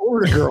she's a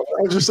Florida girl.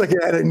 I was just like,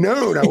 I had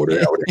known, I would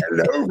have had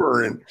it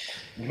over. And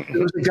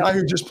there was a guy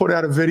who just put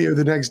out a video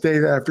the next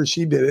day after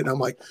she did it. And I'm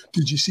like,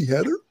 did you see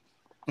Heather?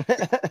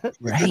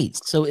 Right.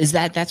 So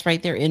that's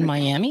right there in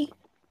Miami?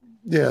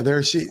 Yeah,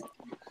 there she.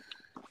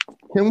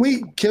 Can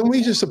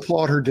we just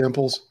applaud her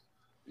dimples?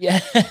 Yeah.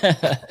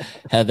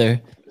 Heather,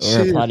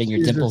 we're applauding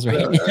your dimples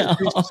right now.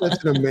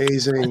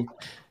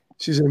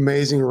 She's an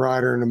amazing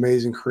rider and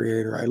amazing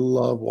creator. I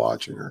love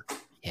watching her.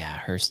 Yeah,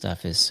 her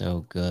stuff is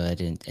so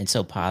good and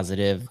so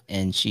positive.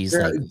 And she's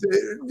like,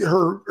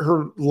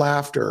 her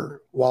laughter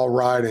while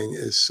riding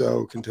is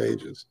so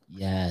contagious.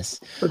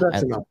 Yes. But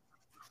that's enough.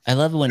 I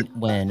love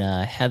when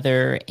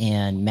Heather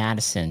and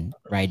Madison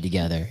ride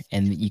together,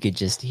 and you could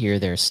just hear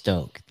their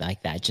stoke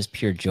like that, just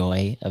pure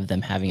joy of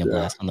them having a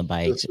blast on the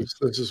bike.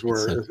 This is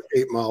where it's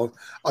 8 miles.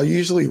 I'll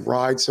usually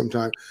ride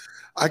sometime.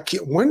 I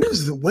can't. When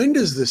does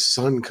the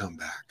sun come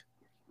back?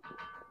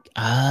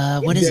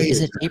 What is it?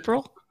 Is it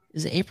April?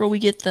 Is it April?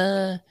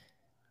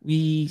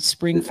 We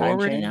spring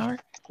forward an hour.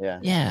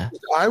 Yeah.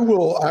 I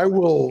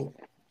will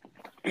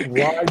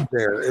ride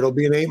there. It'll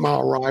be an 8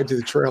 mile ride to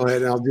the trailhead,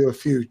 and I'll do a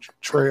few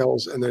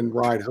trails and then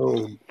ride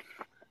home.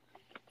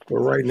 But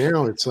right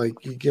now, it's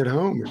like you get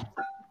home and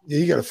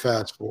you got to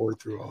fast forward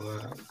through all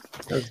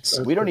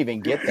that. We don't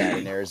even get that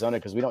in Arizona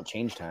because we don't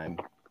change time.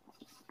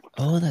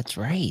 Oh, that's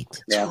right.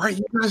 That's right.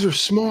 You guys are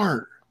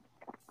smart.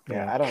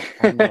 Yeah, I don't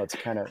know. It's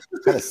kind of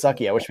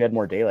sucky. I wish we had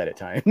more daylight at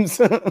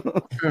times.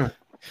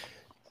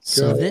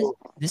 So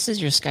this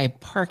is your Sky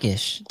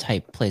Parkish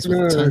type place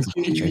with tons of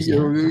features.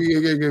 Go.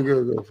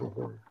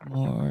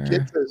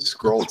 Get the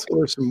scroll to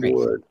there's some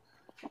wood.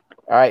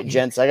 All right,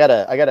 gents, I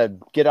gotta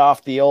get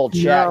off the old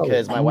chat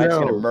because my wife's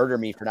gonna murder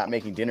me for not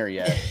making dinner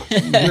yet.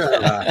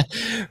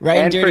 Right,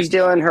 and for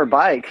stealing her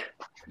bike.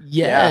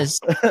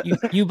 Yes,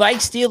 you bike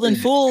stealing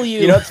fool.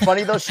 You know what's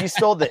funny though? She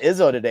stole the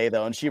Izzo today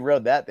though, and she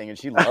rode that thing and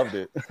she loved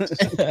it.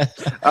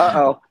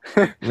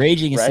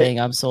 Raging is saying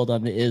I'm sold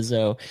on the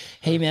Izzo.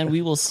 Hey man,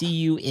 we will see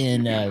you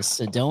in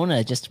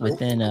Sedona just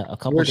within a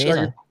couple of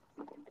days.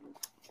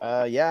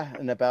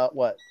 In about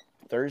what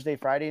Thursday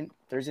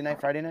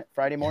night,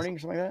 Friday morning, or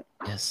something like that.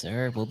 Yes,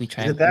 sir. We'll be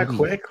trying. Is it that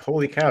quick?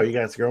 Holy cow! You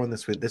guys going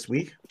this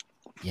week?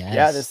 Yes.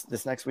 Yeah,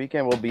 this next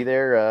weekend we'll be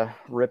there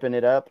ripping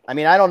it up. I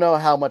mean, I don't know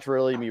how much we're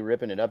really be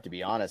ripping it up, to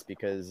be honest,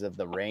 because of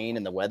the rain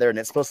and the weather, and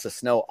it's supposed to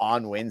snow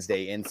on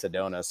Wednesday in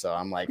Sedona. So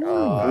I'm like,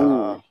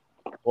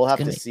 we'll have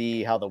to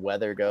see how the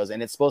weather goes,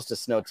 and it's supposed to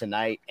snow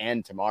tonight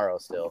and tomorrow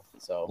still.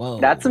 So Whoa.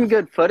 That's some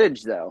good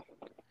footage, though.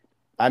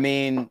 I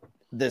mean,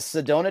 the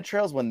Sedona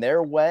trails, when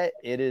they're wet,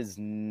 it is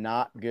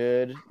not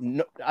good.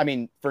 No, I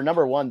mean, for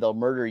number one, they'll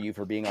murder you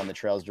for being on the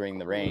trails during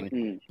the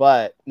rain.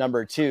 But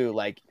number two,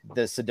 like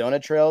the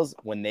Sedona trails,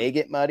 when they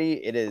get muddy,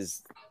 it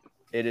is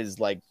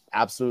like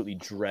absolutely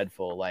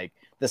dreadful. Like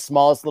the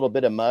smallest little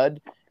bit of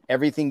mud,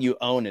 everything you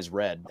own is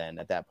red then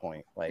at that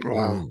point. Like,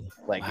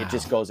 it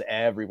just goes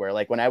everywhere.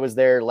 Like when I was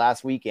there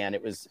last weekend,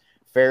 it was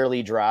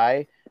fairly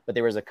dry, but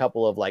there was a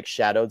couple of like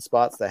shadowed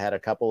spots that had a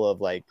couple of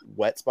like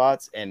wet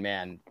spots, and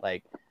man,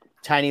 like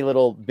tiny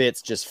little bits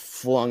just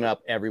flung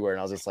up everywhere. And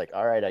I was just like,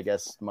 all right, I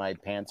guess my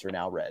pants are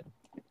now red.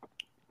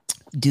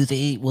 Do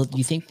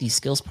you think the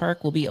skills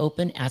park will be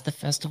open at the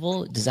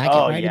festival? Does that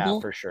get rideable? Yeah,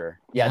 for sure.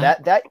 Yeah,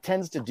 that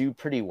tends to do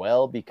pretty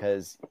well,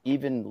 because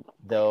even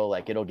though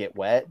like it'll get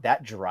wet,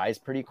 that dries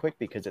pretty quick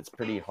because it's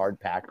pretty hard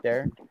packed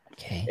there.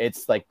 Okay.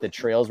 It's like the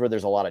trails where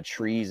there's a lot of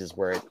trees is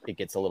where it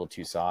gets a little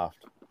too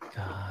soft.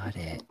 Got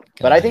it.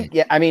 But I think,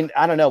 I mean,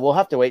 I don't know. We'll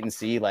have to wait and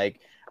see. Like,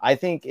 I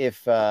think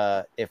if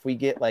we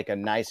get like a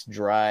nice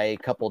dry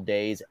couple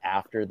days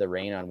after the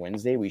rain on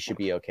Wednesday, we should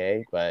be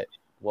okay. But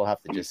we'll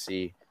have to just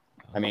see.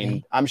 I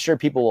mean, I'm sure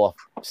people will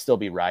still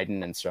be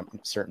riding in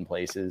certain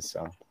places.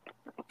 So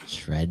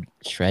shred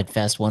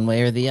fest one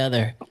way or the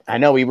other. I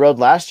know we rode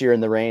last year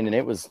in the rain, and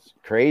it was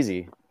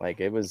crazy. Like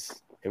it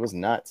was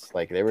nuts.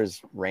 Like there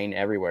was rain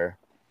everywhere.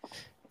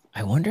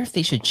 I wonder if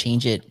they should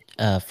change it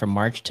from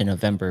March to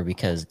November,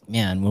 because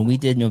man, when we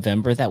did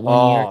November that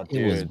one year,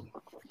 dude, it was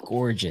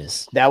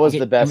gorgeous. That was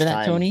the best. Remember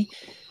that, time. Tony?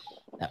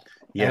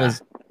 Yeah,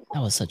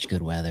 that was such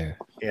good weather.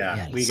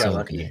 Yeah, we got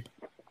lucky. Good.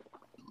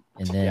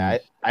 And then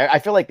I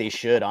feel like they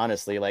should,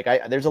 honestly. Like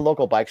there's a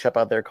local bike shop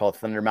out there called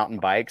Thunder Mountain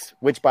Bikes,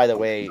 which by the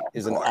way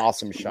is an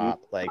awesome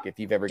shop. Like if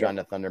you've ever gone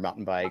to Thunder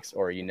Mountain Bikes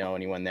or you know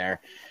anyone there,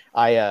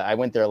 I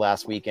went there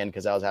last weekend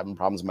because I was having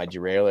problems with my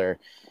derailleur,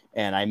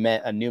 and I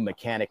met a new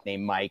mechanic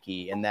named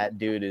Mikey, and that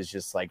dude is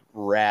just like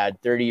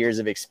rad. 30 years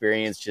of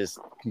experience, just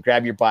can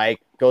grab your bike,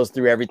 goes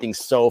through everything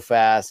so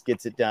fast,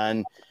 gets it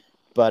done.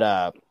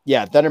 But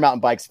yeah, Thunder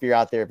Mountain Bikes, if you're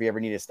out there, if you ever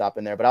need to stop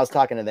in there. But I was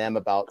talking to them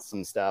about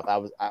some stuff.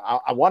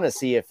 I want to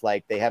see if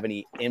like they have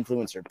any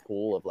influence or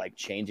pull of like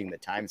changing the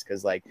times,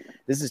 because like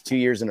this is 2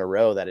 years in a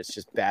row that it's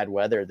just bad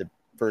weather the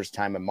first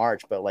time in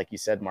March. But like you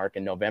said, Mark,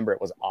 in November it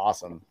was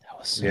awesome. That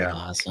was so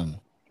awesome.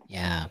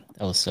 Yeah,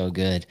 that was so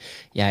good.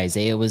 Yeah,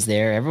 Isaiah was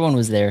there. Everyone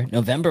was there.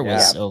 November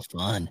was so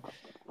fun.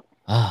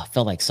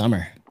 Felt like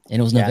summer, and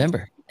it was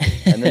November.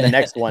 And then the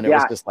next one, it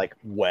was just like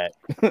wet.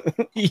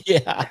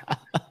 Yeah.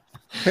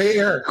 Hey,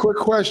 Eric, quick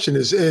question.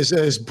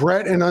 Is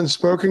Brett and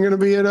Unspoken going to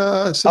be at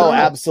Sedona? Oh,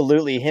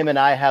 absolutely. Him and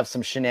I have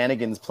some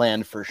shenanigans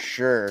planned for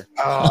sure.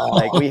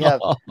 Like we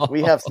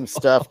have some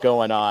stuff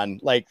going on.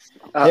 Like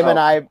him and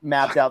I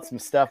mapped out some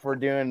stuff we're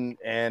doing,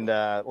 and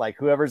like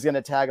whoever's going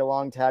to tag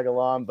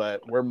along,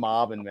 but we're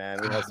mobbing,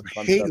 man. We have some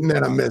fun hating stuff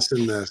that I'm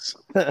missing this.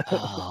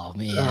 Oh,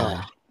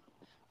 man.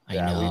 I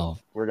know.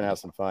 We're going to have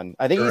some fun.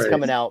 I think he's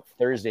coming out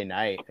Thursday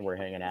night, and we're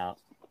hanging out.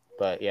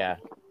 But yeah.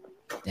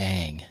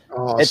 Dang.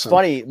 Awesome. It's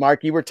funny,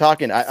 Mark, you were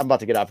talking. I'm about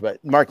to get off, but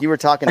Mark, you were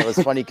talking. It was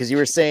funny because you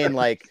were saying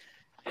like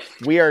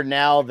we are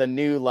now the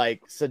new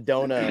like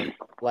Sedona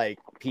like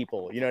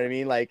people. You know what I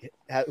mean? Like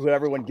who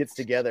everyone gets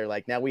together.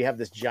 Like now we have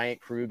this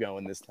giant crew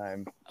going this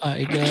time.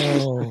 I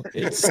know.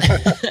 It's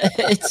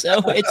it's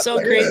so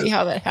crazy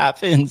how that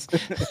happens.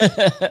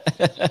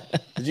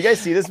 Did you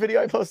guys see this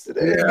video I posted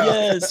today? Yeah.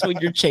 Yes, when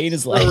your chain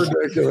is like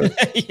ridiculous.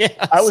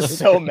 Yeah, I was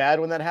so mad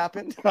when that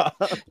happened.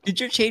 Did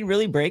your chain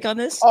really break on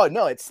this? Oh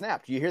no, it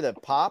snapped. You hear the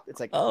pop? It's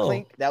like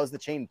clink. That was the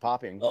chain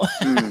popping. Oh.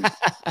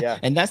 Yeah.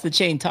 And that's the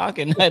chain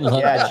talking. I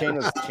love that.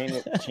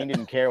 Chain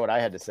didn't care what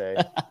I had to say.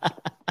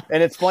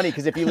 And it's funny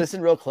because if you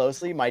listen real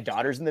closely, my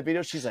daughter's in the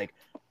video. She's like,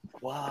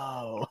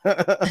 "Wow."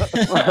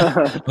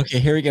 Okay,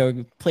 here we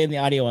go. Playing the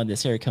audio on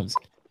this. Here it comes.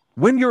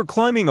 When you're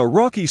climbing a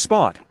rocky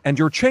spot and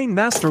your chain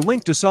master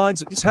Link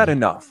decides it's had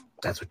enough.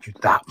 That's what you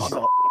thought,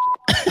 mother.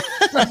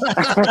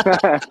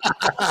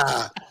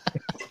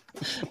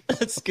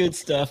 That's good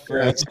stuff,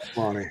 bro. That's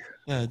funny.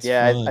 That's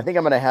I think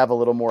I'm gonna have a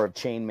little more of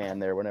Chain Man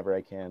there whenever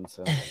I can.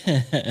 So,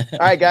 all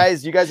right,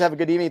 guys, you guys have a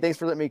good evening. Thanks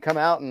for letting me come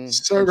out and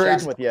so great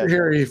chatting with you. to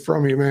hear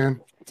from you,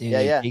 man. Dude,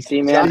 yeah. See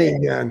you, man. Johnnie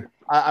again.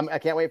 I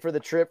can't wait for the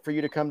trip for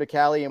you to come to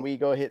Cali and we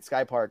go hit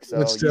Sky Park. So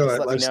Let's do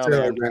it. Let's do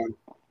it, man.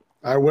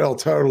 I will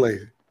totally.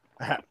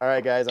 All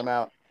right, guys, I'm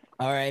out.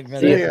 All right,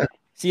 brother.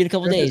 See you in a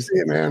couple days. See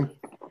you, man.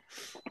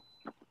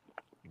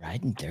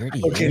 Riding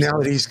dirty. Okay, now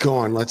that he's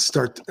gone, let's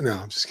start. No,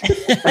 I'm just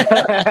kidding.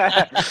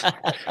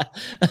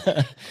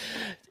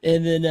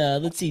 And then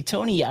let's see,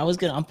 Tony.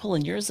 I'm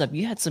pulling yours up.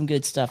 You had some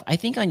good stuff. I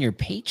think on your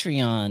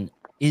Patreon.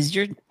 Is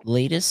your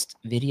latest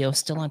video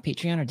still on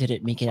Patreon, or did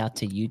it make it out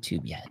to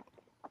YouTube yet?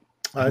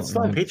 It's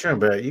still on Patreon,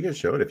 but you can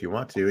show it if you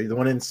want to. The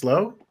one in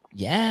slow?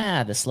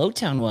 Yeah, the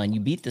Slowtown one. You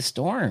beat the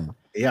storm.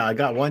 Yeah, I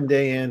got one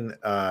day in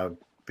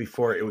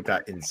before it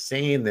got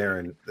insane there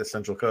in the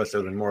Central Coast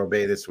of the Morro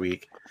Bay this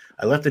week.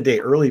 I left a day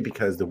early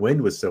because the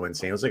wind was so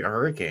insane. It was like a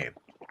hurricane.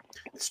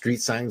 The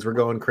street signs were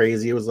going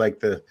crazy. It was like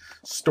the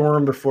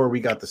storm before we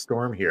got the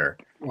storm here.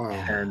 Wow.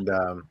 And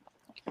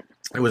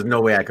there was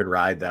no way I could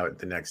ride that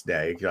the next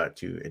day. It got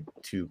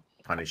too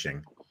punishing.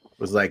 It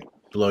was like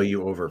blow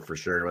you over for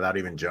sure without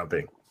even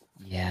jumping.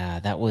 Yeah,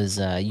 that was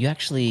you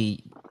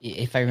actually,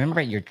 if I remember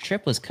right, your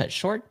trip was cut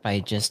short by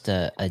just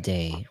a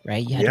day,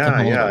 right? You had to come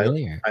home a little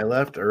earlier. I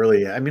left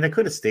early. I mean, I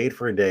could have stayed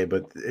for a day,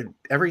 but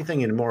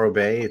everything in Morro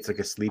Bay, it's like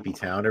a sleepy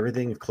town.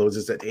 Everything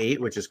closes at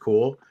 8, which is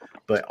cool,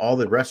 but all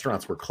the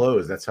restaurants were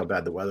closed. That's how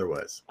bad the weather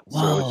was.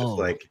 Whoa. So it's just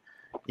like,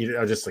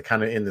 just like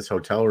kind of in this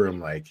hotel room,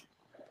 like,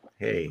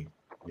 hey,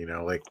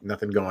 like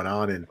nothing going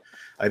on. And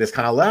I just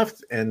kind of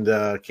left and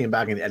came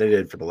back and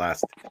edited for the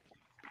last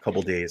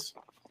couple days.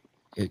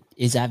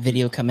 Is that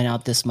video coming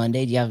out this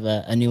Monday? Do you have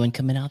a new one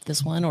coming out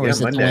this one, or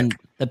is it Monday.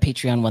 the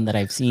Patreon one that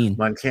I've seen?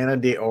 Montana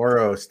de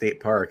Oro State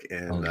Park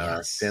in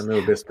San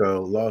Luis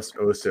Obispo, Los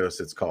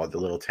Osos, it's called, the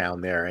little town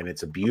there, and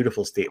it's a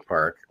beautiful state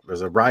park.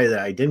 There's a ride that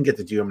I didn't get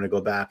to do. I'm going to go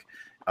back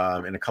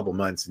in a couple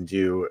months and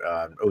do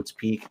Oats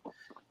Peak.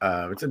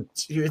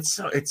 It's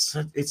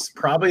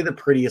probably the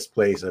prettiest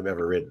place I've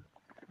ever ridden.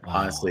 Wow.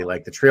 Honestly,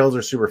 like the trails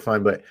are super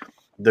fun, but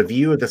the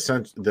view of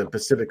the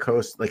Pacific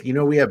Coast, like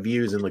we have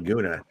views in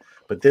Laguna.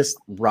 But this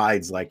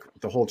rides, like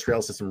the whole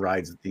trail system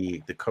rides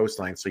the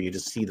coastline, so you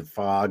just see the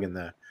fog and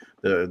the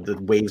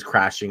waves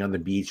crashing on the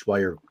beach while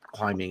you're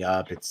climbing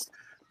up. It's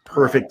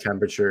perfect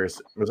temperatures.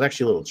 It was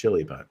actually a little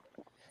chilly, but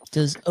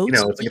does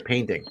Oats it's like a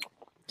painting.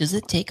 Does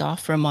it take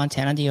off from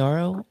Montana de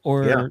Oro,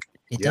 or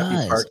it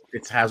does?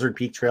 It's Hazard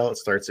Peak Trail. It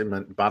starts in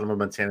bottom of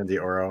Montana de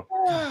Oro,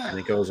 and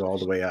it goes all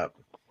the way up.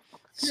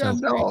 So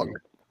dog.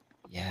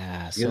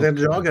 Yeah, so the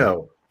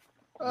doggo.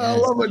 I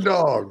love a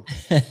dog.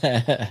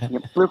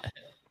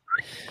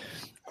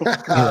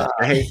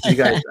 Hey, you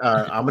guys,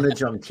 I'm gonna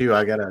jump too.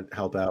 I gotta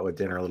help out with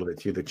dinner a little bit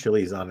too. The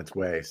chili's on its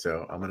way,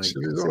 so I'm gonna say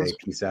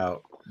peace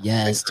out.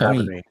 Yes,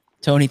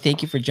 Tony,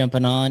 thank you for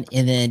jumping on.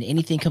 And then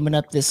anything coming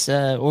up this,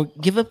 or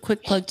give a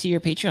quick plug to your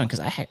Patreon, because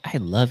I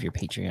love your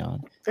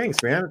Patreon.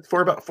 Thanks, man. It's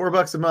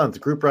 $4 a month.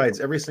 Group rides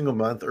every single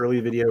month.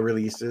 Early video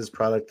releases,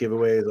 product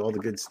giveaways, all the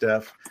good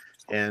stuff.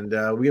 And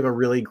we have a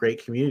really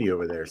great community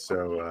over there.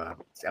 So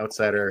it's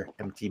outside our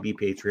MTB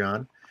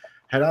Patreon.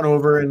 Head on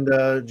over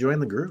and join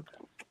the group.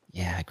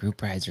 Yeah,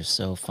 group rides are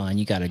so fun.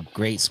 You got a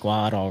great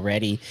squad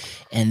already.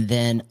 And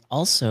then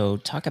also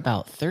talk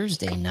about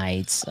Thursday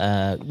nights.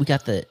 We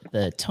got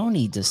the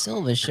Tony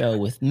DaSilva show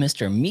with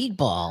Mr.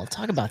 Meatball.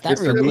 Talk about that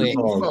real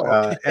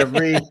quick.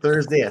 Every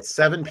Thursday at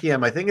 7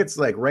 p.m. I think it's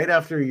like right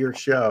after your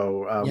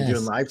show. We're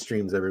doing live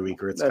streams every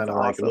week where it's kind of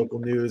like local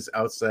news,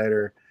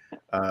 outsider,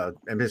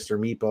 and Mr.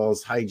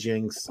 Meatball's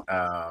hijinks,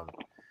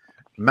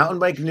 mountain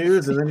bike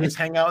news, and then just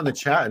hang out in the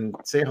chat and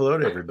say hello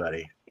to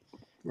everybody.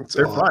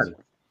 They're fun.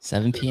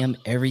 7 p.m.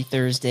 every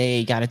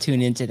Thursday. Got to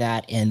tune into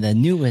that. And the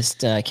newest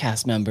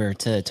cast member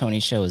to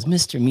Tony's show is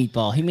Mr.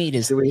 Meatball. He made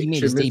his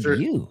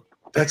debut.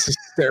 That's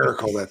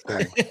hysterical, that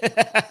thing.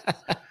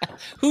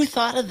 Who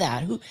thought of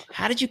that?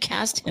 How did you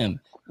cast him?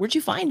 Where'd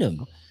you find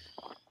him?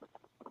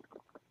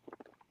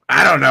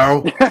 I don't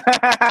know.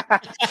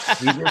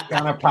 He just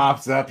kind of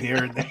pops up here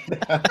and there.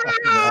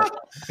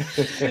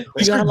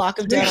 You gotta lock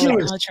him down on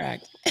a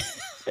contract.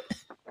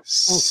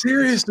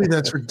 Seriously,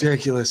 that's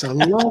ridiculous. I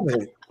love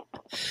it.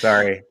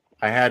 Sorry,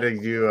 I had to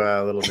do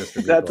a little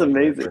Mr. That's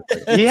amazing.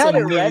 He had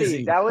it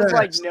ready. That was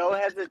like no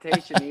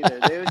hesitation either.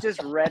 It was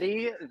just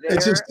ready there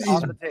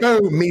on the table.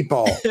 Oh,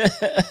 Meatball.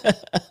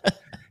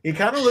 He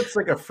kind of looks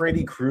like a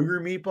Freddy Krueger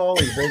meatball.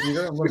 He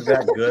doesn't look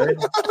that good.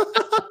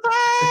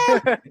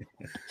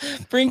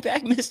 Bring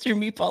back Mr.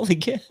 Meatball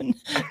again.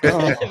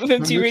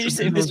 MMT Radio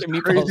say Mr.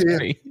 Meatball's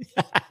great.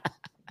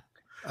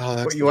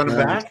 What, you want him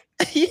back?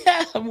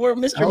 Yeah, more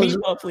Mr.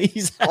 Meatball,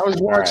 please. I was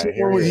watching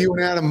one with you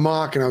and Adam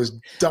Mock, and I was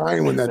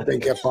dying when that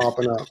thing kept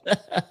popping up.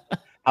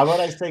 How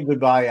about I say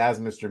goodbye as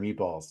Mr.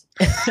 Meatballs?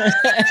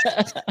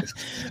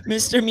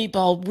 Mr.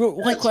 Meatball,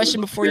 one question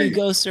before you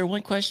go, sir.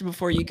 One question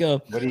before you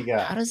go. What do you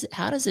got?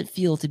 How does it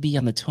feel to be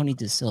on the Tony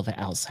DaSilva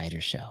Outsider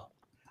Show?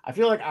 I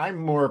feel like I'm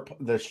more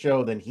the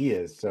show than he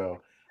is.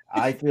 So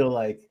I feel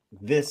like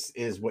this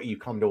is what you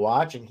come to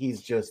watch, and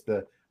he's just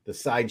the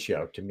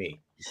sideshow to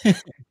me.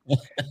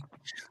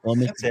 Well,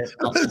 that's it.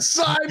 The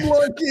side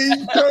look,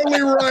 he's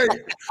totally right.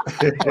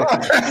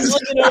 He's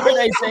looking over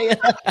at Isaiah.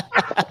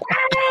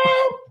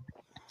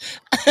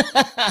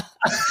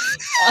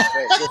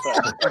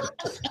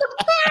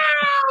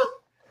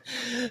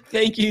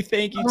 Thank you,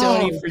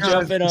 Tony, for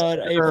jumping on.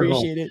 I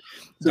appreciate it.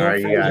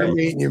 Sorry, you guys.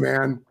 Meeting you,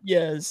 man.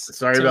 Yes.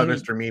 Sorry Tony. About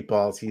Mr.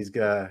 Meatballs. He's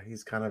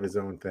kind of his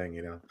own thing,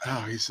 you know.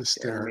 Oh, he's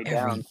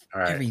hysterical.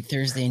 Every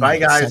Thursday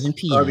night, bye, guys. 7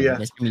 p.m. Love you.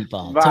 Mr.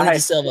 Meatball. Bye. Tony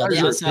DaSilva,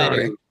 the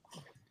Outsider.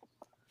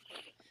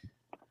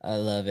 I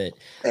love it.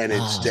 And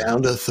it's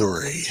down to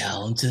 3.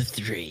 Down to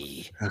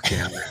 3.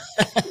 Okay.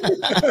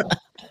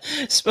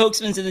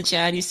 Spokesman's in the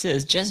chat. He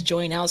says, just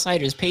join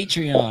Outsiders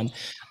Patreon.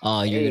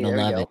 Oh, you're Hey, gonna there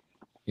you love go. it.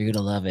 You're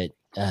gonna love it,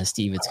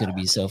 Steve. It's gonna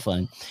be so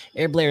fun.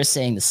 Air Blair is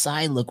saying the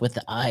side look with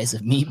the eyes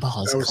of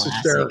meatballs. That was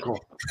hysterical.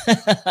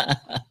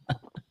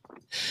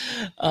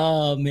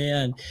 Oh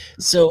man.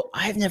 So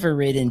I've never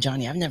ridden,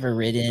 Johnny. I've never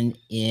ridden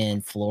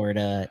in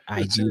Florida.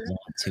 I do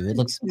want to. It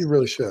looks. You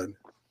really should.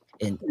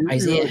 And You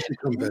Isaiah, really should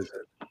come visit.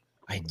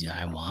 I do.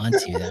 I want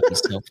to. That'd be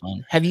so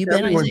fun. Have you been,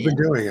 Everyone's Isaiah?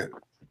 been doing it.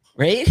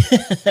 Right?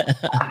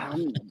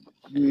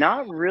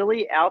 Not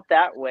really out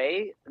that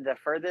way. The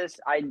furthest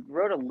I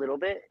rode a little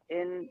bit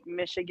in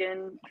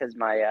Michigan because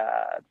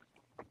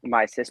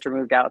my sister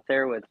moved out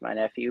there with my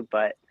nephew.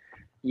 But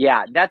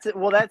yeah, that's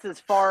as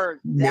far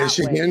that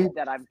Michigan, way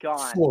that I've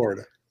gone.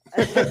 Florida.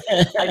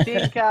 I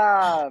think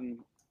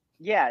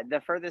yeah, the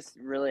furthest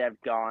really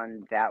I've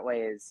gone that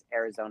way is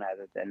Arizona,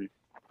 other than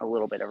a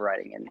little bit of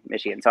riding in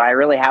Michigan. So I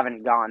really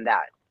haven't gone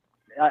that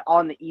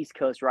on the East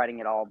Coast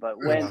riding at all. But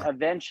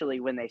eventually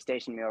when they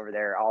station me over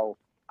there, I'll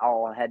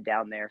head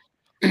down there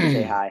and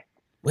say hi.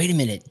 Wait a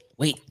minute.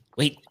 Wait.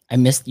 I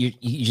missed you.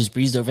 You just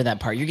breezed over that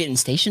part. You're getting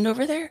stationed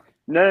over there?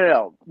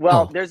 No.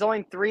 Well, there's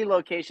only 3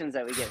 locations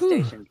that we get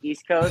stationed: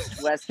 East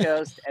Coast, West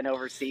Coast, and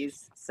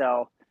overseas.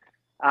 So,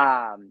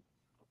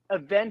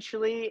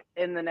 eventually,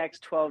 in the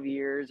next 12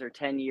 years or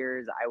 10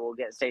 years, I will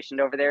get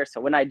stationed over there. So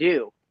when I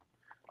do,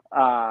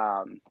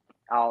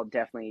 I'll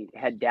definitely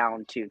head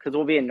down to, because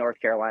we'll be in North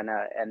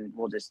Carolina, and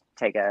we'll just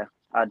take a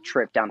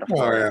trip down to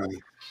Florida.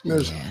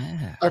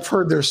 Yeah. I've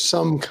heard there's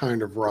some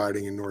kind of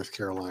riding in North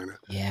Carolina.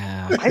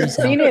 Yeah. I've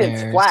seen it.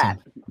 It's flat.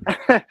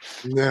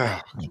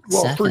 Yeah. Like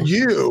Well, for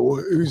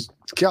you, who's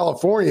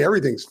California,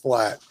 everything's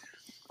flat.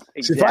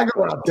 Exactly. See, if I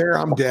go out there,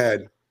 I'm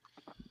dead.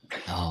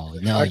 Oh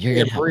no, I you're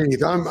can't gonna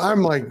breathe.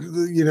 I'm like,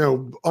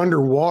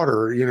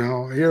 underwater.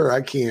 Here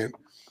I can't.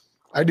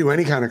 I do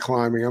any kind of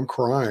climbing, I'm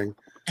crying.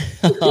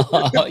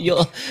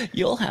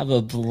 You'll have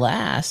a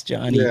blast,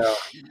 Johnny. Yeah.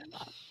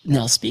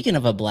 Now, speaking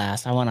of a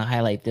blast, I want to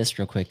highlight this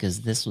real quick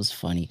because this was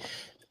funny.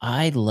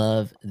 I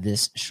love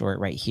this short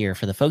right here.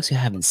 For the folks who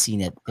haven't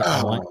seen it,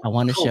 I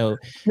want to show.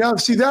 Now,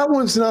 see, that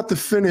one's not the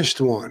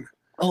finished one.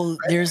 Oh,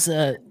 there's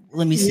a.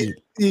 Let me see.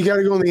 You got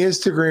to go on the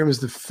Instagram as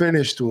the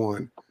finished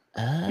one.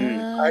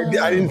 I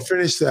didn't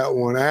finish that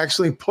one. I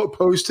actually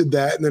posted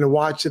that, and then I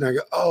watched it, and I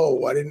go,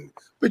 "Oh, I didn't."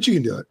 But you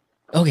can do it.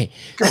 Okay,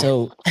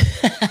 so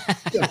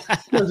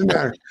doesn't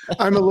matter.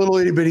 I'm a little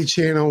itty bitty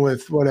channel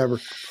with whatever.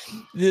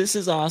 This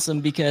is awesome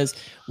because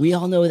we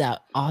all know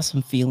that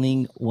awesome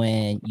feeling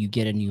when you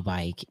get a new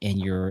bike and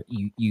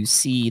you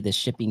see the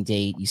shipping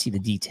date, you see the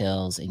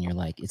details, and you're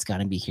like, it's got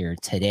to be here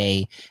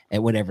today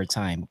at whatever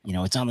time.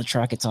 It's on the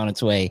truck, it's on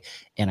its way,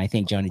 and I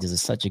think Johnny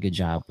does such a good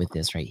job with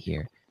this right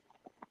here.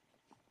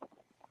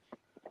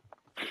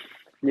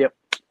 Yep.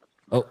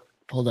 Oh.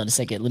 Hold on a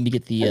second. Let me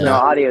get the no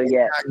audio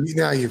yet.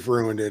 Now you've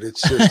ruined it.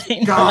 It's just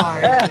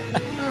God.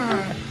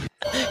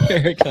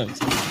 Here it comes.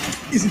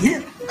 Is it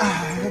here?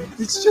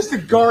 It's just a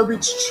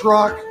garbage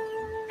truck.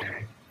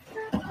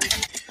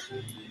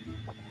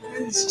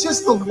 It's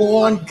just the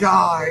lawn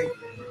guy.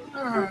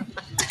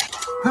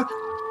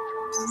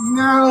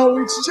 No,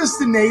 it's just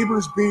the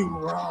neighbors being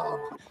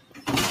robbed.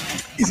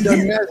 Is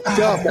it messed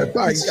up.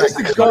 It's just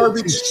a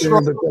garbage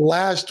truck. But the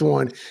last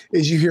one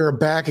is you hear a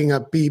backing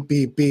up beep,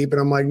 beep, beep.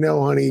 And I'm like,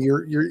 no, honey,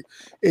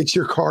 it's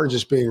your car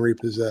just being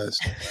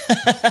repossessed.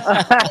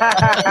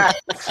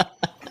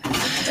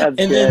 That's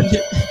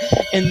good.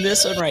 And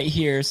this one right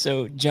here.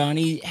 So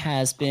Johnny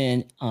has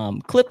been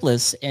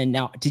clipless, and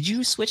now did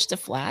you switch to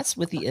flats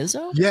with the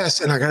Izzo? Yes,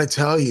 and I got to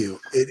tell you,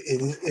 it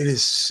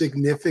is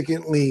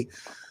significantly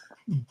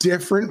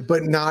different,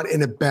 but not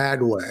in a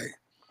bad way.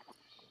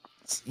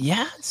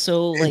 Yeah,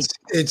 so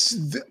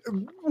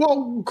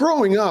well,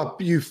 growing up,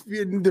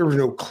 there was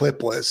no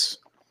clipless,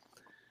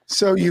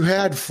 so you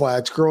had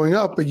flats growing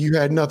up, but you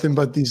had nothing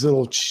but these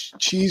little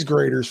cheese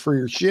graters for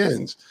your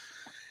shins.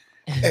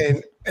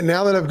 And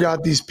now that I've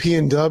got these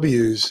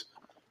P&Ws,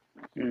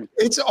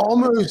 it's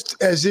almost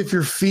as if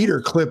your feet are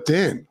clipped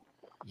in.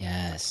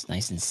 Yes,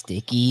 nice and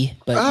sticky.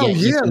 But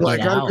like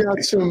I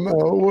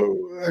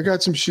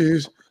got some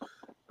shoes.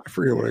 I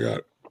forget what I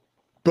got,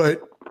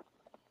 but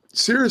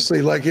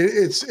seriously, like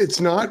it's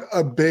not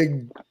a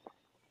big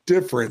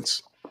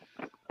difference.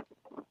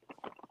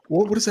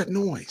 What is that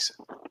noise?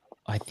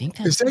 I think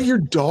is that your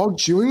dog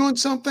chewing on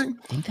something?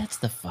 I think that's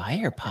the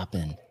fire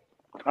popping.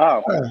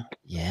 Oh,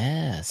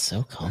 yeah,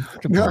 so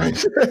comfortable.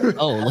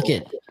 Oh, look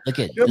at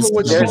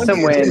there's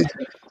some wind.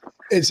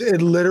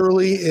 It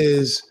literally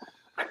is.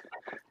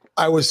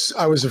 I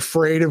was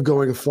afraid of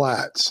going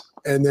flats,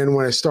 and then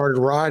when I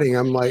started riding,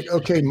 I'm like,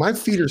 okay, my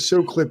feet are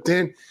so clipped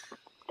in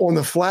on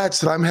the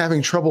flats that I'm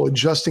having trouble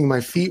adjusting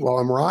my feet while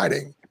I'm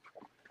riding.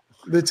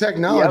 The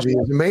technology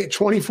is amazing.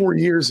 24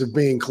 years of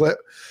being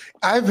clipped.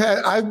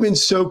 I've been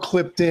so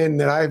clipped in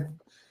that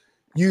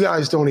you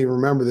guys don't even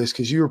remember this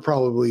because you were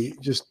probably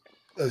just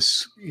a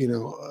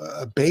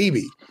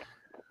baby,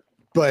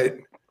 but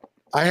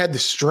I had the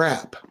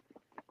strap,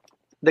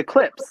 the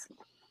clips,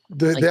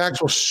 the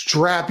actual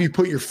strap. You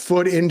put your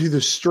foot into the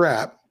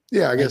strap.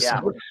 Yeah, I guess.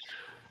 Yeah.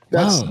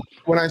 That's Whoa.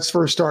 when I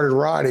first started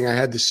riding. I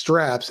had the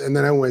straps, and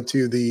then I went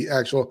to the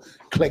actual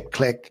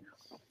click.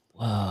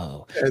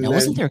 Whoa. And Now,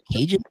 wasn't there a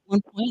cage at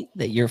one point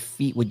that your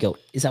feet would go?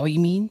 Is that what you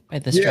mean by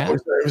the strap?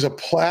 It was a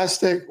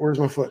plastic. Where's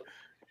my foot?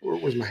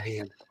 Where's my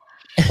hand?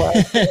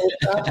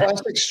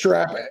 Plastic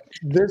strap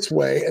this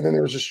way, and then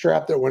there was a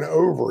strap that went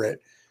over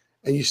it,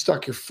 and you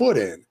stuck your foot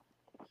in,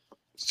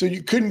 so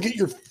you couldn't get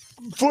your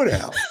foot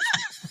out.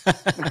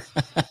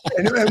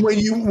 and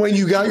when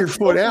you got your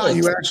foot out,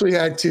 you actually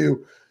had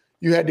to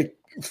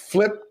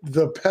flip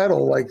the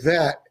pedal like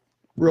that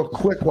real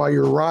quick while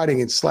you're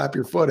riding and slap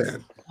your foot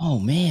in. Oh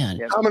man,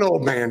 I'm an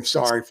old man.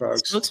 Sorry,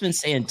 folks. Spokesman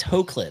saying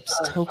toe clips.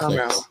 Toe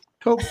clips.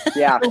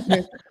 Yeah,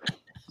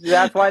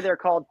 that's why they're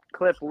called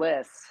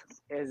clipless.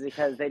 Is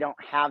because they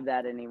don't have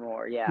that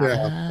anymore.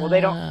 Yeah. Well, they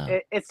don't.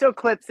 It still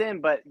clips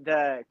in, but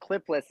the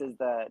clipless is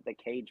the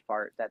cage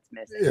part that's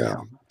missing. Yeah.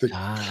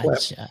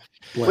 Gotcha.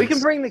 We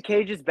can bring the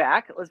cages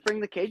back. Let's bring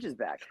the cages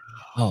back.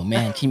 Oh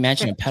man, can you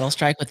imagine a pedal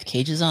strike with the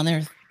cages on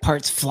there?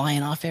 Parts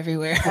flying off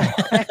everywhere.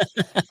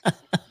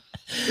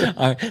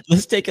 All right,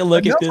 let's take a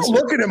look at this.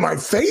 Looking at my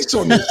face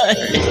on this.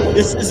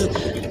 This is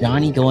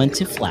Johnny going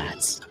to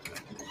flats.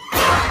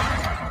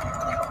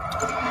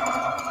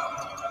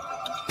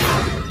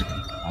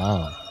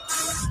 Oh.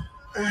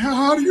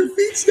 How do your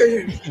feet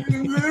stay in?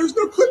 There's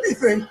no clippy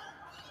thing.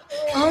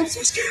 I'm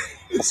so scared.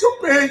 It's so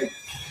big.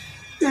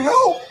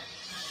 Help.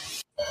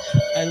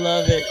 I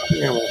love it.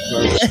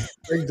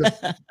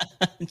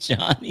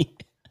 Johnny.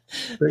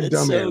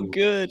 It's so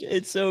good.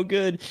 It's so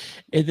good.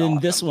 And then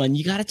this one,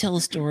 you got to tell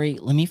a story.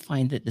 Let me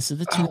find it. This is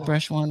the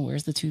toothbrush one.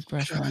 Where's the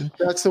toothbrush one?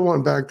 That's the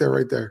one back there,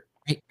 right there.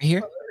 Right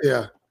here?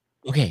 Yeah.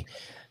 Okay.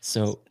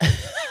 So,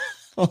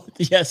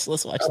 yes,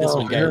 let's watch this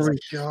one, guys.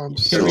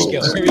 Here we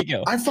go. Here we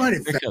go. I find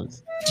it.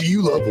 Do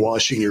you love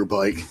washing your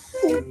bike,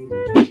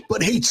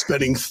 but hate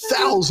spending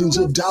thousands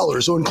of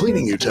dollars on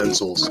cleaning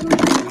utensils,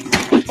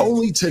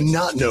 only to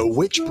not know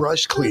which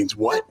brush cleans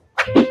what,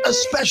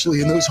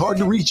 especially in those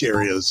hard-to-reach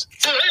areas?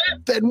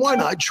 Then why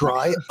not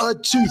try a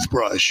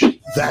toothbrush?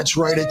 That's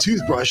right, a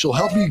toothbrush will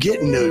help you get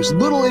in those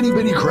little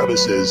itty-bitty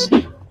crevices.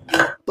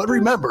 But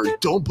remember,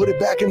 don't put it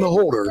back in the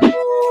holder,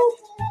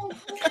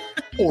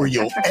 or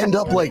you'll end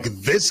up like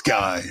this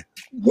guy.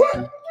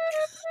 What?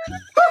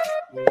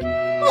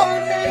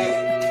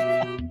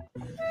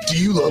 Do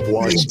you love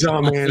washing?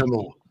 Dumb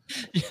animal.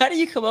 How do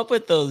you come up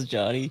with those,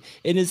 Johnny?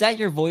 And is that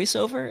your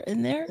voiceover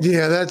in there?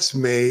 Yeah, that's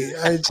me.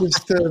 I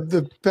just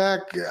the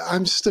back.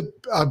 I'm just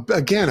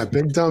again a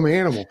big dumb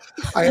animal.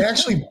 I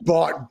actually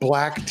bought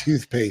black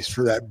toothpaste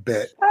for that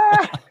bit,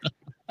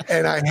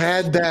 and I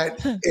had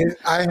that. And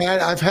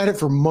I've had it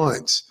for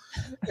months.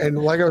 And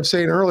like I was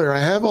saying earlier, I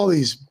have all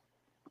these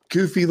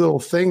goofy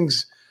little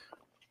things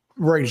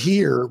right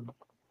here,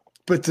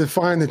 but to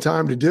find the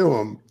time to do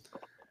them,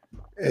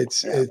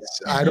 it's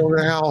I don't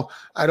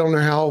know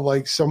how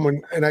like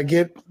someone, and I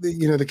get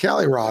the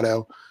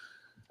Colorado,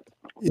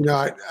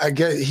 I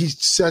get he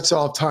sets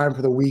off time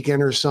for the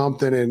weekend or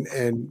something,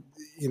 and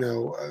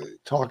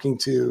talking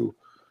to,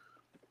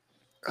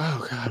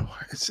 oh God,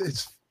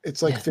 it's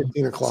like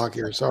 15 o'clock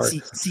here. Sorry,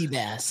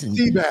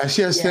 Seabass.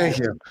 Yes, yeah. Thank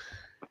you.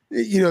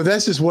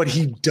 This is what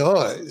he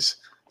does.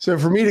 So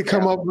for me to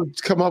come up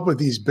with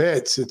these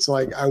bits, it's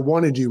like I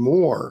want to do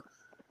more,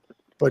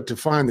 but to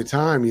find the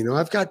time,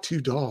 I've got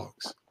 2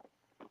 dogs.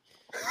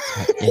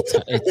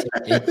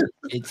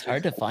 It's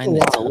hard to find the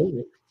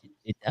time.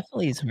 It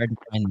definitely is hard to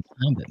find the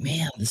time, but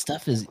man, the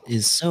stuff is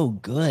so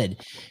good.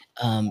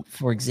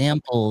 For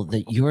example,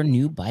 your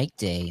new bike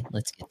day.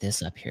 Let's get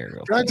this up here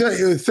real quick. Can I tell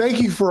you,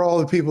 thank you for all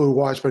the people who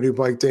watch my new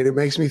bike day. It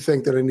makes me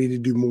think that I need to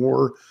do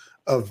more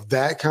of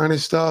that kind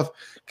of stuff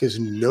because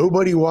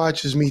nobody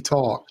watches me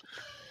talk.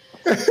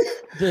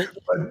 That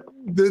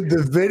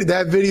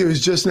video has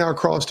just now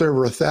crossed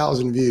over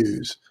 1,000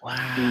 views.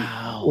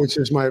 Wow, which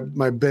is my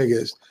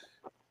biggest.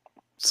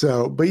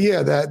 So, but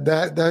yeah,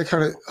 that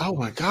kind of. Oh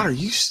my God, are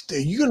you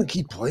going to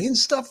keep playing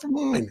stuff for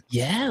mine?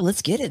 Yeah,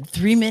 let's get it.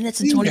 3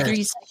 minutes and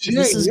 23 seconds.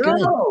 This is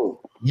good.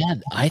 Yeah,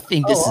 I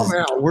think this is.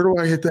 Out. Where do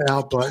I hit the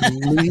out button?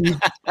 Leave.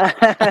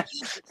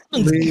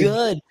 Leave.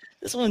 Good.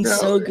 This one's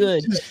so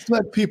good. Just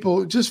let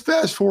people just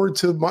fast forward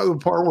to the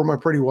part where my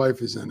pretty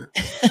wife is in it.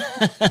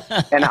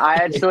 And I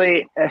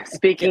actually,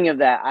 speaking of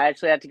that, I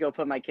actually have to go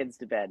put my kids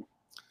to bed.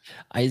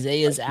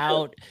 Isaiah's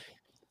out.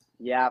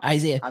 Yeah.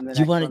 Isaiah, do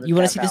you want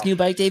to see this new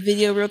bike day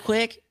video real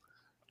quick?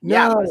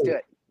 Yeah, let's do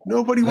it.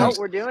 Nobody wants.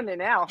 We're doing it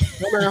now.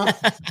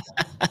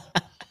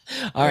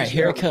 All right,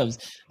 here it comes.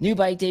 New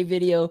bike day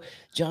video.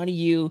 Johnny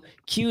U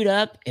queued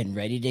up and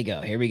ready to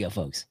go. Here we go,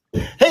 folks.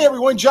 Hey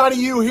everyone, Johnny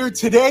U here.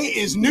 Today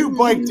is new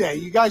bike day.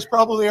 You guys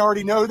probably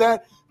already know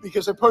that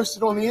because I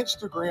posted on the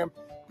Instagram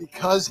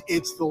because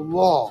it's the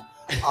law.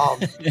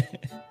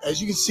 As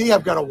you can see,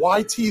 I've got a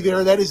YT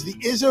there. That is the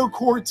Izzo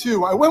Core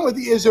 2. I went with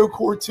the Izzo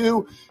Core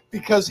 2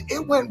 because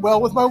it went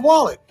well with my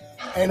wallet.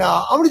 And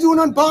I'm going to do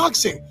an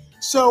unboxing.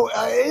 So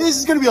this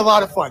is going to be a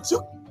lot of fun.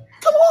 So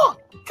come on,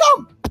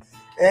 come.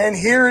 And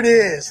here it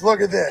is.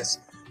 Look at this.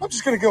 I'm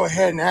just going to go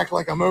ahead and act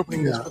like I'm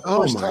opening this for the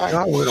first time.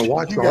 God, we're going to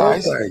watch the whole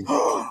thing.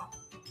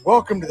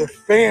 Welcome to the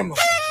family.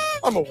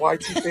 I'm a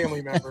YT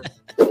family member.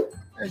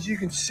 As you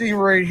can see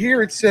right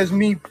here, it says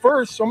me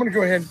first, so I'm going to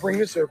go ahead and bring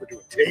this over to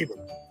a table.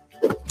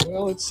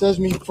 Well, it says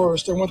me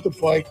first. I want the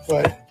bike,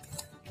 but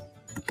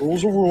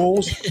rules are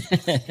rules.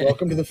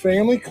 Welcome to the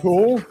family.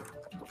 Cool.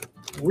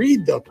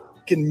 Read the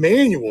fucking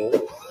manual.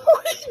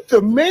 Read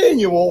the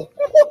manual?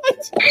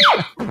 What?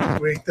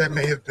 Wait, that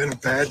may have been a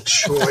bad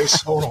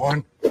choice. Hold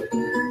on.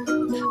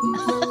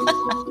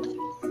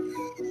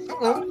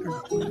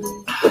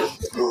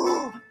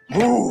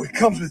 Ooh, it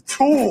comes with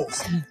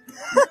tools.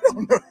 I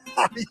don't know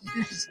how to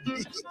use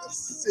these.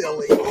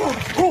 Silly.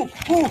 Ooh.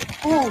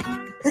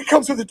 It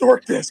comes with a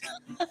torque disc.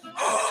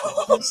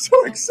 I'm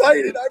so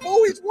excited. I've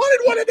always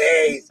wanted one of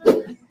these.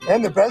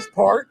 And the best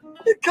part,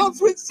 it comes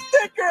with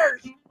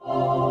stickers. So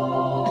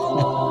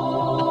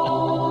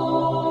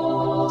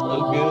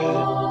good.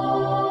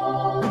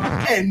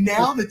 And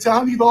now the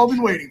time you've all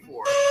been waiting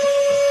for.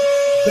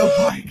 The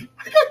bike.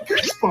 I got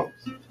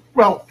goosebumps.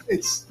 Well,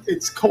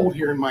 it's cold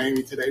here in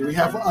Miami today. We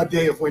have a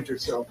day of winter,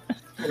 so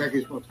I got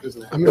goosebumps because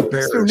of that. I'm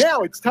embarrassed. So now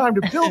it's time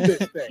to build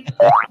this thing.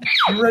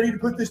 You ready to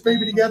put this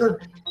baby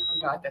together?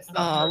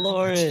 Oh,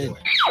 Lord.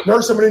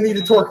 Nurse, I'm going to need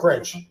a torque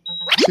wrench.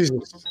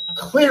 Jesus.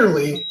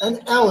 Clearly an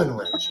Allen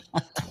wrench.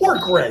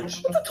 Torque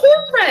wrench.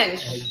 Torque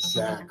wrench.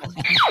 Exactly.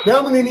 Now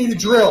I'm going to need a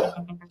drill.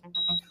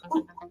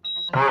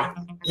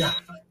 Yeah,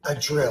 a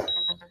drill.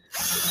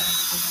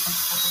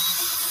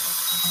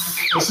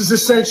 This is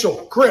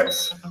essential.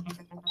 Grips.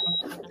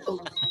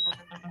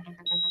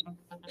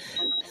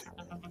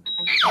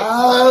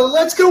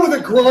 Let's go with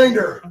a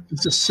grinder.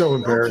 It's just so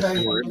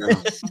embarrassing right now.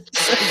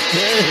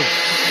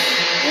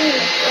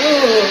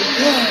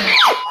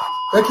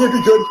 That can't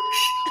be good.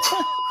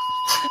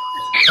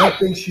 I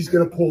think she's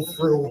going to pull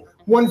through.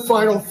 One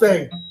final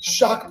thing.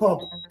 Shock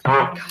pump.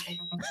 I'm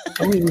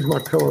going to use my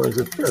pillow as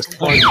a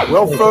fun.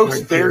 Well,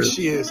 folks, there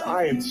she is.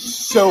 I am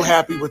so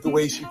happy with the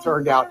way she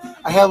turned out.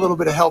 I had a little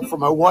bit of help from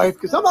my wife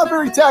because I'm not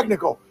very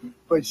technical,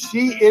 but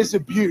she is a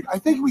beaut. I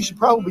think we should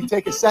probably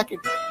take a second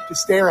to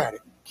stare at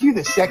it. Cue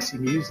the sexy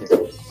music.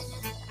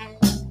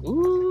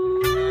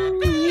 Ooh.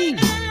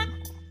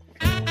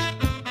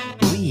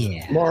 Oh,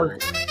 yeah.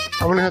 Mark,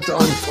 I'm going to have to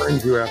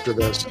unfriend you after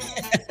this.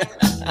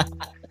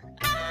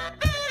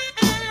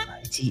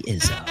 IT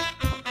Izzo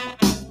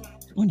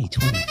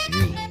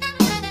 2023.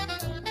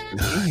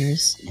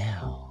 Here's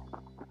now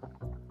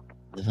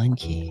the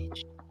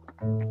Uncaged.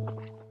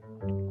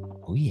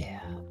 Oh yeah.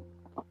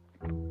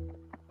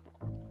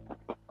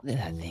 Look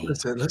at that thing.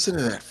 Listen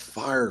to that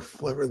fire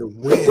flavor, the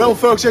wind. Well,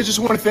 folks, I just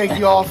want to thank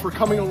you all for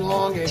coming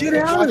along and Get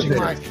out of watching there.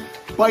 my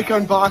bike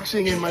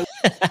unboxing and my.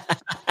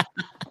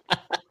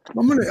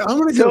 I'm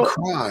gonna go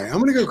cry. I'm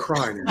gonna go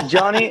cry now.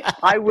 Johnny,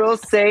 I will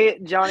say,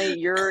 Johnny,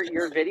 your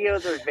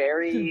videos are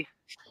very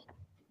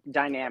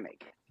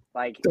dynamic.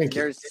 Like Thank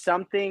you. there's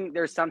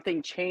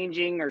something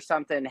changing or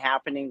something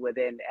happening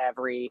within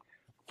every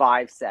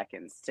 5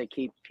 seconds to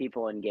keep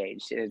people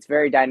engaged. It's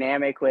very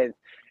dynamic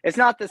it's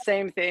not the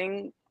same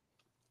thing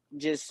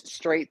just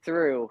straight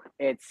through.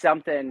 It's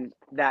something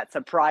that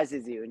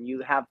surprises you and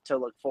you have to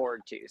look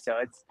forward to.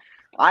 So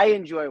I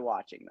enjoy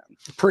watching them.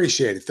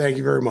 Appreciate it. Thank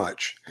you very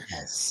much.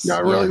 Yes. No, I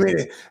really mean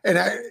it. And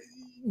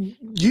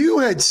you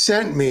had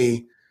sent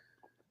me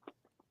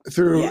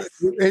through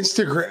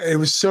Instagram. It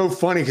was so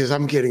funny because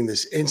I'm getting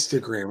this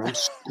Instagram. I'm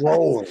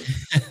scrolling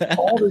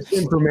all this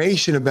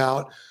information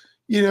about,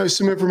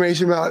 some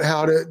information about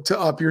how to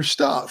up your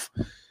stuff.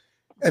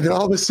 And then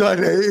all of a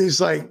sudden it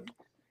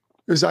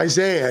was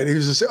Isaiah. And he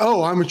was just,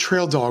 oh, I'm a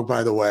trail dog,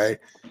 by the way.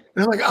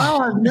 And I'm like,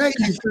 oh, I met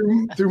you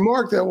through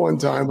Mark that one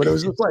time. But it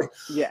was just like,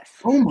 yes.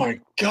 Oh my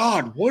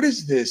God, what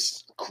is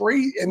this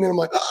great? And then I'm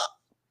like,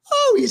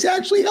 oh, he's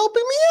actually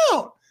helping me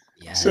out.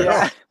 Yeah.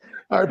 So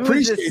I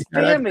appreciate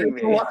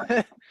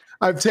that.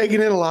 I've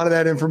taken in a lot of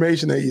that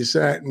information that you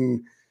sent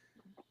and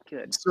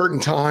Good. certain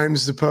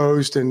times to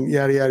post and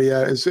yada, yada,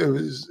 yada.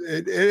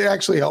 It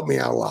actually helped me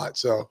out a lot.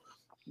 So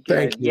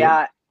thank you.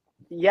 Yeah.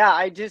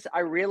 I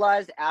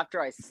realized after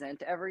I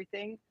sent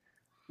everything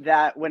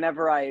that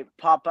whenever I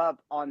pop up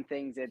on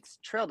things, it's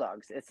trail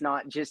dogs. It's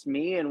not just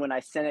me. And when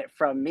I sent it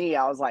from me,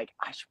 I was like,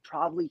 I should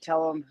probably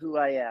tell them who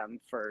I am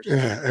first.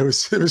 Yeah, it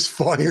was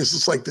funny. It was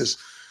just like this,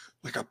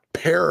 like a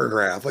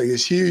paragraph, like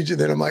it's huge. And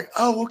then I'm like,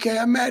 oh, okay,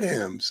 I met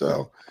him.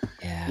 So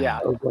yeah.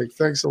 I was like,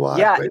 thanks a lot.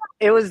 Yeah, but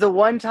it was the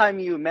one time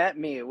you met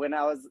me when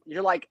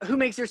you're like, who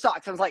makes your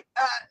socks? I was like,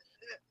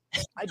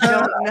 I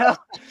don't know.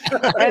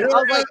 And I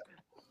was like,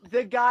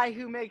 the guy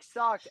who makes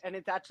socks, and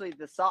it's actually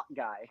the sock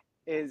guy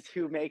is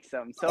who makes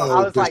them. So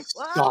I was like,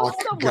 sock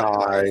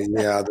guy.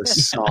 Yeah, the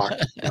sock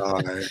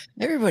guy.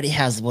 Everybody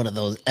has one of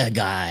those, a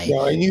guy.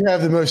 Yeah, and you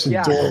have the most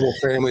adorable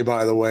family,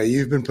 by the way.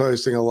 You've been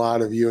posting a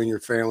lot of you and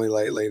your family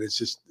lately, and it's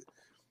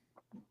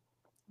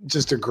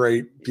just a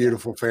great,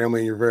 beautiful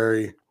family. You're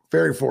very,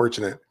 very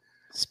fortunate.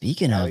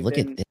 Speaking of, look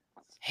at this.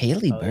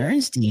 Haley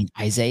Bernstein.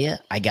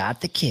 Isaiah, I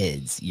got the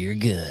kids. You're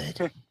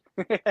good.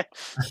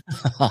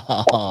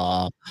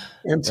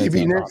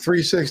 MTV Nick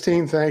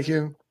 316, thank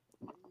you.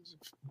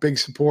 Big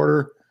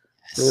supporter.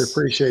 Really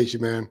appreciate you,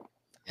 man.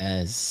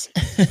 Yes.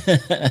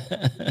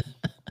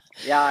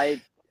 Yeah,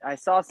 I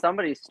saw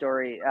somebody's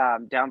story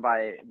down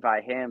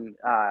by him.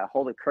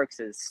 Holy Crooks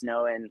is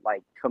snowing,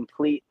 like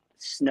complete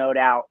snowed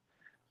out.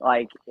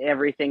 Like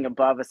everything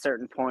above a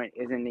certain point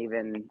isn't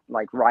even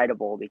like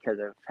rideable because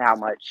of how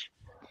much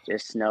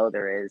just snow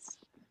there is.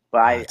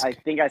 But I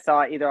think I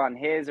saw it either on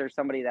his or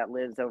somebody that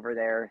lives over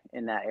there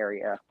in that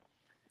area.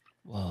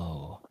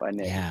 Whoa. But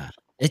Yeah.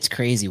 It's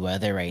crazy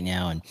weather right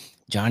now, and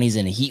Johnny's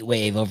in a heat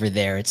wave over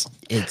there. It's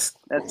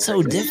That's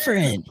so crazy.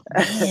 different,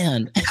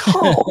 man.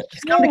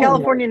 Just come to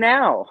California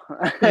now.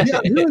 Yeah,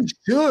 I really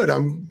should.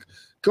 I'm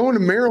going to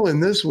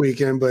Maryland this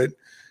weekend, but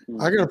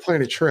I got to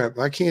plan a trip.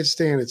 I can't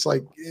stand. It's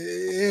like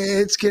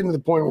it's getting to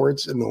the point where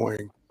it's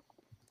annoying.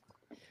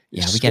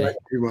 Yeah, we got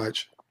too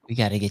much. We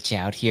got to get you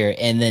out here,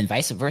 and then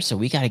vice versa.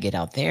 We got to get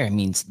out there. I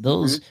mean,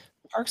 those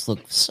parks look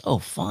so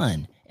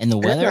fun, and the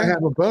weather. And I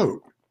have a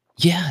boat.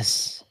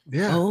 Yes.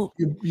 Yeah. Oh.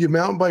 You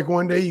mountain bike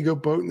one day, you go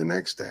boating the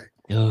next day.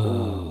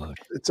 Dude.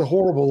 It's a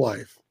horrible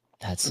life.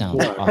 That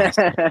sounds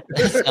awesome.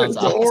 That sounds a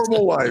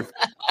horrible life.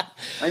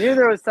 I knew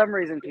there was some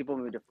reason people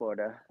moved to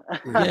Florida.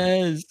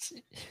 Yes.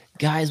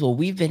 Guys, well,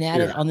 we've been at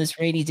it on this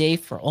rainy day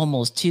for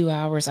almost 2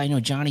 hours. I know,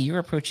 Johnny, you're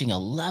approaching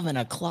 11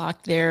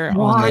 o'clock there.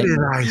 Why did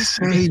I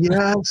say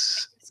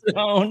yes?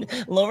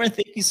 Lauren,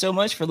 thank you so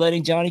much for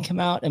letting Johnny come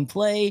out and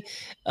play.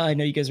 I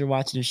know you guys are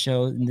watching the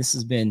show, and this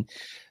has been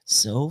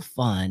so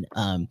fun.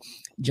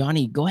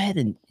 Johnny, go ahead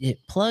and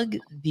plug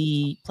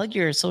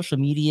your social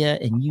media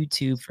and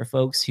YouTube for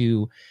folks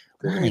who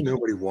there ain't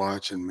nobody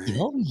watching, man.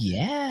 Oh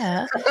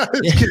yeah.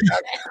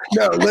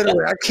 No,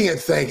 literally, I can't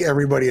thank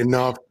everybody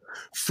enough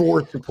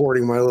for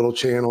supporting my little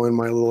channel and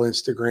my little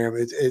Instagram.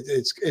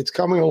 It's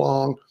coming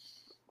along.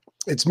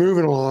 It's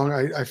moving along.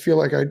 I feel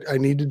like I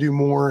need to do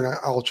more, and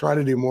I'll try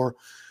to do more.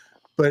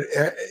 But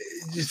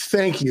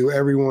thank you,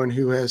 everyone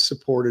who has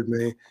supported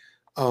me.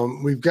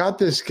 We've got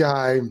this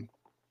guy,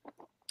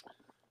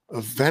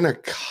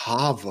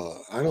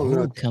 Venikava. I don't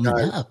know.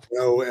 Coming up.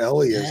 No,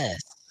 Elias.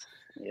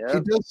 Yes. He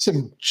does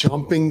some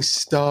jumping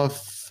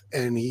stuff,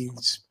 and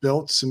he's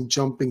built some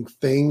jumping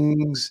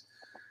things.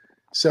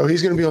 So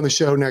he's going to be on the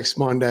show next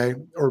Monday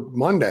or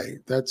Monday.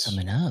 That's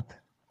coming up.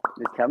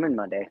 It's coming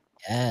Monday.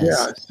 Yes.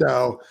 Yeah.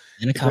 So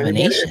in a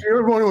combination. If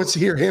everyone wants to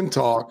hear him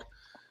talk,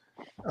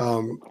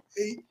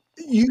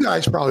 you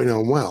guys probably know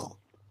him well.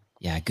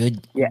 Yeah,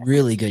 good,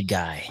 really good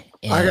guy.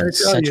 And I got to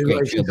tell you,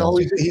 like,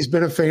 he's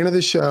been a fan of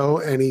the show,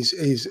 and he's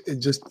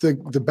just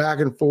the back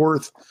and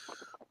forth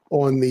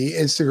on the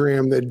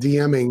Instagram, the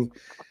DMing.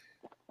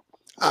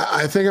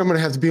 I think I'm going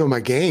to have to be on my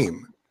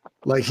game.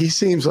 Like, he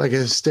seems like a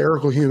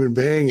hysterical human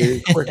being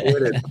and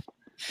quick-witted.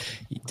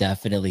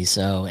 Definitely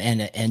so,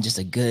 and just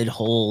a good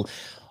whole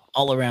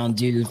all-around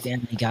dude,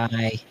 family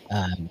guy,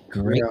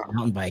 great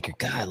mountain biker.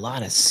 God, a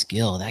lot of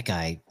skill. That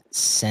guy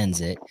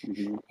sends it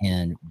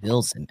and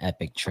builds some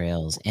epic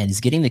trails, and he's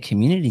getting the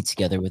community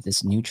together with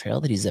this new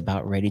trail that he's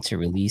about ready to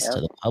release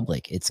to the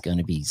public. It's going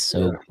to be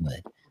so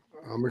good.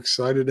 I'm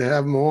excited to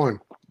have him on.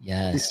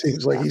 Yes, he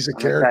seems like he's a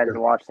character. Excited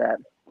to watch that.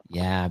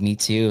 Yeah, me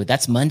too.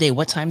 That's Monday.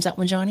 What time's that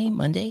one, Johnny?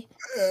 Monday?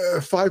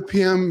 5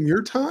 p.m.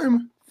 your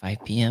time. 5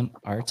 p.m.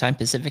 our time,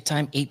 Pacific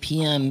time. 8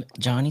 p.m.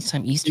 Johnny's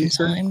time, Eastern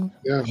time.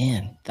 Yeah,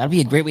 man, that'll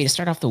be a great way to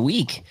start off the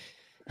week.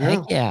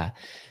 Heck yeah,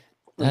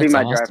 it'll be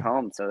my drive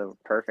home, so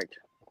perfect.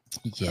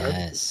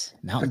 Yes,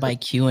 Mountain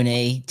Bike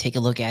Q&A. Take a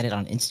look at it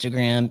on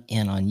Instagram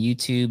and on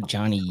YouTube.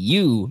 Johnny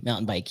U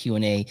Mountain Bike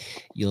Q&A.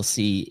 You'll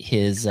see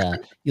his.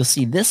 You'll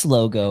see this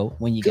logo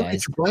when you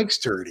guys. Your bike's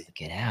dirty.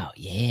 Get out,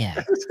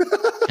 yeah.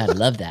 I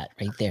love that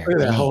right there.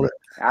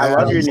 I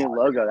love your new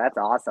logo. That's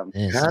awesome.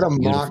 Adam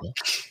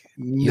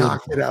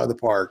knocked it out of the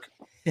park.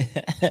 He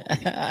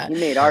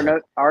made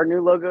our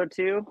new logo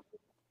too.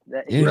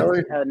 He's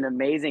an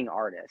amazing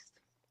artist.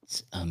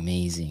 It's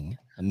amazing.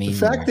 The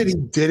fact that he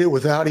did it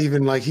without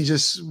even he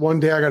just one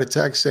day I got a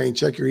text saying,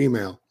 check your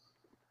email.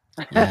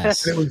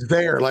 Yes. It was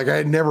there. Like, I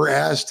had never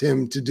asked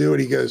him to do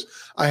it. He goes,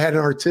 I had an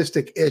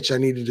artistic itch I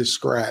needed to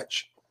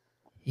scratch.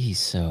 He's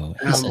such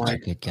a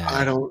good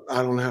guy. I don't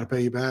know how to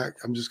pay you back.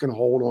 I'm just going to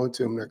hold on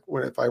to him.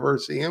 If I ever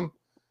see him,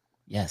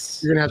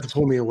 yes, you're going to have to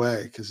pull me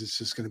away, because it's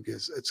just going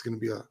to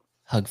be a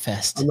hug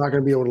fest. I'm not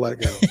going to be able to let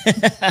it go.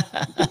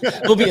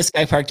 We'll be at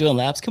Sky Park doing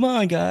laps. Come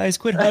on, guys,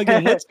 quit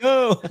hugging. Let's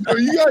go. No,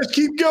 you guys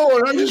keep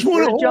going. I just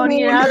want to hold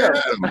Johnny on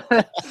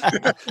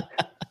to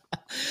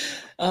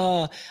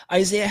Adam.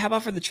 Isaiah, how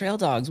about for the trail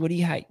dogs? What do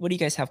you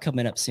guys have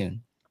coming up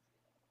soon?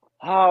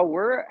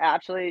 We're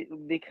actually,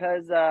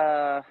 because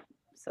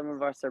some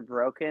of us are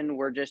broken,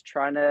 we're just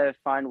trying to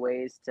find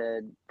ways to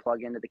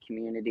plug into the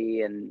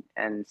community and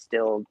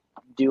still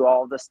do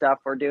all the stuff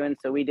we're doing.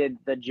 So we did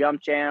the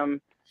Jump Jam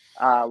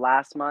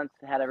last month,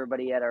 had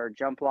everybody at our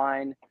jump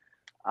line.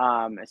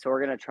 So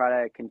we're going to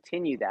try to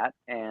continue that.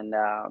 And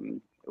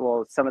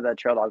some of the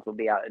trail dogs will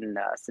be out in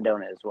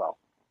Sedona as well.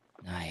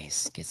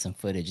 Nice. Get some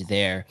footage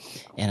there.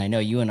 And I know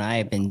you and I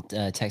have been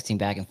texting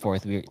back and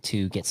forth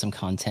to get some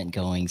content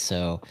going.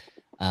 So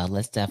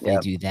let's definitely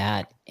do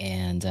that.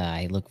 And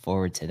I look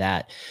forward to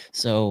that.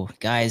 So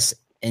guys,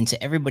 And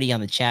to everybody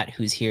on the chat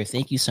who's here,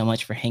 thank you so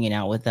much for hanging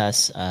out with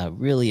us.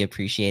 Really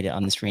appreciate it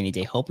on this rainy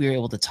day. Hope we were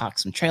able to talk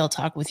some trail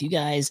talk with you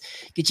guys,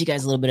 get you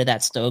guys a little bit of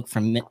that stoke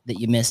that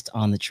you missed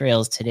on the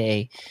trails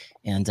today.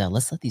 And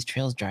let's let these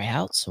trails dry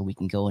out so we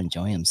can go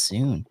enjoy them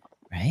soon,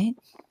 right?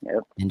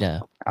 Yep. And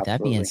with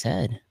that being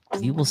said,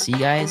 we will see you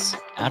guys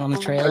out on the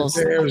trails.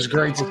 It was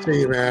great to see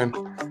you, man.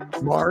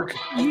 Mark.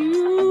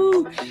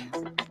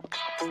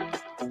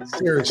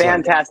 Seriously.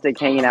 Fantastic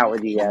hanging out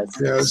with you guys.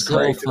 Yeah, it was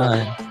great.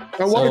 Fun.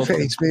 My wife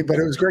hates me, but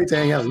it was great to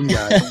hang out with you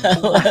guys.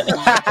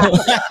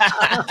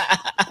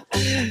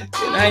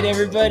 Good night,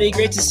 everybody.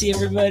 Great to see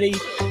everybody.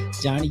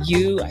 Johnny,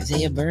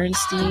 Isaiah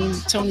Bernstein,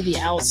 Tony the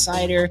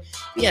Outsider.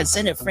 We had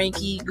Senate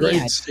Frankie. Great we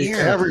had to see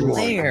Eric everyone.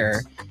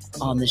 Blair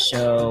on the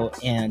show,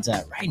 and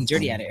Riding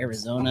Dirty out of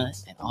Arizona,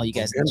 and all you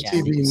guys in the chat.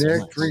 MTV Thank you so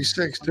Nick much.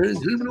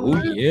 316.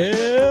 Oh,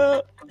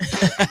 yeah.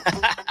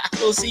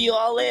 We'll see you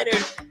all later.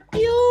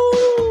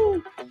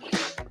 Yo.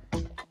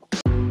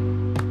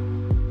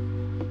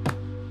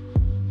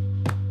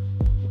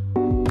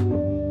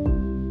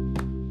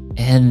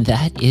 And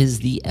that is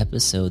the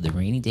episode. The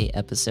rainy day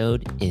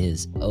episode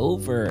is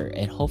over,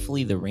 and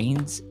hopefully the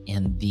rains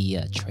and the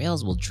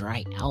trails will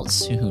dry out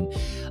soon.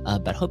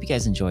 But hope you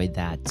guys enjoyed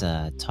that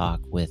talk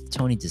with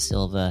Tony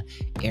DaSilva,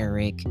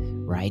 Eric,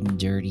 Riding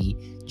Dirty,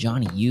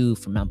 Johnny U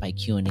from Mount Bike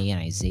Q&A,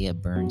 and Isaiah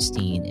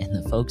Bernstein, and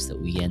the folks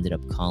that we ended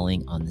up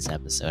calling on this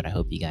episode. I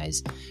hope you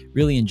guys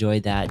really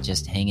enjoyed that,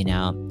 just hanging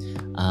out.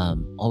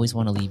 Always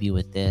want to leave you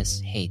with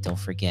this. Hey, don't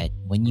forget,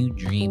 when you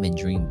dream and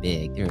dream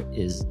big, there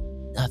is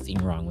nothing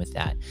wrong with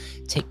that.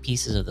 Take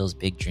pieces of those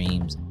big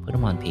dreams, put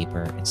them on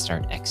paper, and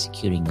start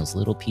executing those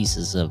little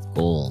pieces of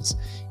goals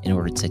in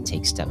order to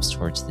take steps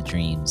towards the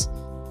dreams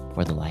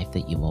for the life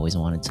that you've always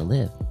wanted to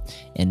live.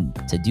 And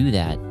to do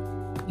that,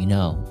 you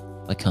know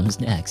what comes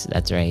next.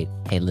 That's right.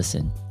 Hey,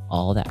 listen,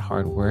 all that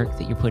hard work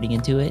that you're putting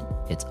into it,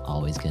 it's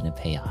always going to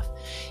pay off.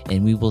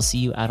 And we will see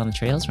you out on the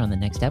trails or on the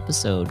next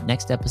episode.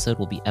 Next episode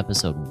will be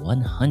episode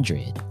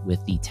 100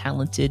 with the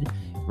talented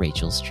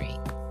Rachel Strait.